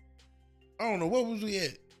 I don't know. What was we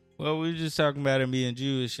at? Well, we were just talking about him being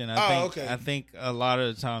Jewish, and I think a lot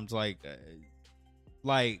of the times, like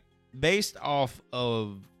based off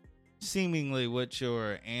of seemingly what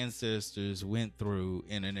your ancestors went through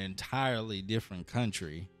in an entirely different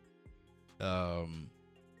country,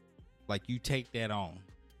 like you take that on,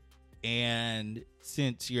 and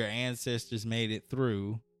since your ancestors made it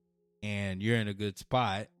through, and you're in a good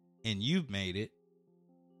spot, and you've made it,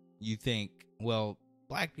 you think, well,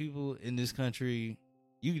 black people in this country,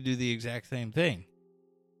 you can do the exact same thing.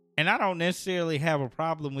 And I don't necessarily have a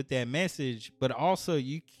problem with that message, but also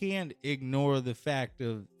you can't ignore the fact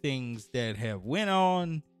of things that have went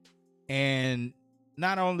on, and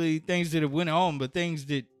not only things that have went on, but things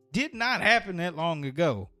that did not happen that long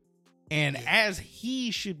ago. And as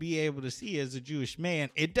he should be able to see as a Jewish man,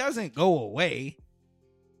 it doesn't go away.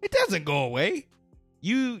 It doesn't go away.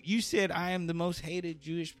 You said, I am the most hated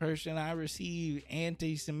Jewish person. I receive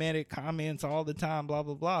anti-Semitic comments all the time, blah,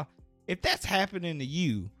 blah, blah. If that's happening to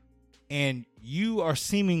you, and you are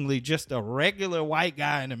seemingly just a regular white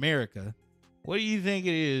guy in America, what do you think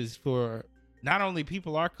it is for not only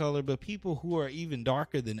people our color, but people who are even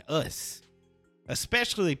darker than us,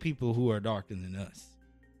 especially people who are darker than us?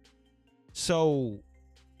 So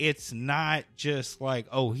it's not just like,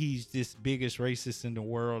 oh, he's this biggest racist in the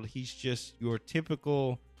world. He's just your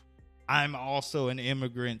typical, I'm also an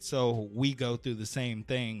immigrant, so we go through the same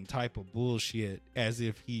thing type of bullshit, as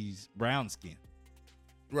if he's brown skinned.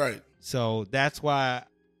 Right. So that's why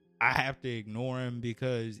I have to ignore him,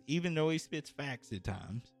 because even though he spits facts at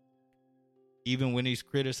times, even when he's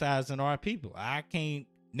criticizing our people, I can't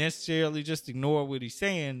necessarily just ignore what he's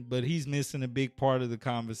saying, but he's missing a big part of the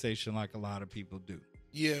conversation like a lot of people do.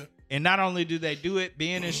 Yeah. And not only do they do it,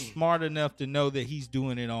 Ben is smart enough to know that he's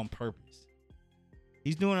doing it on purpose.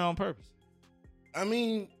 He's doing it on purpose. I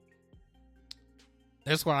mean,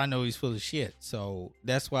 that's why I know he's full of shit. So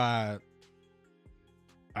that's why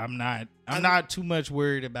I'm not too much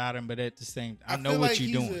worried about him, but at the same time, I know what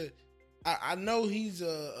you're doing. I know he's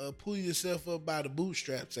a pull yourself up by the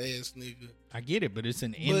bootstraps ass nigga. I get it, but it's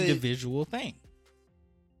an individual thing.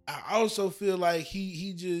 I also feel like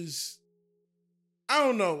he just, I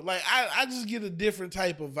don't know. Like, I just get a different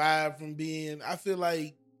type of vibe from Ben. I feel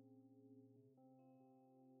like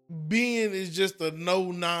Ben is just a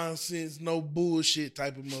no nonsense, no bullshit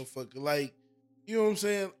type of motherfucker. Like, you know what I'm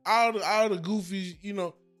saying? All the goofies, you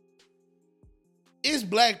know, it's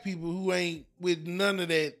black people who ain't with none of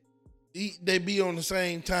that. They be on the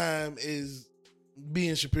same time as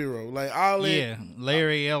being Shapiro. Like, all that.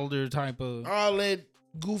 Larry Elder type of. All that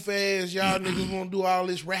goof ass, y'all niggas want to do all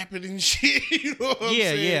this rapping and shit. You know what I'm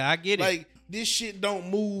saying? Yeah, I get it. Like, this shit don't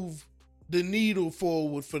move the needle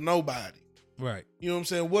forward for nobody. Right. You know what I'm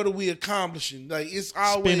saying? What are we accomplishing? Like, it's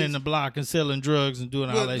always spinning the block and selling drugs and doing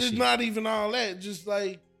all that shit. It's not even all that. Just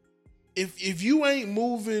like, if you ain't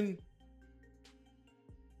moving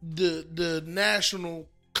the national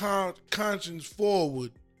conscience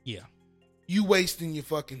forward, you wasting your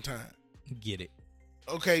fucking time. Get it.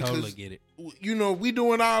 Okay, totally get it. You know, we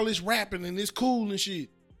doing all this rapping and it's cool and shit.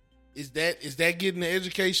 Is that getting the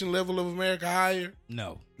education level of America higher?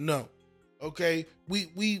 No. Okay,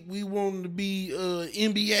 we want to be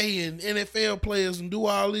NBA and NFL players and do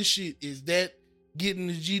all this shit. Is that getting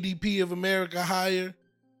the GDP of America higher?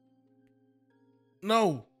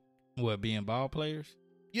 No. What, being ball players?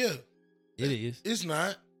 Yeah, it is. It's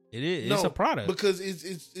not. It is. No, it's a product because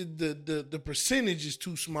the percentage is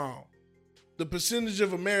too small. The percentage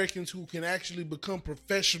of Americans who can actually become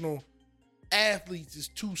professional athletes is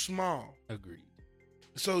too small. Agreed.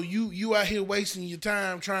 So you out here wasting your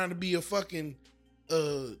time trying to be a fucking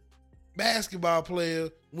basketball player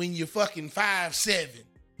when you're fucking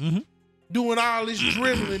 5'7", doing all this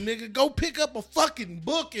dribbling, nigga. Go pick up a fucking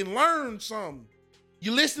book and learn something.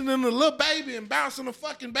 You listening to Lil Baby and bouncing a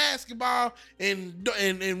fucking basketball and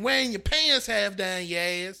wearing your pants half down your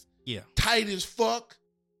ass, tight as fuck,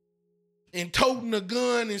 and toting a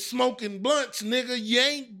gun and smoking blunts, nigga.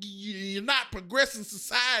 You're not progressing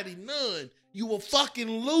society none. You a fucking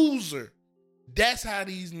loser. That's how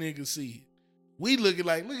these niggas see it. We looking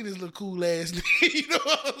like, look at this little cool ass nigga. You know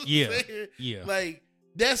what I'm saying? Yeah. Like,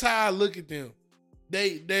 that's how I look at them.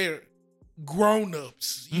 They're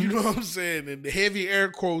grown-ups. You know what I'm saying? And the heavy air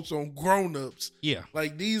quotes on grown-ups. Yeah.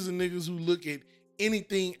 Like, these are niggas who look at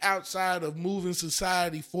anything outside of moving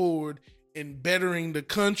society forward and bettering the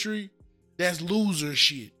country. That's loser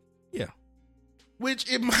shit. Yeah.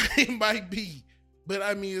 Which it might be. But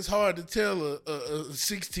I mean, it's hard to tell a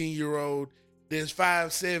 16-year-old that's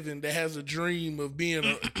 5'7" that has a dream of being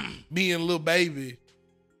a little baby.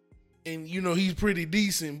 And, you know, he's pretty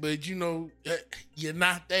decent, but, you know, you're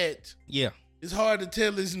not that. Yeah. It's hard to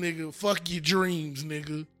tell this nigga, fuck your dreams,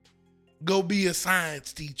 nigga. Go be a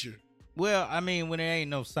science teacher. Well, I mean, when there ain't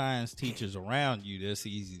no science teachers around you, that's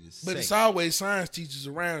easy to say. But it's always science teachers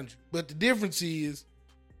around you. But the difference is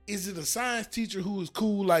it a science teacher who is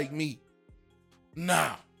cool like me?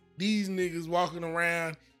 Nah. These niggas walking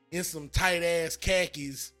around in some tight-ass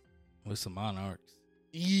khakis. With some monarchs.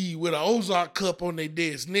 Yeah, with an Ozark cup on their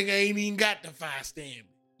desk. Nigga ain't even got the fire stamp.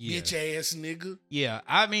 Yeah. Bitch ass nigga. Yeah,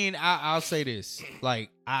 I mean, I'll say this. Like,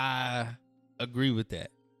 I agree with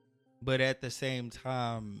that. But at the same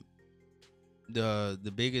time,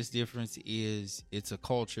 the biggest difference is it's a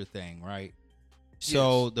culture thing, right?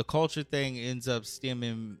 So the culture thing ends up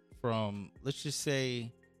stemming from, let's just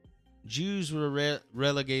say, Jews were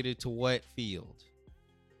relegated to what field?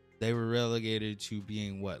 They were relegated to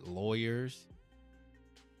being what, lawyers?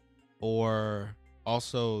 Or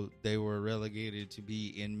also they were relegated to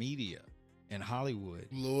be in media and Hollywood.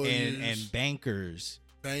 Lawyers. And bankers.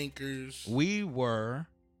 Bankers. We were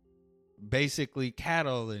basically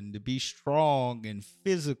cattle, and to be strong and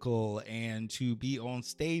physical and to be on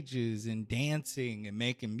stages and dancing and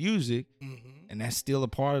making music. Mm-hmm. And that's still a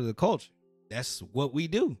part of the culture. That's what we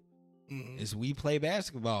do. Mm-hmm. Is we play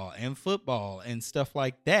basketball and football and stuff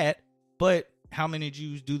like that. But how many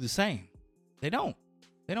Jews do the same? They don't.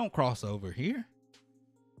 They don't cross over here.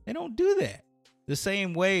 They don't do that. The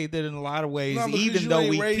same way that in a lot of ways, even though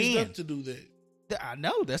we raised up to do that. I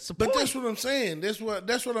know, that's the point. But that's what I'm saying. That's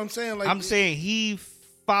what I'm saying. Like, I'm saying he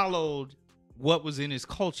followed what was in his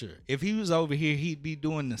culture. If he was over here, he'd be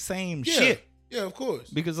doing the same shit. Yeah, of course.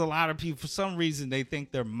 Because a lot of people, for some reason, they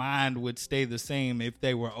think their mind would stay the same if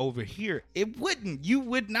they were over here. It wouldn't. You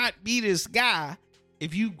would not be this guy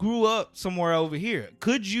if you grew up somewhere over here.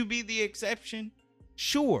 Could you be the exception?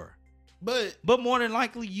 Sure. But more than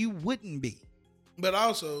likely, you wouldn't be. But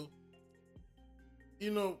also,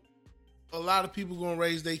 you know, a lot of people gonna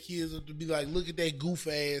raise their kids up to be like, look at that goof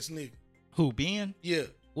ass nigga. Who, Ben? Yeah.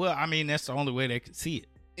 Well, I mean, that's the only way they could see it.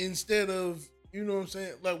 Instead of, you know what I'm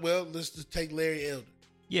saying? Like, well, let's just take Larry Elder.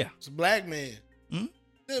 Yeah. It's a black man. Mm-hmm.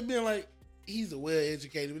 They'll be like, he's a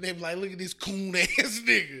well-educated, but they be like, look at this coon ass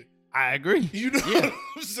nigga. I agree. You know what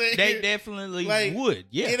I'm saying? They definitely would.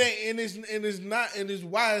 Yeah. It ain't, and it's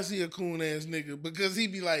why is he a coon ass nigga? Because he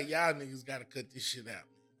be like, y'all niggas gotta cut this shit out.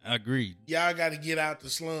 Agreed. Y'all gotta get out the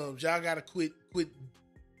slums. Y'all gotta quit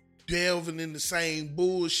delving in the same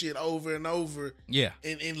bullshit over and over. Yeah.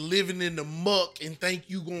 And living in the muck and think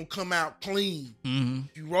you gonna come out clean. Mm-hmm.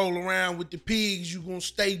 If you roll around with the pigs, you gonna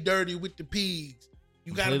stay dirty with the pigs.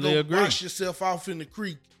 You gotta Completely go wash yourself off in the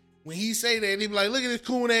creek. When he say that, he be like, look at this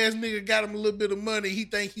coon ass nigga, got him a little bit of money. He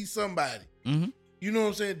think he's somebody. Mm-hmm. You know what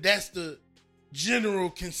I'm saying? That's the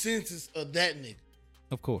general consensus of that nigga.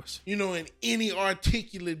 Of course. You know, and any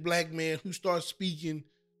articulate black man who starts speaking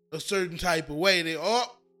a certain type of way, they,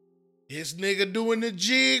 this nigga doing the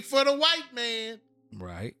jig for the white man.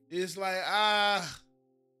 Right. It's like,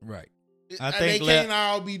 right. I think they can't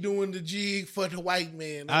all be doing the jig for the white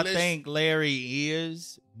man. I think Larry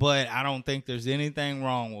is, but I don't think there's anything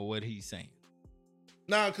wrong with what he's saying.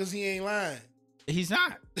 No, because he ain't lying. He's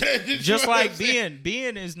not. Just like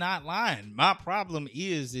Ben is not lying. My problem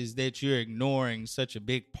is that you're ignoring such a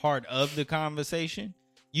big part of the conversation.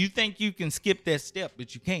 You think you can skip that step,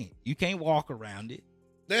 but you can't. You can't walk around it.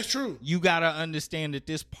 That's true. You got to understand that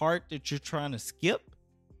this part that you're trying to skip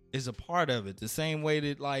is a part of it. The same way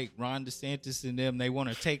that like Ron DeSantis and them, they want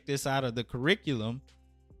to take this out of the curriculum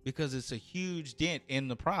because it's a huge dent in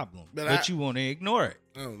the problem. But you want to ignore it.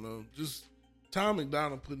 I don't know. Just Tom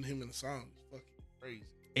McDonald putting him in the song is fucking crazy.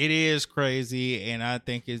 It is crazy, and I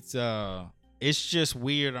think it's just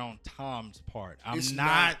weird on Tom's part. I'm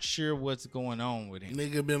not sure what's going on with him.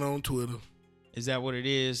 Nigga been on Twitter. Is that what it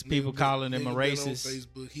is? People calling him a racist?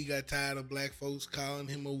 On Facebook. He got tired of black folks calling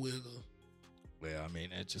him a wigger. Well, I mean,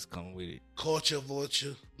 that just comes with it. Culture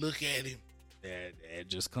vulture. Look at him. That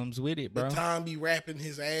just comes with it, bro. But Tom be rapping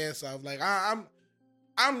his ass off. Like,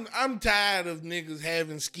 I'm tired of niggas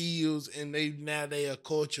having skills and they a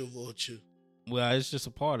culture vulture. Well, it's just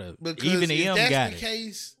a part of it. Because even if M that's got the it.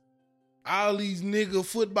 case, all these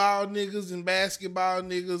football niggas and basketball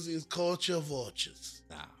niggas is culture vultures.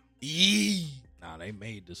 Nah. Yee. Nah, they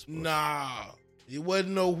made the sport. Nah. It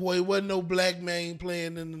wasn't no black man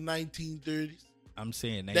playing in the 1930s. I'm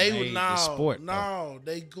saying they made the sport. No,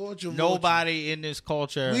 they culture vultures. Nobody in this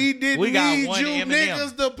culture. We didn't got need one you Eminem.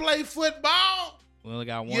 niggas to play football. We only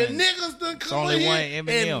got one. Your niggas done come only in one here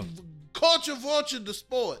Eminem. and culture vulture the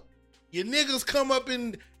sport. Your niggas come up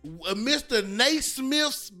in Mr.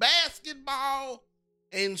 Naismith's basketball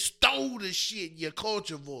and stole the shit. Your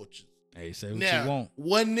culture vultures. Hey, say what Now, you want.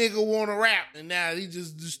 one nigga want to rap, and now he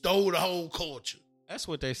just stole the whole culture. That's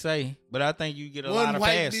what they say, but I think you get a One lot of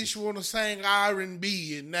white passes. bitch want to sing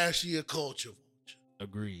R&B, and now she a culture vulture.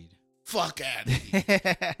 Agreed. Fuck out of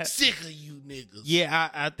here. Sick of you niggas. Yeah,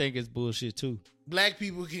 I think it's bullshit too. Black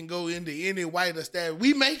people can go into any white establishment.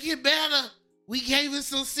 We make it better. We gave it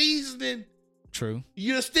some seasoning. True.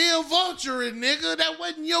 You're still vulturing, nigga. That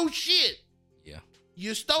wasn't your shit. Yeah.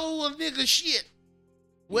 You stole a nigga shit.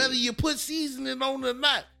 Whether you put seasoning on or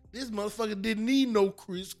not. This motherfucker didn't need no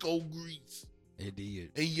Crisco grease. It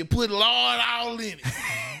did. And you put lard all in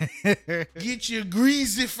it. Get your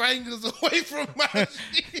greasy fingers away from my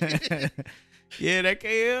shit. Yeah, that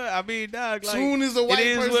kale. I mean, dog. Like, Soon as a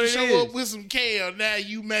white person show is. up with some kale, now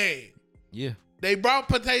you mad. Yeah. They brought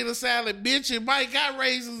potato salad, bitch. It might got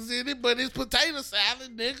raisins in it, but it's potato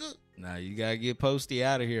salad, nigga. Nah, you gotta get Posty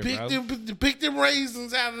out of here, bro. Pick them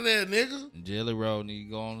raisins out of there, nigga. Jelly Roll need to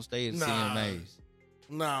go on stage and CMAs.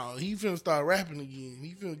 Nah, he finna start rapping again.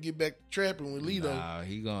 He finna get back to trapping with Lito. Nah,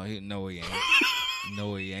 no, he ain't.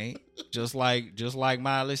 No, he ain't. Just like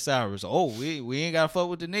Miley Cyrus. Oh, we ain't gotta fuck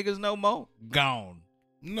with the niggas no more. Gone.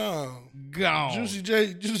 No. Gone. Juicy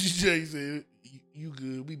J said, you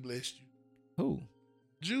good. We blessed you. Who?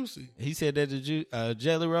 Juicy. He said that to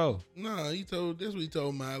Jelly Roll. Nah, that's what he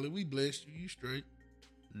told Miley. We blessed you. You straight.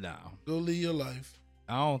 No. Go live your life.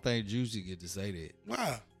 I don't think Juicy get to say that.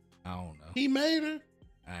 Why? I don't know. He made her.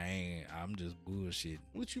 I'm just bullshitting.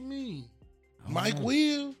 What you mean? Mike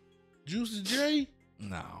Will? Juicy J?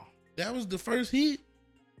 No. That was the first hit?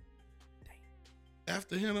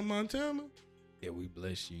 After Hannah Montana? Yeah, we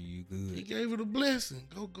bless you. You good. He gave it a blessing.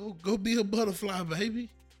 Go be a butterfly, baby.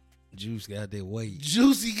 Juice got that weight.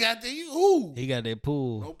 Juicy got that. Ooh. He got that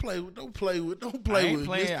pull. Don't play with I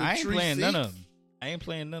ain't playing none of them. I ain't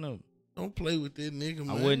playing none of them. Don't play with that nigga,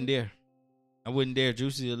 man. I wouldn't dare.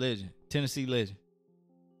 Juicy a legend. Tennessee legend.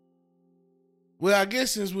 Well, I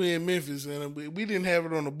guess since we're in Memphis and we didn't have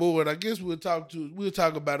it on the board, I guess we'll talk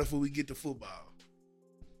about it before we get to football.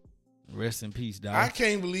 Rest in peace, dog. I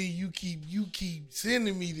can't believe you keep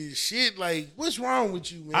sending me this shit. Like, what's wrong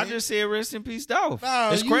with you, man? I just said rest in peace, dog. No,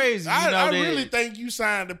 it's crazy. I really think you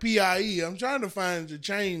signed the PIE. I'm trying to find your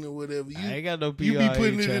chain or whatever. I ain't got no PRE You be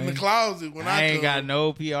putting chain. it in the closet when I ain't come. got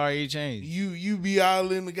no PRE chain. You be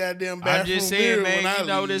all in the goddamn bathroom. I'm just saying, mirror man. when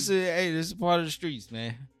I leave. This is part of the streets,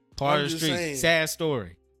 man. Part of the streets. Saying. Sad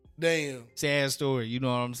story. Damn. Sad story. You know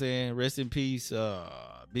what I'm saying? Rest in peace,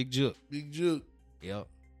 Big Jook. Big Jook. Yep.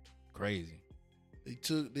 Crazy. They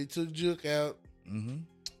took Jook out.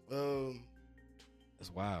 Mm-hmm.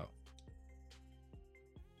 That's wild.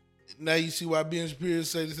 Now you see why Ben Shapiro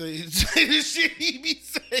say the shit he be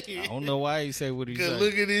saying. I don't know why he say what he say.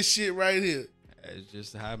 Look at this shit right here. That's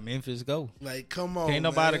just how Memphis go. Like, come on, Can't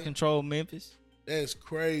nobody man. control Memphis. That's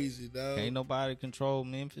crazy, dog. Ain't nobody control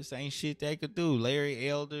Memphis. Ain't shit they could do. Larry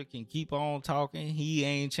Elder can keep on talking. He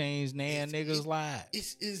ain't changed niggas' lives.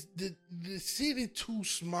 It's the city too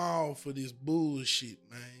small for this bullshit,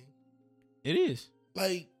 man. It is.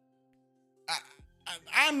 Like,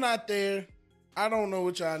 I'm not there. I don't know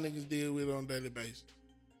what y'all niggas deal with on a daily basis.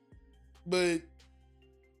 But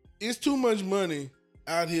it's too much money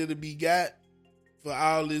out here to be got for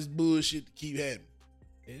all this bullshit to keep happening.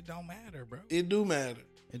 It don't matter, bro. It do matter.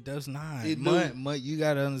 It does not. You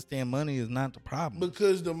got to understand money is not the problem.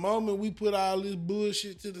 Because the moment we put all this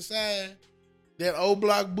bullshit to the side, that old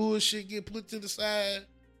block bullshit get put to the side,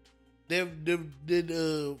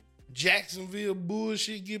 that Jacksonville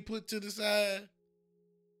bullshit get put to the side,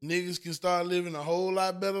 niggas can start living a whole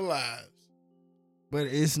lot better lives. But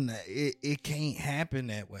it's not. It can't happen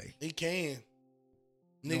that way. It can.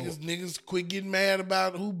 Niggas quit getting mad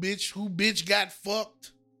about who bitch got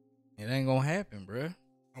fucked. It ain't gonna happen, bruh.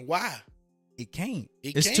 Why? It can't.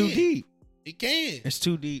 It's too deep. It can. It's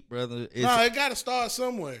too deep, brother. It gotta start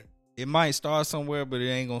somewhere. It might start somewhere, but it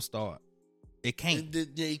ain't gonna start. It can't.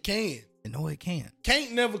 It can. No, it can't.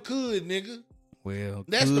 Can't never could, nigga. Well,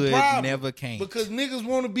 that's could, the problem. Never can't. Because niggas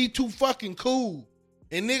want to be too fucking cool.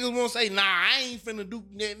 And niggas want to say, nah, I ain't finna do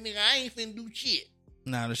that, nigga. I ain't finna do shit.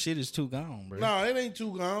 Nah, the shit is too gone, bro. No, it ain't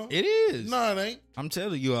too gone. It is. No, it ain't. I'm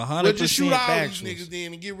telling you, 100% But just shoot all factuals. these niggas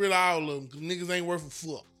then and get rid of all of them because niggas ain't worth a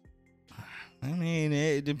fuck. I mean,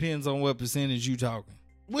 it depends on what percentage you talking.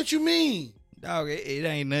 What you mean? Dog, it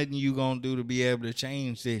ain't nothing you gonna do to be able to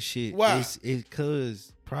change that shit. Why? It's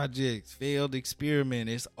cause projects, failed experiment.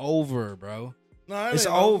 It's over, bro. No, it's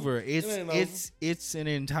over. It's an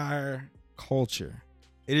entire culture.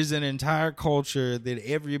 It is an entire culture that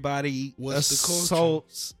everybody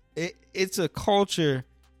assaults. It's a culture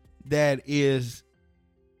that is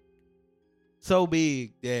so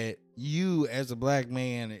big that you as a black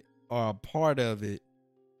man are a part of it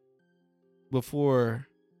before.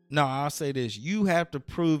 No, I'll say this. You have to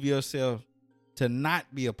prove yourself to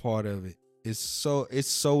not be a part of it. It's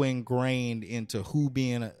so ingrained into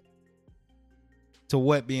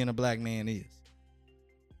what being a black man is.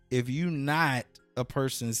 If you not a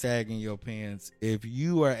person sagging your pants, if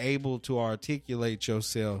you are able to articulate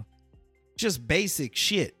yourself, just basic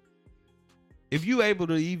shit. If you able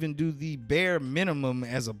to even do the bare minimum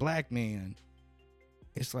as a black man,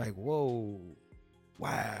 it's like, whoa,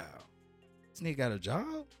 wow. This nigga got a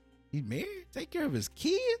job? He married? Take care of his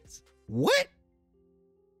kids? What?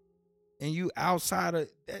 And you outside of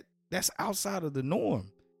that, that's outside of the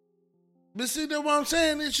norm. But see, that's what I'm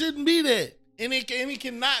saying. It shouldn't be that. And it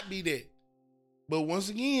cannot be that. But once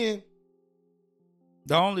again,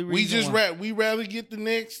 the only reason we rather get the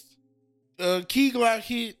next Key Glock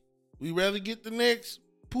hit. We rather get the next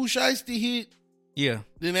Pooh Shiesty hit. Yeah.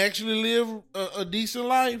 Than actually live a decent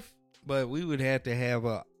life. But we would have to have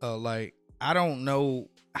a I don't know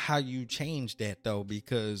how you change that though,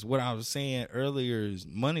 because what I was saying earlier is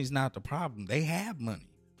money's not the problem. They have money.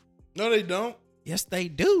 No, they don't. Yes, they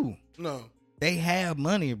do. No. They have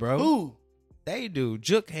money, bro. Who? They do.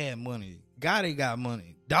 Jook had money. Gotti got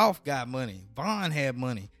money. Dolph got money. Vaughn had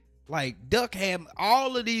money. Like Duck had,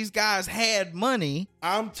 all of these guys had money.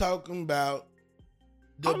 I'm talking about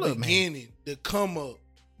the beginning, the come up.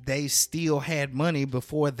 They still had money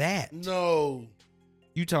before that. No.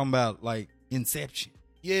 You talking about like Inception?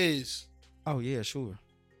 Yes. Oh yeah, sure.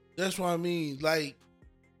 That's what I mean. Like,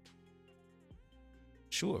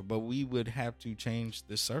 sure, but we would have to change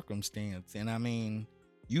the circumstance. And I mean,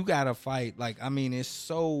 you gotta fight. Like, I mean, it's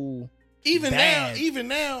so even bad.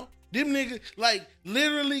 now, them niggas like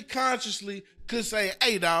literally consciously could say,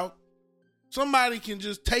 hey dog, somebody can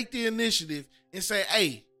just take the initiative and say,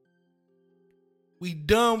 hey, we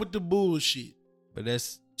done with the bullshit. But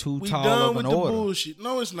that's too we tall done of an with order. The bullshit.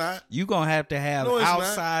 No, it's not. You gonna have to have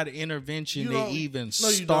outside not. intervention to even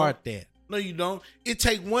start that. No, you don't. It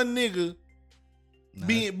take one nigga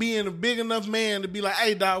being a big enough man to be like,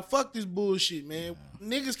 hey dog, fuck this bullshit, man.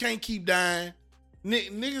 Niggas can't keep dying.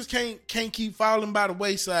 Niggas can't keep falling by the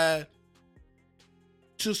wayside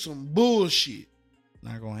to some bullshit.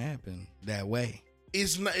 Not gonna happen that way.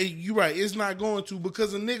 It's not. You're right. It's not going to,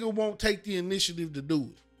 because a nigga won't take the initiative to do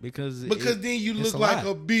it. Because then you look like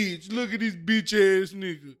a bitch. Look at this bitch ass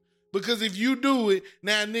nigga. Because if you do it,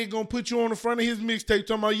 now a nigga gonna put you on the front of his mixtape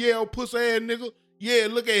talking about, yeah, old pussy ass nigga. Yeah,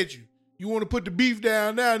 look at you. You want to put the beef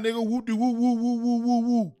down now, nigga. Woo woo woo woo woo woo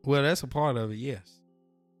woo. Well, that's a part of it, yes.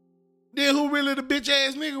 Then who really the bitch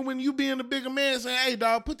ass nigga when you being the bigger man saying, hey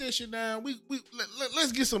dog, put that shit down.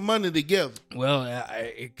 Let's get some money together. Well,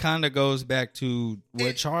 it kind of goes back to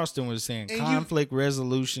what Charleston was saying. Conflict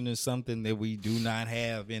resolution is something that we do not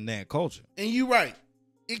have in that culture. And you right.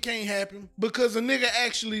 It can't happen because a nigga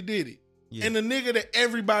actually did it. Yeah. And the nigga that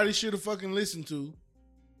everybody should have fucking listened to,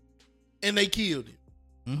 and they killed him.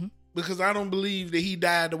 Mm-hmm. Because I don't believe that he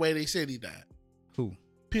died the way they said he died. Who?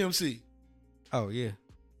 PMC. Oh, yeah.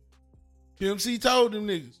 PMC told them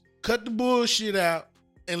niggas, cut the bullshit out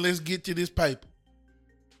and let's get to this paper.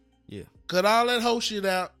 Yeah. Cut all that whole shit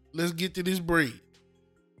out. Let's get to this bread.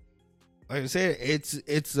 Like I said,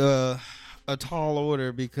 it's a tall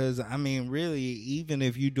order because, I mean, really, even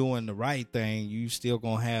if you're doing the right thing, you still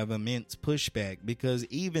gonna have immense pushback because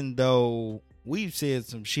even though we've said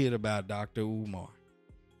some shit about Dr. Umar,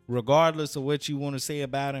 regardless of what you want to say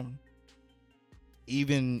about him,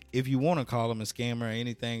 even if you want to call him a scammer or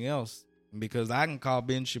anything else, because I can call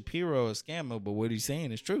Ben Shapiro a scammer, but what he's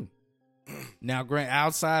saying is true. Now, Grant,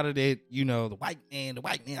 outside of that, you know, the white man,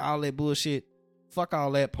 all that bullshit, fuck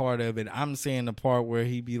all that part of it. I'm saying the part where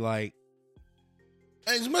he be like,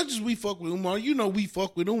 as much as we fuck with Umar, you know we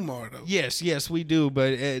fuck with Umar, though. Yes, we do.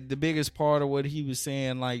 But the biggest part of what he was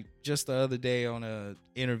saying, like just the other day on a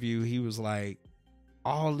interview, he was like,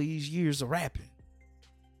 all these years of rapping,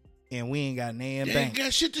 and we ain't got banks. Ain't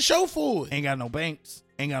got shit to show for it. Ain't got no banks.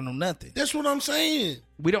 Ain't got no nothing. That's what I'm saying.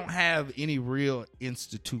 We don't have any real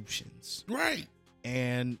institutions. Right.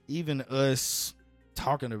 And even us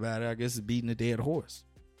talking about it, I guess, is beating a dead horse.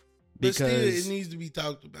 But still, it needs to be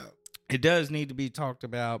talked about. It does need to be talked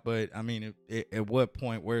about, but I mean, at what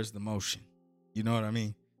point, where's the motion? You know what I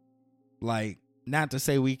mean? Like, not to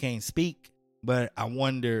say we can't speak, but I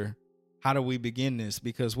wonder, how do we begin this?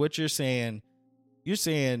 Because what you're saying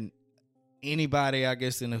anybody, I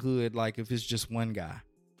guess, in the hood, like if it's just one guy.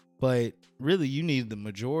 But really, you need the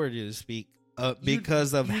majority to speak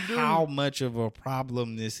because of how much of a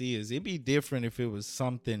problem this is. It'd be different if it was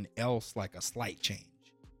something else, like a slight change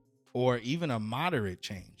or even a moderate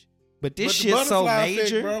change. But this shit's so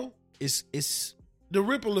major, effect, bro. It's the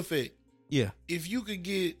ripple effect. Yeah. If you could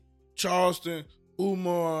get Charleston,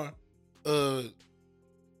 Umar,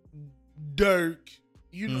 Dirk,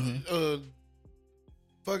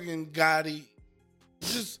 fucking Gotti,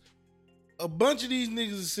 just a bunch of these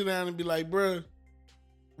niggas to sit down and be like, bruh,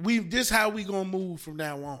 this how we gonna move from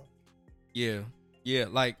now on. Yeah. Yeah.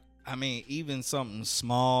 Like, I mean, even something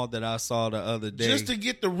small that I saw the other day. Just to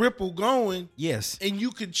get the ripple going. Yes. And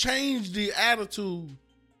you could change the attitude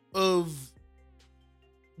of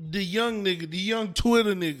the young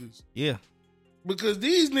Twitter niggas. Yeah. Because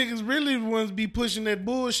these niggas really the ones be pushing that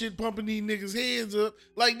bullshit, pumping these niggas' heads up.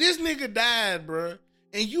 Like, this nigga died, bruh.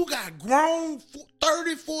 And you got grown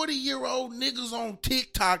 30, 40-year-old niggas on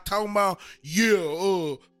TikTok talking about,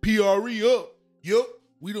 PRE up. Yup.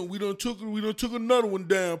 We done took another one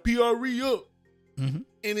down. PRE up. Mm-hmm.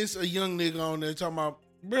 And it's a young nigga on there talking about,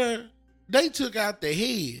 bruh, they took out the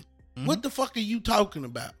head. Mm-hmm. What the fuck are you talking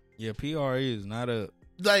about? Yeah, PRE is not up.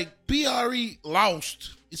 Like, PRE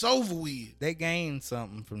lost. It's over with. They gained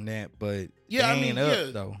something from that, but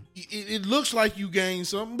up, though. It looks like you gained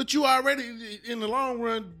something, but you already, in the long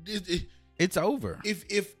run, it's over.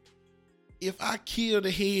 If I kill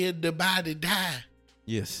the head, the body die.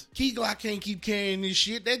 Yes. Key Glock can't keep carrying this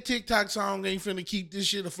shit. That TikTok song ain't finna keep this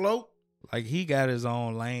shit afloat. Like, he got his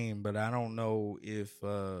own lane, but I don't know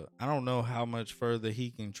how much further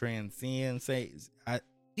he can transcend.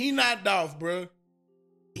 He knocked off, bro.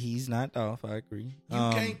 He's knocked off. I agree. You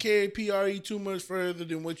can't carry PRE too much further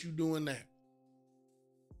than what you doing now.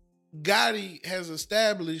 Gotti has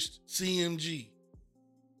established CMG.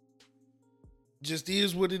 Just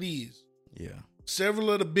is what it is. Yeah. Several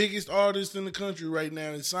of the biggest artists in the country right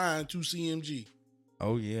now is signed to CMG.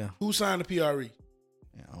 Oh, yeah. Who signed the PRE?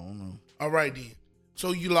 Yeah, I don't know. All right, then.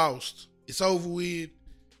 So you lost. It's over with.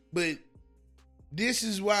 But this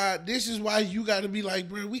is why you got to be like,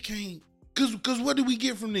 bro, we can't. Because what did we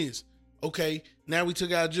get from this? Okay, now we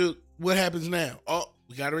took out Juke. What happens now? Oh,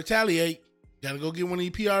 we got to retaliate. Got to go get one of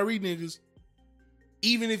these PRE niggas.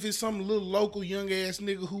 Even if it's some little local young ass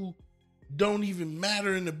nigga who don't even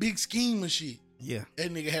matter in the big scheme of shit. Yeah.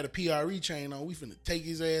 That nigga had a PRE chain on. We finna take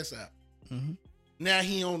his ass out. Mm-hmm. Now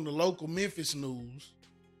he on the local Memphis news.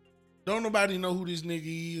 Don't nobody know who this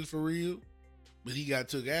nigga is for real. But he got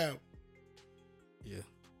took out. Yeah.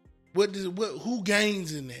 Who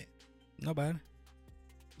gains in that? Nobody.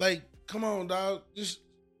 Like, come on, dog. Just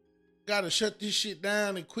gotta shut this shit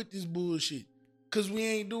down and quit this bullshit. Cause we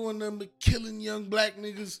ain't doing nothing but killing young black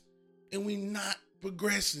niggas and we not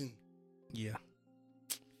progressing. Yeah.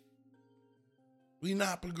 We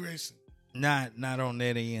not progressing. Not on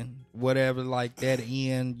that end. Whatever, like that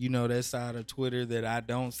end, that side of Twitter that I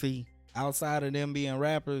don't see. Outside of them being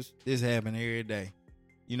rappers, this happen every day.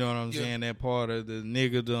 You know what I'm saying? That part of the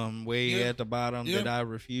niggerdom way at the bottom that I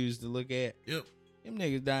refuse to look at. Yep. Them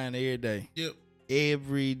niggas dying every day. Yep.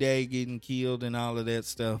 Every day getting killed and all of that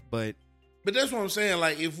stuff. But that's what I'm saying.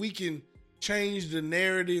 Like, if we can change the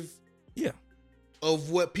narrative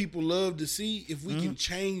of what people love to see, if we can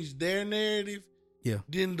change their narrative,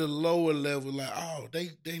 then the lower level, like, oh,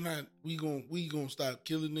 they not, we gonna stop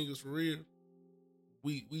killing niggas for real.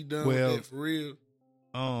 We done with that for real.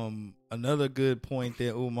 Another good point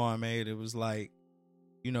that Umar made, it was like,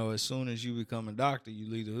 as soon as you become a doctor, you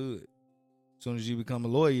leave the hood. As soon as you become a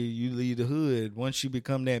lawyer, you leave the hood. Once you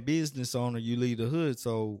become that business owner, you leave the hood.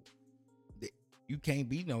 So you can't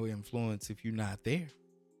be no influence if you're not there.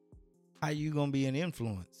 How you gonna be an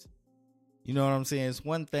influence? You know what I'm saying? It's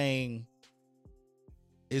one thing.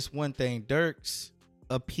 Dirk's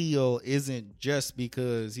appeal isn't just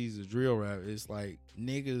because he's a drill rapper. It's like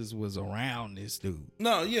niggas was around this dude.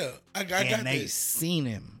 No, yeah, I got that. And they seen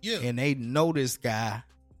him. Yeah, and they know this guy.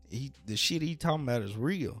 The shit he talking about is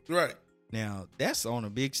real. Right. Now that's on a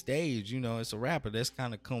big stage. It's a rapper that's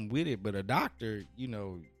kind of come with it. But a doctor,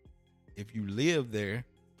 if you live there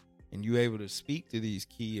and you able to speak to these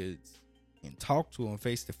kids and talk to them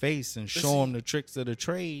face to face and show them the tricks of the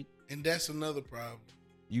trade, and that's another problem.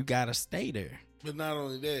 You gotta stay there. But not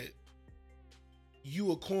only that,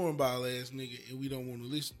 you a cornball ass nigga and we don't want to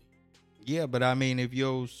listen to you. Yeah, but I mean, if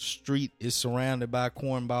your street is surrounded by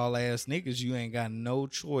cornball ass niggas, you ain't got no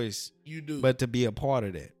choice. You do, but to be a part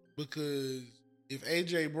of that. Because if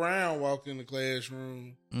AJ Brown walked in the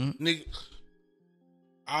classroom, nigga,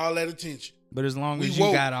 all that attention. But as long as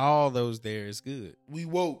you got all those there, it's good. We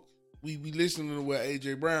woke. We listening to what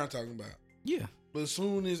AJ Brown talking about. Yeah. But as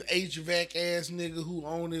soon as HVAC ass nigga who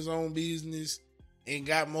own his own business and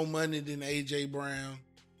got more money than AJ Brown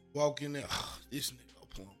walk in there, this nigga a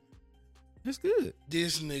plumber. That's good.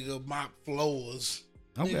 This nigga mop floors.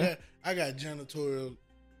 Okay. Nigga, I got janitorial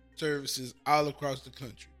services all across the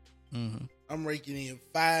country. Mm-hmm. I'm raking in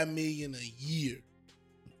 $5 million a year.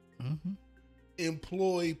 Mm-hmm.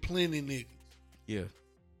 Employ plenty niggas. Yeah.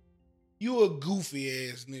 You a goofy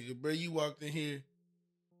ass nigga, bro. You walked in here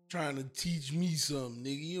trying to teach me something,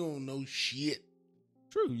 nigga. You don't know shit.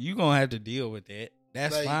 True. You gonna have to deal with that.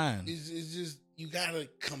 That's like, fine. It's just, you gotta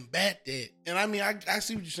combat that. And I mean, I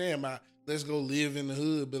see what you're saying about let's go live in the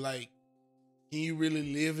hood, but like, can you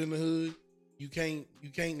really live in the hood? You can't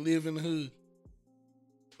live in the hood.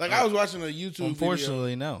 Like, I was watching a YouTube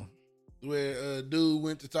Unfortunately, video no. where a dude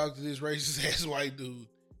went to talk to this racist ass white dude.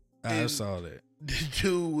 I saw that. The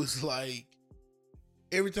dude was like,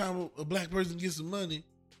 every time a black person gets some money,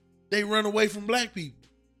 they run away from black people.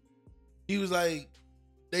 He was like,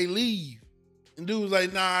 they leave. And dude was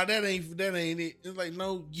like, nah, that ain't it. It's like,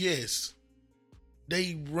 no, yes.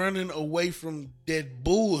 They running away from that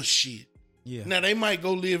bullshit. Yeah. Now, they might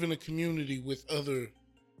go live in a community with other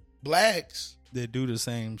blacks. That do the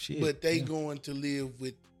same shit. But they going to live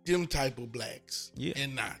with them type of blacks. Yeah.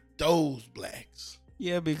 And not those blacks.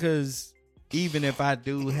 Yeah, because even if I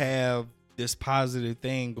do have this positive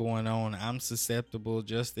thing going on, I'm susceptible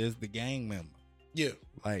just as the gang member. Yeah.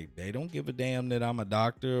 Like, they don't give a damn that I'm a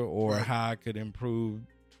doctor or how I could improve,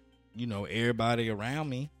 everybody around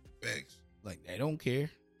me. Facts. Like, they don't care.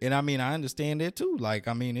 And I mean, I understand that too. Like,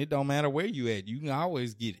 I mean, it don't matter where you at. You can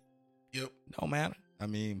always get it. Yep. Don't matter. I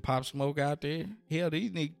mean, Pop Smoke out there. Hell, these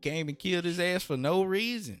niggas came and killed his ass for no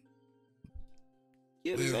reason.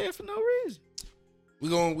 Killed his ass for no reason. We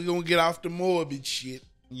gonna get off the morbid shit.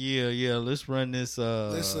 Yeah. Let's run this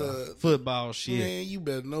football shit. Man, you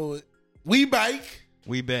better know it. We bike.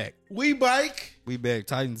 We back. We bike. We back.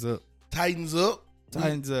 Titans up. Titans up.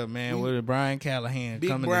 Titans up, man. With Brian Callahan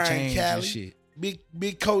coming Brian to change Cali. this shit.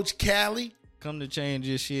 Big Coach Cali. Come to change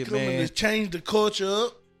this shit, Coming man. to change the culture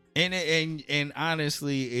up. And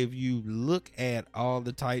honestly, if you look at all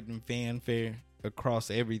the Titan fanfare across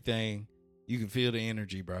everything, you can feel the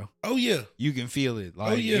energy, bro. Oh, yeah. You can feel it.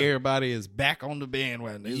 Like, everybody is back on the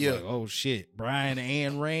bandwagon. It's like, oh, shit. Brian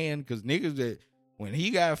and Rand, because niggas that, when he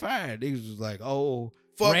got fired, niggas was like, oh,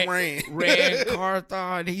 fuck Rand. Rand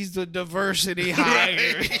Carthon, he's the diversity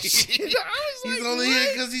hire. He's only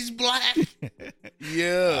here because he's black.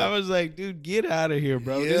 Yeah. I was like, dude, get out of here,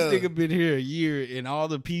 bro. Yeah. This nigga been here a year and all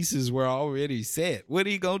the pieces were already set. What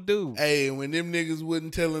he gonna do? Hey, when them niggas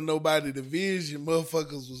wasn't telling nobody the vision,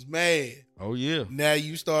 motherfuckers was mad. Oh, yeah. Now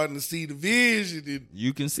you starting to see the vision. And,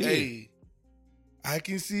 you can see it. I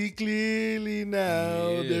can see clearly now.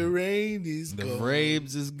 Yeah. The rain is gone. The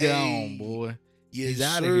RAPS is gone, boy. Yes, he's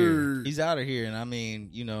out of here. He's out of here. And I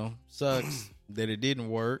mean, sucks that it didn't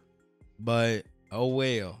work. But, oh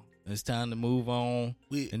well. It's time to move on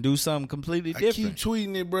and do something completely different. I keep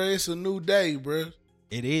tweeting it, bro. It's a new day, bro.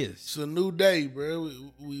 It is. It's a new day, bro.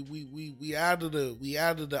 We out of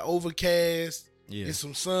the overcast. Yeah. There's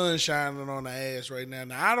some sun shining on the ass right now.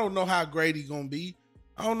 Now I don't know how great he gonna be.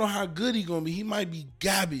 I don't know how good he gonna be. He might be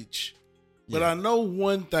garbage. But I know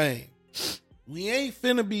one thing. We ain't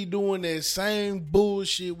finna be doing that same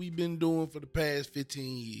bullshit we've been doing for the past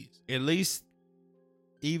 15 years. At least,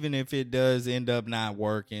 even if it does end up not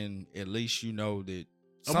working, at least you know that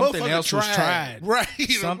something else was tried. Right.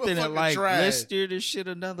 Something that, like, let's steer this shit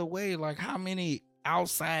another way. Like, how many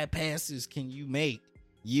outside passes can you make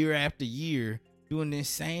year after year doing this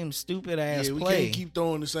same stupid ass play? We can't keep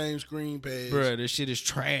throwing the same screen pass. Bruh, this shit is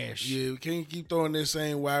trash. Yeah, we can't keep throwing that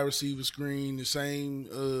same wide receiver screen, the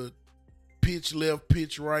same pitch left,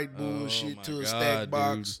 pitch right bullshit to a stack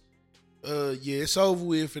box. Yeah, it's over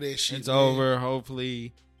with for that shit. It's over.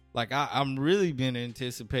 Hopefully, like I'm really been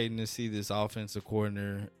anticipating to see this offensive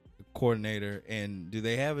coordinator. And do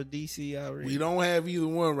they have a DC already? We don't have either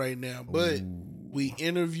one right now, but we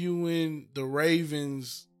interviewing the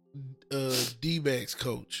Ravens D-backs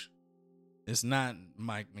coach. It's not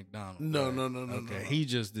Mike McDonald. No, right? No. Okay, No. he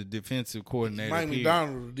just the defensive coordinator. Mike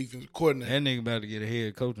McDonald, the defensive coordinator. That nigga about to get a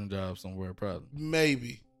head coaching job somewhere, probably.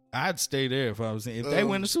 Maybe. I'd stay there if I was in. If they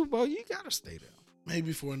win the Super Bowl, you gotta stay there.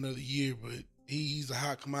 Maybe for another year, but he's a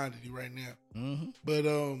hot commodity right now. Mm-hmm. But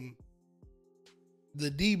the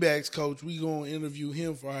D-backs coach, we gonna interview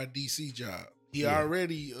him for our DC job. He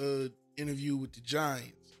already interviewed with the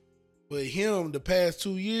Giants, but him the past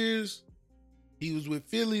 2 years, he was with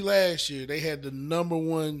Philly last year. They had the number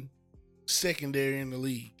 1 secondary in the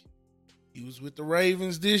league. He was with the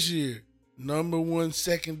Ravens this year, number 1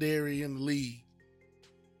 secondary in the league.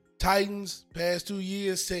 Titans past 2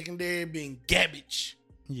 years, secondary being garbage.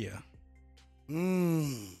 Yeah.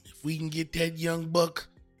 If we can get that young buck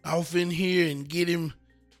off in here and get him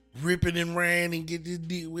ripping and ran and get this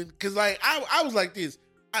deal with, because like I was like this.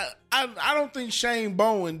 I don't think Shane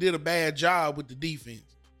Bowen did a bad job with the defense.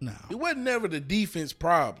 No, it wasn't never the defense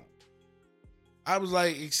problem. I was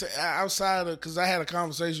like, outside of, because I had a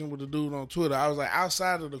conversation with a dude on Twitter. I was like,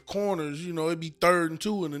 outside of the corners, you know, it'd be 3rd and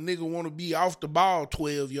 2, and the nigga want to be off the ball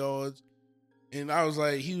 12 yards. And I was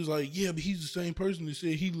like, he was like, yeah, but he's the same person that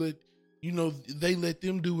said he let, you know, they let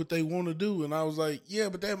them do what they want to do. And I was like, yeah,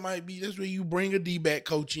 but that's where you bring a D-back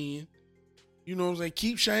coach in. You know what I'm saying?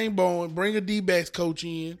 Keep Shane Bowen, bring a D-backs coach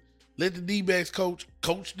in, let the D-backs coach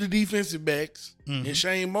the defensive backs, and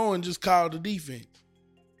Shane Bowen just call the defense.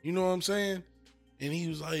 You know what I'm saying? And he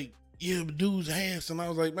was like, yeah, but dude's ass. And I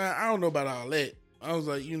was like, man, I don't know about all that. I was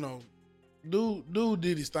like, you know, dude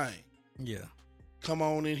did his thing. Yeah. Come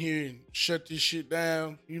on in here and shut this shit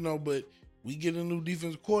down, you know, but we get a new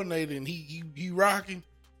defensive coordinator and he rocking.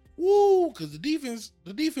 Woo, because the defense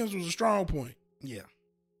was a strong point. Yeah.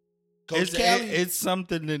 Coach Cali, it's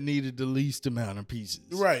something that needed the least amount of pieces.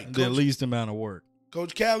 Right. The least amount of work.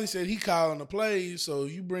 Coach Cali said he calling the plays, so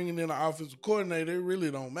if you bringing in an offensive coordinator, it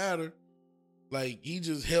really don't matter. Like, he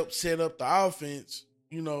just helped set up the offense,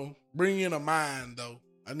 you know, bring in a mind, though.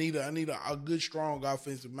 I need a good, strong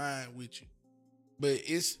offensive mind with you. But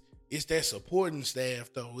it's that supporting staff,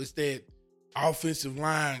 though. It's that offensive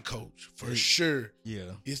line coach, for sure.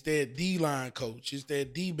 Yeah. It's that D-line coach. It's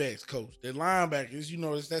that D-backs coach. That linebackers, you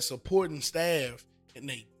know, it's that supporting staff. And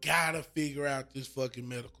they got to figure out this fucking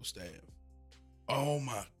medical staff. Oh,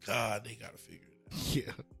 my God, they got to figure it out.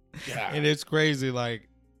 Yeah. God. And it's crazy, like,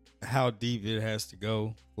 how deep it has to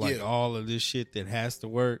go. Like, all of this shit that has to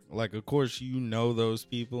work. Like, of course, you know those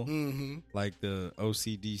people. Mm-hmm. Like the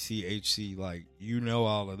OCDC, HC, like, you know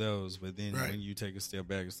all of those. But then when you take a step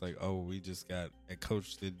back, it's like, oh, we just got a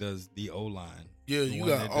coach that does the O-line. Yeah, you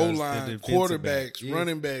got O-line, quarterbacks,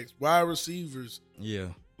 running backs, wide receivers. Yeah.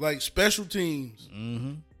 Like, special teams.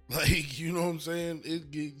 Mm-hmm. Like, you know what I'm saying?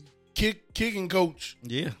 Kicking coach.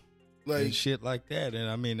 Yeah. Like, and shit like that. And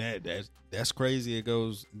I mean, that's crazy it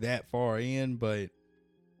goes that far in, but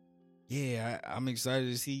yeah, I'm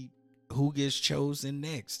excited to see who gets chosen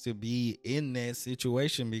next to be in that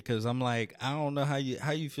situation, because I'm like, I don't know how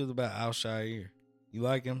you feel about Al-Shaair. You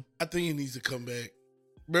like him? I think he needs to come back.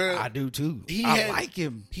 Bruh, I do too. I like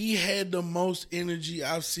him. He had the most energy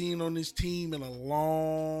I've seen on this team in a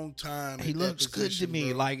long time. He looks good to me.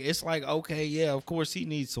 Bro. Like, it's like, okay, yeah, of course he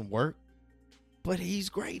needs some work, but he's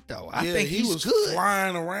great though. I think he was good.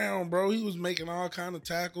 Flying around, bro. He was making all kind of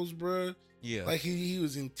tackles, bro. Yeah, like he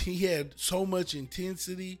had so much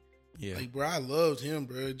intensity. Yeah, like, bro, I loved him,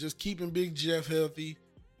 bro. Just keeping Big Jeff healthy.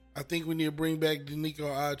 I think we need to bring back Danico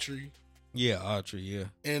Autry. Yeah, Autry. Yeah,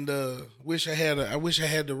 and I wish I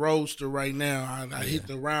had the roadster right now. I hit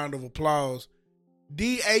the round of applause.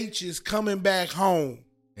 DH is coming back home.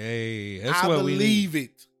 Hey, that's I what believe we need.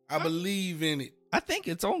 it. I believe in it. I think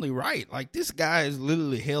it's only right. Like, this guy has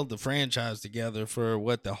literally held the franchise together for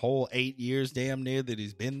the whole 8 years, damn near, that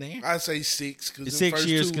he's been there. I say 6 because 6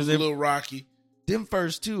 years because a little rocky. Them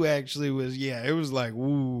first 2 actually was, it was like,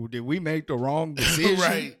 ooh, did we make the wrong decision?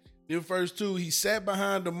 Right. Them first 2, he sat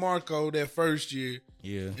behind DeMarco that first year.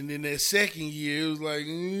 Yeah. And then that second year, it was like,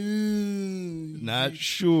 not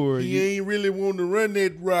sure. He ain't really want to run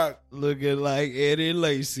that rock. Looking like Eddie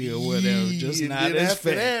Lacy or whatever. Just not as after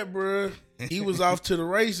fat. That, bro, he was off to the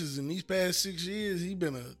races. And these past 6 years, he's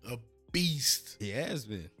been a beast. He has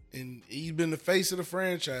been. And he's been the face of the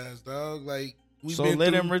franchise, dog. Like, so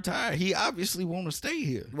let him retire. He obviously want to stay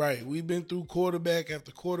here. Right. We've been through quarterback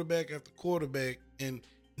after quarterback after quarterback. And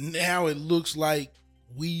now it looks like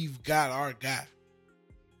we've got our guy.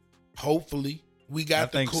 Hopefully. We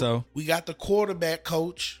got we got the quarterback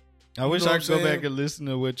coach. I wish I could go back and listen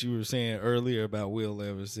to what you were saying earlier about Will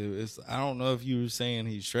Levis. I don't know if you were saying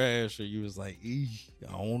he's trash or you was like, I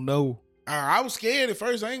don't know. I was scared at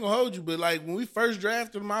first. I ain't gonna hold you, but like when we first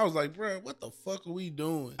drafted him, I was like, bro, what the fuck are we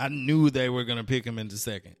doing? I knew they were gonna pick him into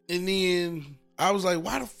second. And then I was like,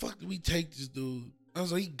 why the fuck did we take this dude? I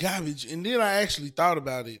was like, he garbage. And then I actually thought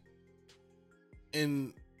about it.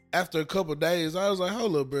 And after a couple of days, I was like,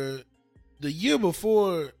 hold up, bro. The year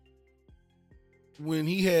before, when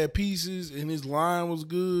he had pieces and his line was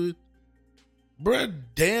good, Bruh,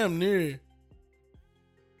 damn near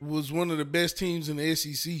was one of the best teams in the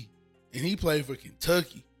SEC, and he played for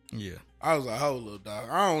Kentucky. Yeah, I was like, hold up, dog.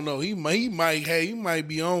 I don't know. He might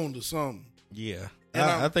be on to something. Yeah.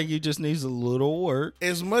 I think he just needs a little work.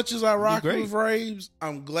 As much as I rock with Raves,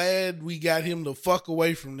 I'm glad we got him the fuck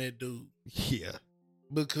away from that dude. Yeah.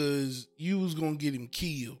 Because you was going to get him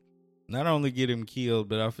killed. Not only get him killed,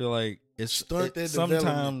 but I feel like stunt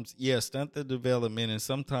the development, and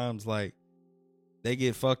sometimes like they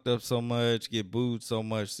get fucked up so much, get booed so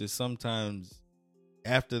much that sometimes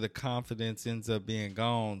after the confidence ends up being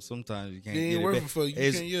gone, sometimes you can't get it back.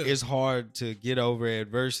 It's hard to get over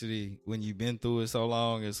adversity when you've been through it so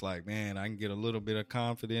long. It's like, man, I can get a little bit of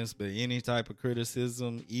confidence, but any type of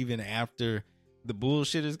criticism, even after the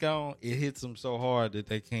bullshit is gone, it hits them so hard that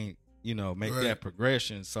they can't, make that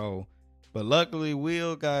progression. So, but luckily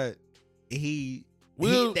Will got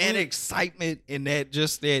that excitement and that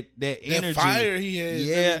energy, fire he has.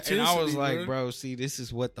 Yeah, and I was like, bro, see, this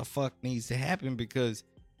is what the fuck needs to happen, because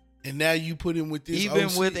and now you put him with this even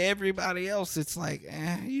OC. With everybody else, it's like,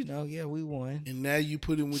 yeah, we won. And now you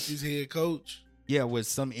put him with this head coach. Yeah, with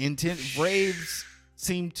some intent. Braves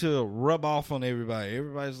seem to rub off on everybody.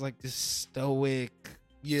 Everybody's like this stoic,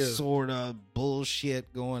 sort of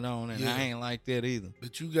bullshit going on, and I ain't like that either.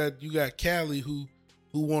 But you got Cali who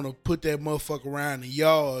want to put that motherfucker around the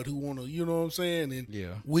yard, who want to, you know what I'm saying?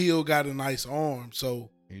 And Will got a nice arm, so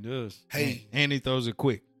he does. Hey, and he throws it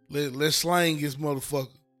quick. Let's slang this motherfucker.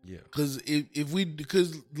 Yeah,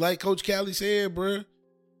 because like Coach Cali said, bruh,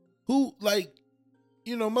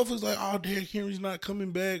 motherfuckers like, oh, Derrick Henry's not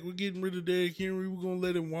coming back. We're getting rid of Derrick Henry. We're gonna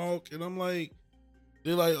let him walk. And I'm like,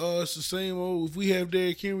 they're like, oh, it's the same old. If we have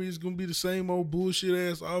Derrick Henry, it's gonna be the same old bullshit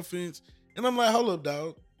ass offense. And I'm like, hold up,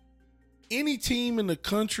 dog. Any team in the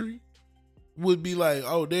country would be like,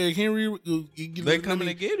 oh, Derrick Henry, they coming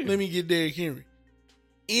to get him. Let me get Derrick Henry.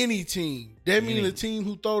 Any team. That means a team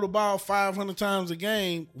who throw the ball 500 times a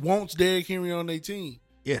game wants Derrick Henry on their team.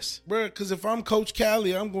 Yes. Bro, because if I'm Coach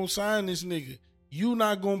Cali, I'm going to sign this nigga. You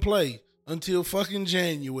not going to play until fucking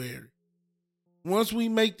January. Once we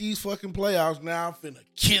make these fucking playoffs, now I'm finna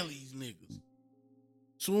kill these niggas.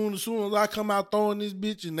 Soon as I come out throwing this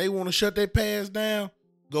bitch and they want to shut their pass down,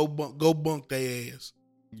 go bunk their ass.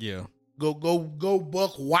 Yeah. Go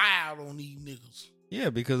buck wild on these niggas. Yeah,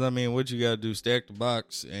 because what you gotta do, stack the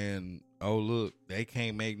box, and look, they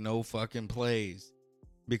can't make no fucking plays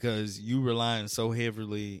because you relying so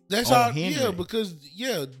heavily on Henry. Yeah, because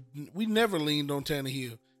we never leaned on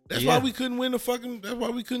Tannehill. That's why we couldn't win that's why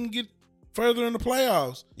we couldn't get further in the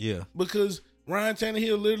playoffs. Yeah. Because Ryan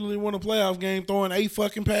Tannehill literally won a playoff game throwing 8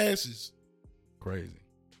 fucking passes.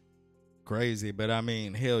 Crazy, but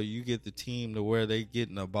hell, you get the team to where they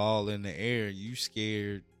getting the ball in the air, you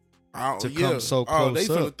scared to come so close. Oh, they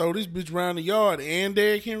finna throw this bitch around the yard and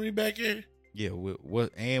Derrick Henry back there. Yeah,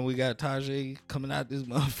 and we got Tajay coming out this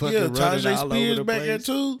motherfucker. Yeah, Tajay Spears back there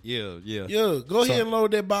too. Yeah. Go ahead and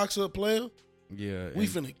load that box up, player. Yeah, we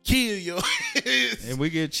finna kill your ass. And we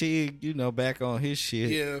get Chig, back on his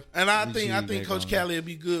shit. Yeah, and I think Coach Cali will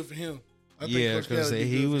be good for him. Yeah, because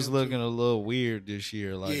he was looking a little weird this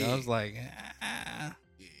year. Like I was like,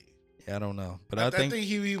 I don't know, but I think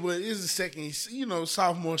he was his second,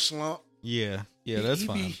 sophomore slump. Yeah, that's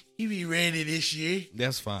fine. He be ready this year.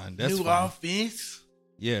 That's fine. That's new fine. Offense.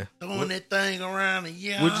 Yeah, throwing that thing around the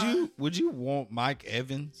yard. Would you want Mike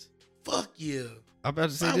Evans? Fuck yeah! I'm about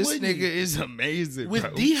to say this nigga is amazing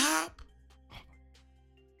with D-Hop.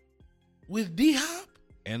 With D-Hop,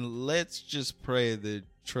 and let's just pray that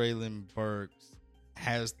Treylon Burks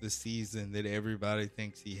has the season that everybody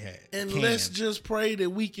thinks he had. And let's just pray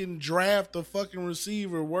that we can draft a fucking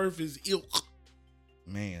receiver worth his ilk.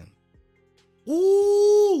 Man.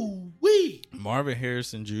 Ooh, wee. Marvin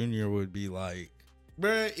Harrison Jr. would be like,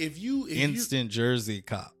 bruh, if instant jersey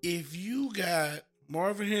cop. If you got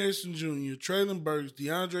Marvin Harrison Jr., Treylon Burks,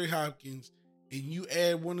 DeAndre Hopkins, and you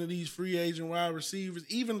add one of these free agent wide receivers,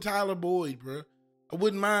 even Tyler Boyd, bruh. I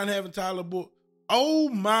wouldn't mind having Tyler Boyd. Oh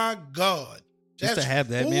my God. Just to have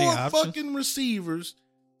that many options? 4 fucking receivers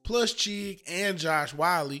plus Chig and Josh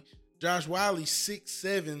Wiley. Josh Wiley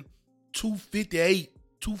 6'7", 258,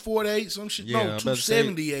 248, some shit. Yeah, no,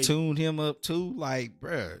 278. Tune him up too. Like,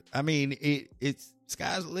 bruh. It's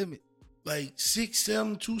sky's the limit. Like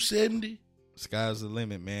 6'7", 270. Sky's the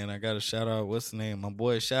limit, man. I got to shout out, what's the name? My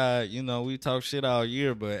boy Shy. We talk shit all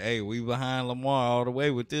year, but hey, we behind Lamar all the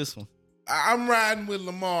way with this one. I'm riding with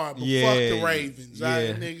Lamar, but fuck the Ravens.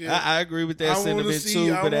 Yeah. Nigga. I agree with that sentiment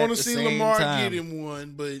too. But I want to see Lamar time, get him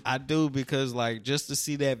one, but I do, because just to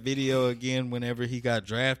see that video again whenever he got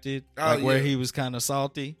drafted, where he was kind of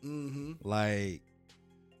salty, mm-hmm.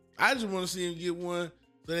 I just want to see him get one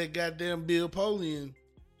so that goddamn Bill Polian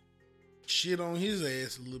shit on his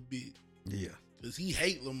ass a little bit. Yeah. Because he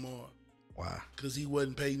hate Lamar. Why? Because he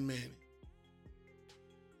wasn't Peyton Manning.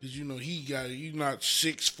 Because, you not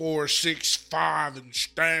 6'4", 6'5", and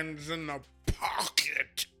stands in the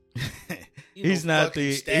pocket. He's not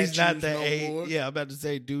the more. Yeah, I'm about to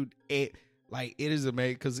say, dude, it is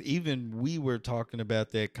amazing because even we were talking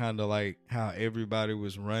about that kind of like how everybody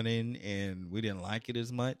was running and we didn't like it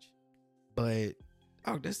as much. But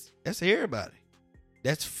that's everybody.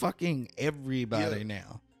 That's fucking everybody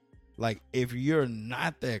now. Like if you're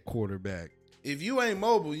not that quarterback, if you ain't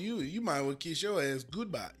mobile, you might well kiss your ass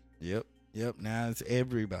goodbye. Yep. Now it's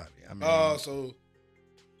everybody. I mean, so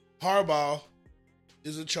Harbaugh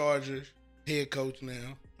is a Charger head coach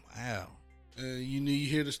now. Wow. You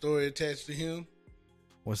hear the story attached to him?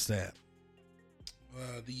 What's that?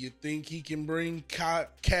 Do you think he can bring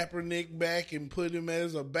Kaepernick back and put him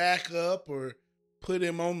as a backup or put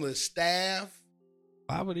him on the staff?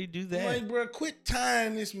 Why would he do that? Like, bro, quit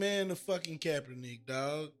tying this man to fucking Kaepernick,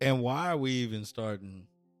 dog. And why are we even starting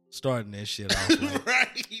this shit off?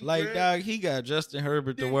 Like, dog, he got Justin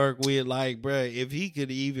Herbert to work with. Like, bro, if he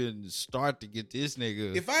could even start to get this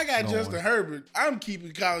nigga. If I got Justin Herbert, I'm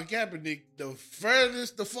keeping Colin Kaepernick the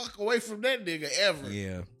furthest the fuck away from that nigga ever.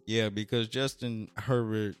 Yeah, because Justin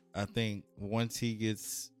Herbert, I think once he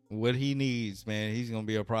gets what he needs, man, he's gonna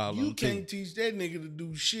be a problem. You can't teach that nigga to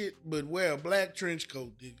do shit but wear a black trench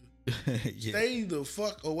coat, nigga. Stay the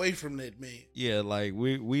fuck away from that man. Yeah, like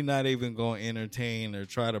we not even gonna entertain or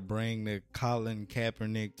try to bring the Colin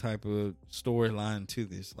Kaepernick type of storyline to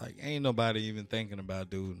this. Like, ain't nobody even thinking about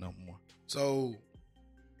dude no more. So,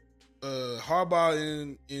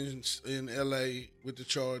 Harbaugh in LA with the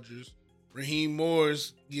Chargers. Raheem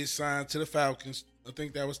Morris gets signed to the Falcons. I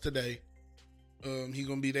think that was today. He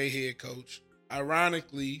gonna be their head coach.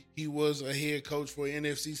 Ironically, he was a head coach for an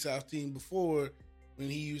NFC South team before when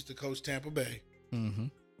he used to coach Tampa Bay. Mm-hmm.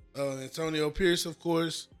 Antonio Pierce, of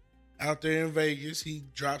course, out there in Vegas. He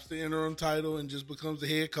drops the interim title and just becomes the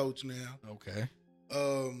head coach now. Okay.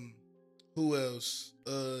 Who else?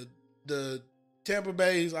 The Tampa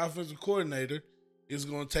Bay's offensive coordinator is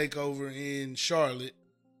going to take over in Charlotte.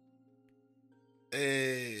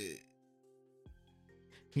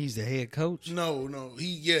 He's the head coach? No.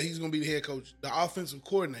 He's going to be the head coach. The offensive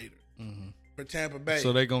coordinator for Tampa Bay.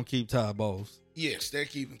 So they're going to keep Todd Bowles? Yes, they're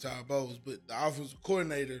keeping Todd Bowles, but the offensive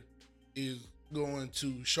coordinator is going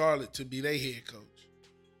to Charlotte to be their head coach.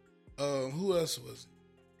 Who else was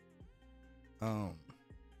it?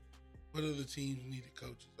 What other teams needed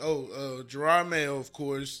coaches? Gerard Mayo, of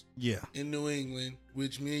course. Yeah. In New England,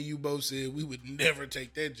 which me and you both said we would never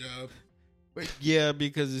take that job. Yeah,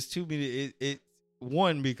 because it's too many.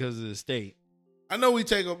 One, because of the state. I know we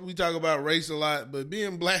talk about race a lot, but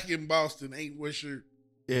being black in Boston ain't what you're.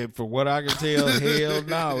 Yeah, for what I can tell, hell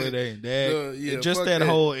no, it ain't that. Just that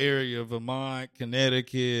whole area, Vermont,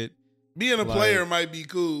 Connecticut. Being a player might be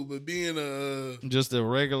cool, but being just a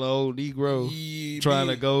regular old Negro trying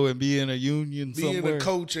to go and be in a union somewhere. Being a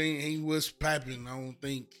coach ain't what's popping, I don't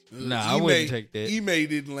think. I wouldn't take that. Ime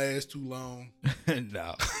didn't last too long.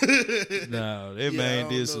 No, that man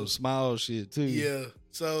did some small shit too. Yeah.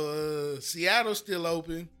 So Seattle's still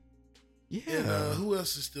open. Yeah. And who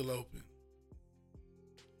else is still open?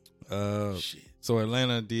 Shit. So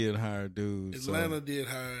Atlanta did hire dudes. Atlanta did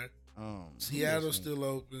hire. Seattle's still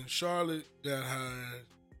open. Charlotte got hired.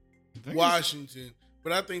 Washington.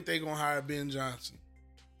 But I think they're going to hire Ben Johnson.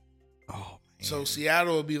 Oh, man. So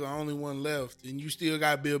Seattle will be the only one left. And you still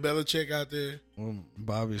got Bill Belichick out there.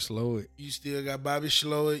 Bobby Slowik. You still got Bobby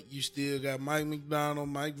Slowik. You still got Mike McDonald,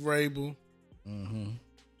 Mike Vrabel. Mm-hmm.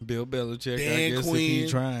 Bill Belichick, Dan I guess, Quinn. if he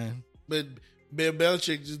trying. But Bill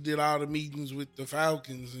Belichick just did all the meetings with the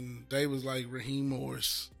Falcons, and they was like Raheem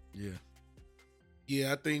Morris. Yeah.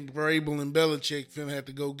 Yeah, I think Vrabel and Belichick finna have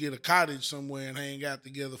to go get a cottage somewhere and hang out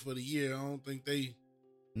together for the year. I don't think they...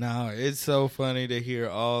 No, it's so funny to hear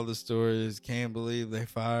all the stories. Can't believe they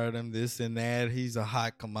fired him, this and that. He's a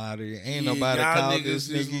hot commodity. Ain't nobody called this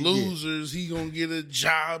nigga losers. He gonna get a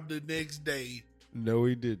job the next day. No,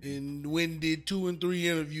 he didn't. And Wynn did 2 and 3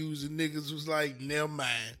 interviews, and niggas was like, never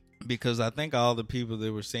mind. Because I think all the people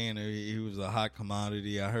that were saying that he was a hot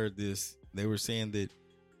commodity, I heard this. They were saying that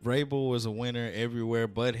Vrabel was a winner everywhere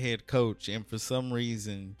but head coach, and for some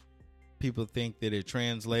reason, people think that it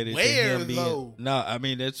translated to him being. Though? No, I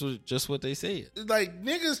mean that's just what they said. Like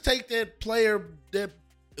niggas take that player that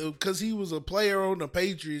because he was a player on the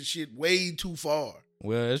Patriots shit way too far.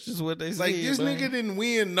 Well, that's just what they said. Like this nigga didn't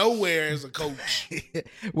win nowhere as a coach.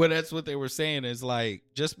 Well, that's what they were saying. Is like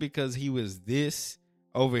just because he was this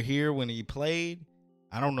over here when he played,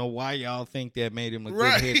 I don't know why y'all think that made him a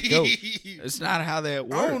good head coach. It's not how that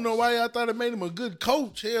works. I don't know why y'all thought it made him a good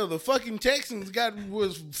coach. Hell, the fucking Texans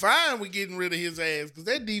was fine with getting rid of his ass because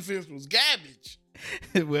that defense was garbage.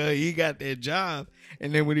 Well, he got that job,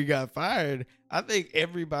 and then when he got fired, I think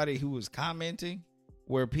everybody who was commenting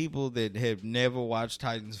were people that have never watched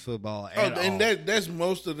Titans football at all. And that's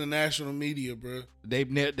most of the national media, bro. They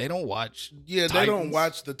don't watch. Yeah, Titans. They don't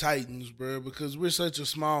watch the Titans, bro, because we're such a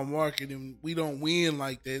small market and we don't win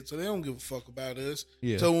like that, so they don't give a fuck about us.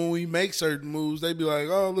 Yeah. So when we make certain moves, they be like,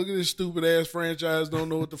 "Oh, look at this stupid ass franchise. Don't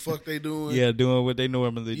know what the fuck they doing." Yeah, doing what they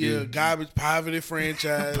normally do. Yeah, garbage, poverty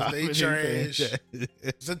franchise. They trash.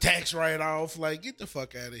 It's a tax write off. Like, get the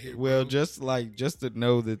fuck out of here. Well, bro. just to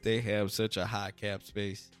know that they have such a high cap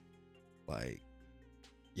space. Like,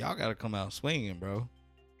 y'all got to come out swinging, bro.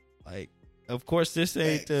 Like, of course, this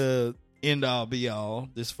ain't the end all be all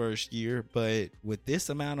this first year, but with this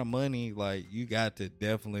amount of money, like, you got to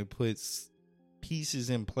definitely put pieces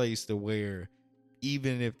in place to where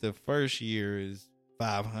even if the first year is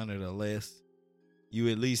 500 or less, you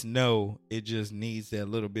at least know it just needs that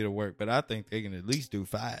little bit of work. But I think they can at least do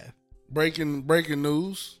 5. Breaking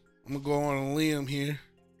news. I'm gonna go on a limb here.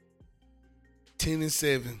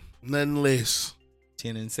 10-7. Nothing less.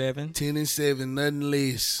 10-7? 10-7, nothing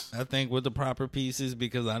less. I think with the proper pieces,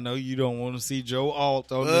 because I know you don't want to see Joe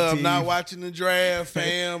Alt on the team. I'm not watching the draft,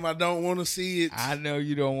 fam. I don't want to see it. I know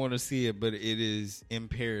you don't want to see it, but it is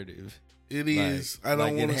imperative. It is. I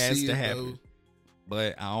don't want to see it, happen. Though.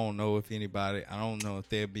 But I don't know if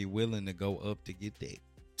they'd be willing to go up to get that.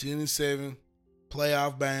 10-7,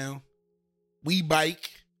 playoff bound. We bike.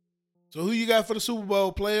 So who you got for the Super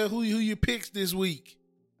Bowl, player? Who your picks this week?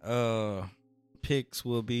 Picks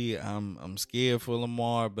will be I'm scared for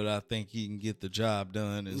Lamar, but I think he can get the job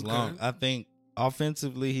done long. I think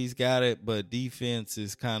offensively he's got it, but defense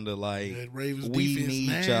is kind of like we need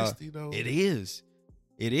nasty, y'all. Though. It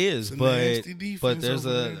is, but there's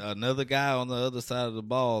another guy on the other side of the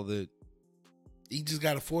ball that he just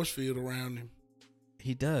got a force field around him.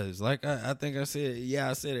 He does. Like I think I said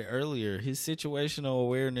it earlier. His situational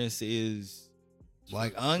awareness is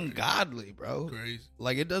like ungodly, bro. Crazy.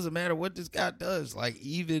 Like it doesn't matter what this guy does. Like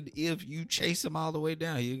even if you chase him all the way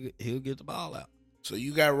down, he'll get the ball out. So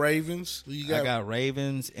you got Ravens? I got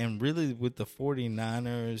Ravens, and really with the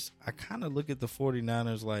 49ers, I kind of look at the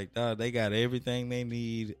 49ers like, dog, they got everything they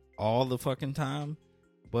need all the fucking time,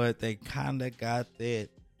 but they kind of got that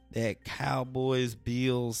Cowboys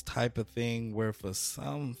Bills type of thing where for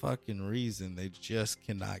some fucking reason they just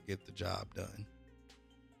cannot get the job done.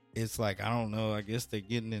 It's like, I don't know, I guess they're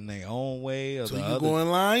getting in their own way. Or so you going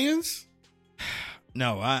Lions?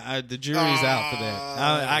 No, the jury's out for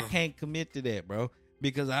that. I can't commit to that, bro,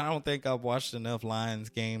 because I don't think I've watched enough Lions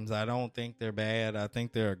games. I don't think they're bad. I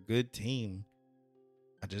think they're a good team.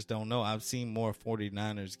 I just don't know. I've seen more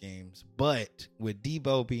 49ers games, but with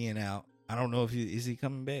Debo being out, I don't know if is he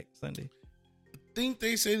coming back Sunday? I think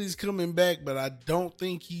they said he's coming back, but I don't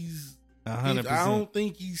think he's 100%. I don't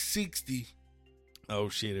think he's 60. Oh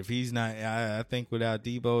shit! If he's not, I think without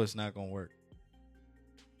Debo, it's not gonna work.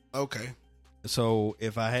 Okay. So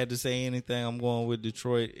if I had to say anything, I'm going with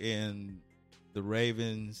Detroit and the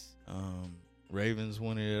Ravens. Ravens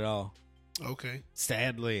winning it all. Okay.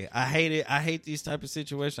 Sadly, I hate it. I hate these type of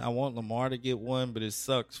situations. I want Lamar to get one, but it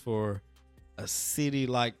sucks for a city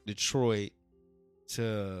like Detroit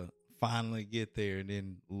to finally get there and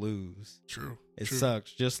then lose. True. It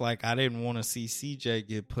sucks. Just like I didn't want to see CJ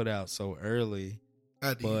get put out so early.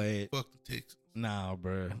 I did. But fuck the Texans. Nah,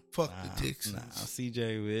 bro. Fuck the Texans. Nah,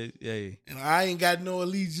 CJ, hey. And I ain't got no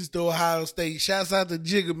allegiance to Ohio State. Shouts out to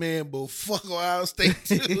Jigga Man, but fuck Ohio State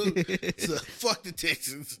too. So fuck the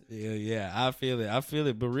Texans. Yeah. I feel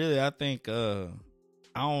it. But really, I think I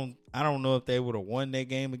don't know if they would have won that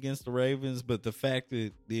game against the Ravens, but the fact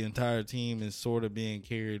that the entire team is sort of being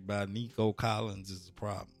carried by Nico Collins is a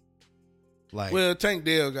problem. Like, well, Tank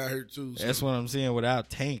Dell got hurt too. So. That's what I'm saying. Without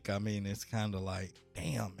Tank, I mean, it's kind of like,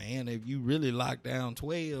 damn, man, if you really lock down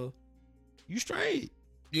 12, you straight.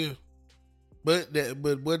 Yeah. But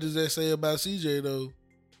what does that say about CJ though?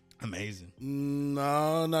 Amazing.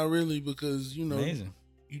 No, not really, because amazing.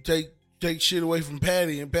 You take shit away from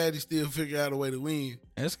Patty, and Patty still figure out a way to win.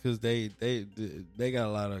 That's because they got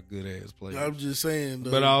a lot of good ass players. I'm just saying,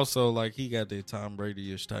 though. But also like he got that Tom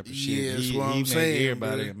Brady-ish type of shit. Yeah, that's what I'm saying. Made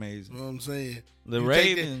everybody bro. amazing. That's what I'm saying. The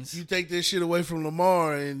Ravens, you take that shit away from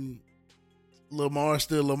Lamar, and Lamar's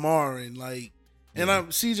still Lamar, and like, and I'm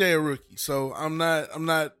CJ a rookie, so I'm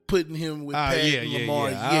not putting him with Patty and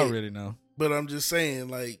Lamar yet. I already know. But I'm just saying,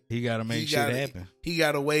 like, he got to make shit happen. He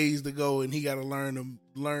got a ways to go, and he got to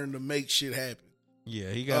learn to make shit happen.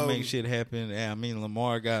 Yeah, he got to make shit happen. I mean,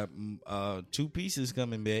 Lamar got 2 pieces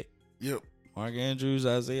coming back. Yep. Mark Andrews,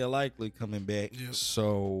 Isaiah Likely coming back. Yep.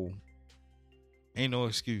 So, ain't no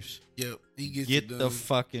excuse. Yep. He gets Get it done. the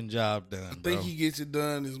fucking job done, I think he gets it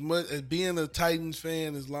done as much as being a Titans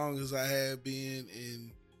fan as long as I have been,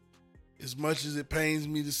 and as much as it pains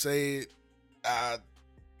me to say it, I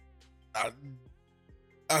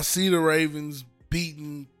see the Ravens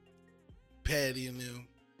beating Patty and them.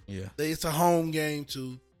 Yeah. It's a home game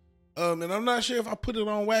too. And I'm not sure if I put it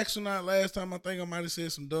on wax or not last time. I think I might have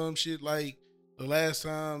said some dumb shit like the last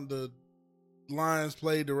time the Lions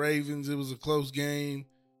played the Ravens, it was a close game.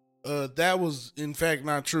 That was in fact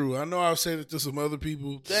not true. I know I've said it to some other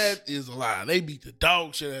people. That is a lie. They beat the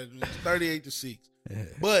dog shit out of me, 38-6.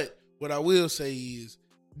 But what I will say is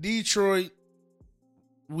Detroit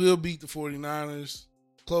will beat the 49ers.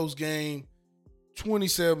 Close game,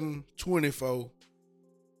 27-24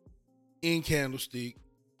 in Candlestick.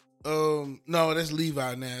 No, that's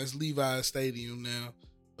Levi now. It's Levi Stadium now.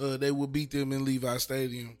 They will beat them in Levi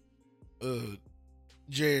Stadium.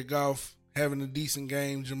 Jared Goff having a decent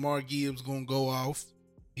game. Jamar Gibbs gonna go off.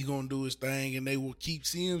 He gonna do his thing, and they will keep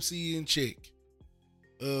CMC in check.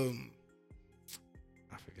 I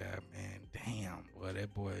forgot, man. Damn, boy,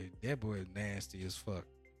 that boy is nasty as fuck.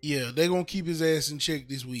 Yeah, they gonna keep his ass in check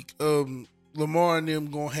this week. Lamar and them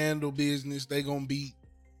gonna handle business. They gonna beat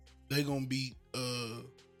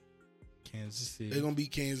Kansas City. They gonna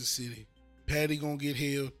beat Kansas City. Patty gonna get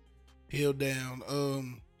held down.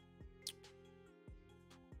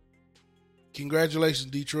 Congratulations,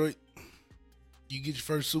 Detroit. You get your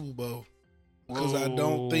first Super Bowl. Because I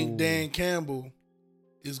don't think Dan Campbell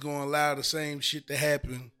is gonna allow the same shit to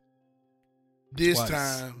happen this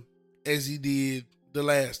time as he did the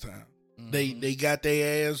last time. Mm-hmm. They got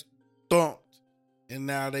their ass thumped, and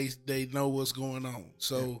now they know what's going on.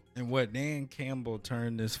 So and what, Dan Campbell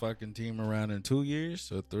turned this fucking team around in 2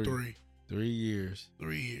 years or 3? 3 years.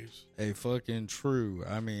 3 years. A fucking true.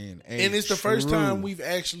 I mean, and it's the first time we've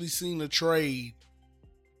actually seen a trade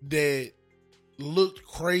that looked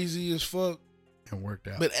crazy as fuck and worked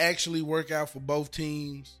out, but actually work out for both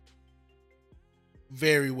teams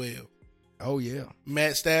very well. Oh yeah.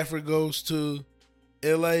 Matt Stafford goes to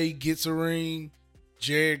LA, gets a ring.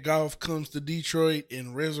 Jared Goff comes to Detroit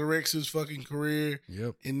and resurrects his fucking career.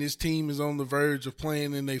 Yep. And this team is on the verge of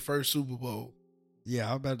playing in their first Super Bowl. Yeah,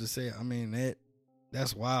 I was about to say, I mean,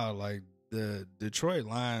 that's wild. Like, the Detroit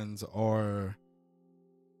Lions are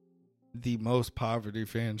the most poverty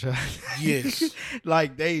franchise. Yes.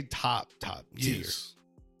 Like, they top tier. Yes.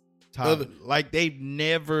 Like, they've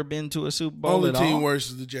never been to a Super Bowl at all. Only team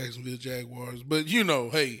worse is the Jacksonville Jaguars. But, you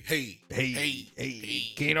know, hey.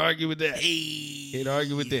 Can't argue with that. Can't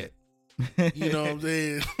argue with that. You know what I'm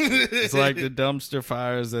saying? It's like the dumpster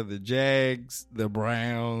fires of the Jags, the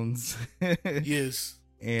Browns. Yes.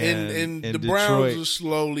 And the Detroit. Browns are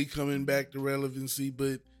slowly coming back to relevancy,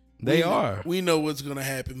 but they are. We know what's going to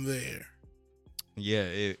happen there. Yeah,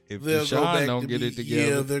 if Deshaun don't get it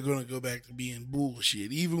together. Yeah, they're going to go back to being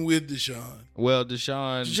bullshit, even with Deshaun. Well,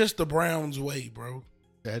 Deshaun. It's just the Browns way, bro.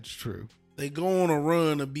 That's true. They go on a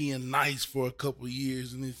run of being nice for a couple of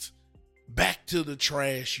years, and it's back to the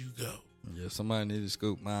trash you go. Yeah, somebody need to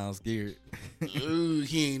scoop Myles Garrett.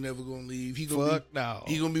 He ain't never gonna leave. He gonna Fuck no.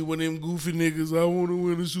 He gonna be one of them goofy niggas. I want to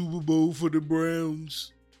win a Super Bowl for the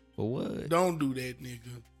Browns. For what? Don't do that,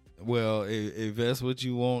 nigga. Well, if that's what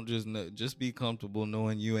you want, just be comfortable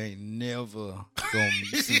knowing you ain't never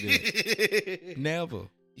gonna see that. Never.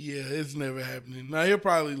 Yeah, it's never happening. Now he'll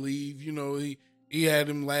probably leave. You know, he had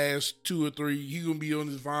him last 2 or 3. He gonna be on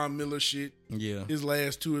his Von Miller shit. Yeah. His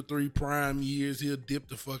last 2 or 3 prime years, he'll dip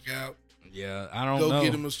the fuck out. Yeah, I don't know. Go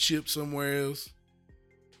get him a chip somewhere else.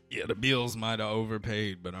 Yeah, the Bills might have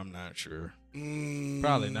overpaid, but I'm not sure.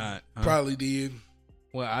 Probably not. Huh? Probably did.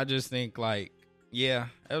 Well, I just think that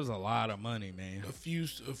was a lot of money, man. A few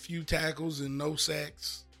tackles and no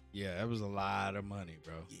sacks. Yeah, that was a lot of money,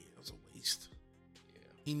 bro. Yeah, it was a waste. Yeah,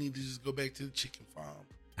 he need to just go back to the chicken farm.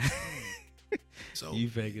 So you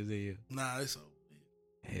fake as hell. Nah, it's over.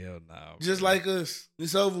 Hell no. Nah, just like us.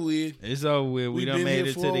 It's over with. It's over with. We done made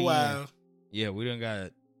it to the while. End. Yeah, we done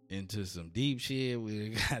got into some deep shit. We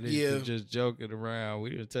done got into just joking around. We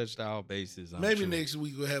done touched all bases. Maybe next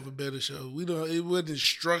week we'll have a better show. It wasn't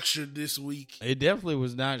structured this week. It definitely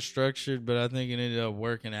was not structured, but I think it ended up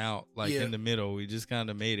working out in the middle. We just kind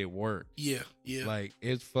of made it work. Yeah. Like,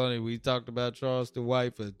 it's funny. We talked about Charleston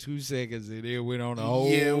White for 2 seconds and then went on a whole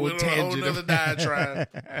tangent. Another diatribe.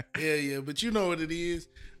 Yeah. But you know what it is.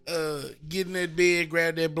 Get in that bed,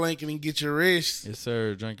 grab that blanket, and get your rest. Yes,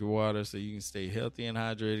 sir. Drink your water so you can stay healthy and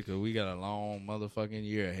hydrated because we got a long motherfucking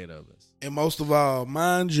year ahead of us. And most of all,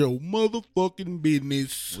 mind your motherfucking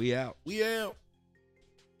business. We out. We out.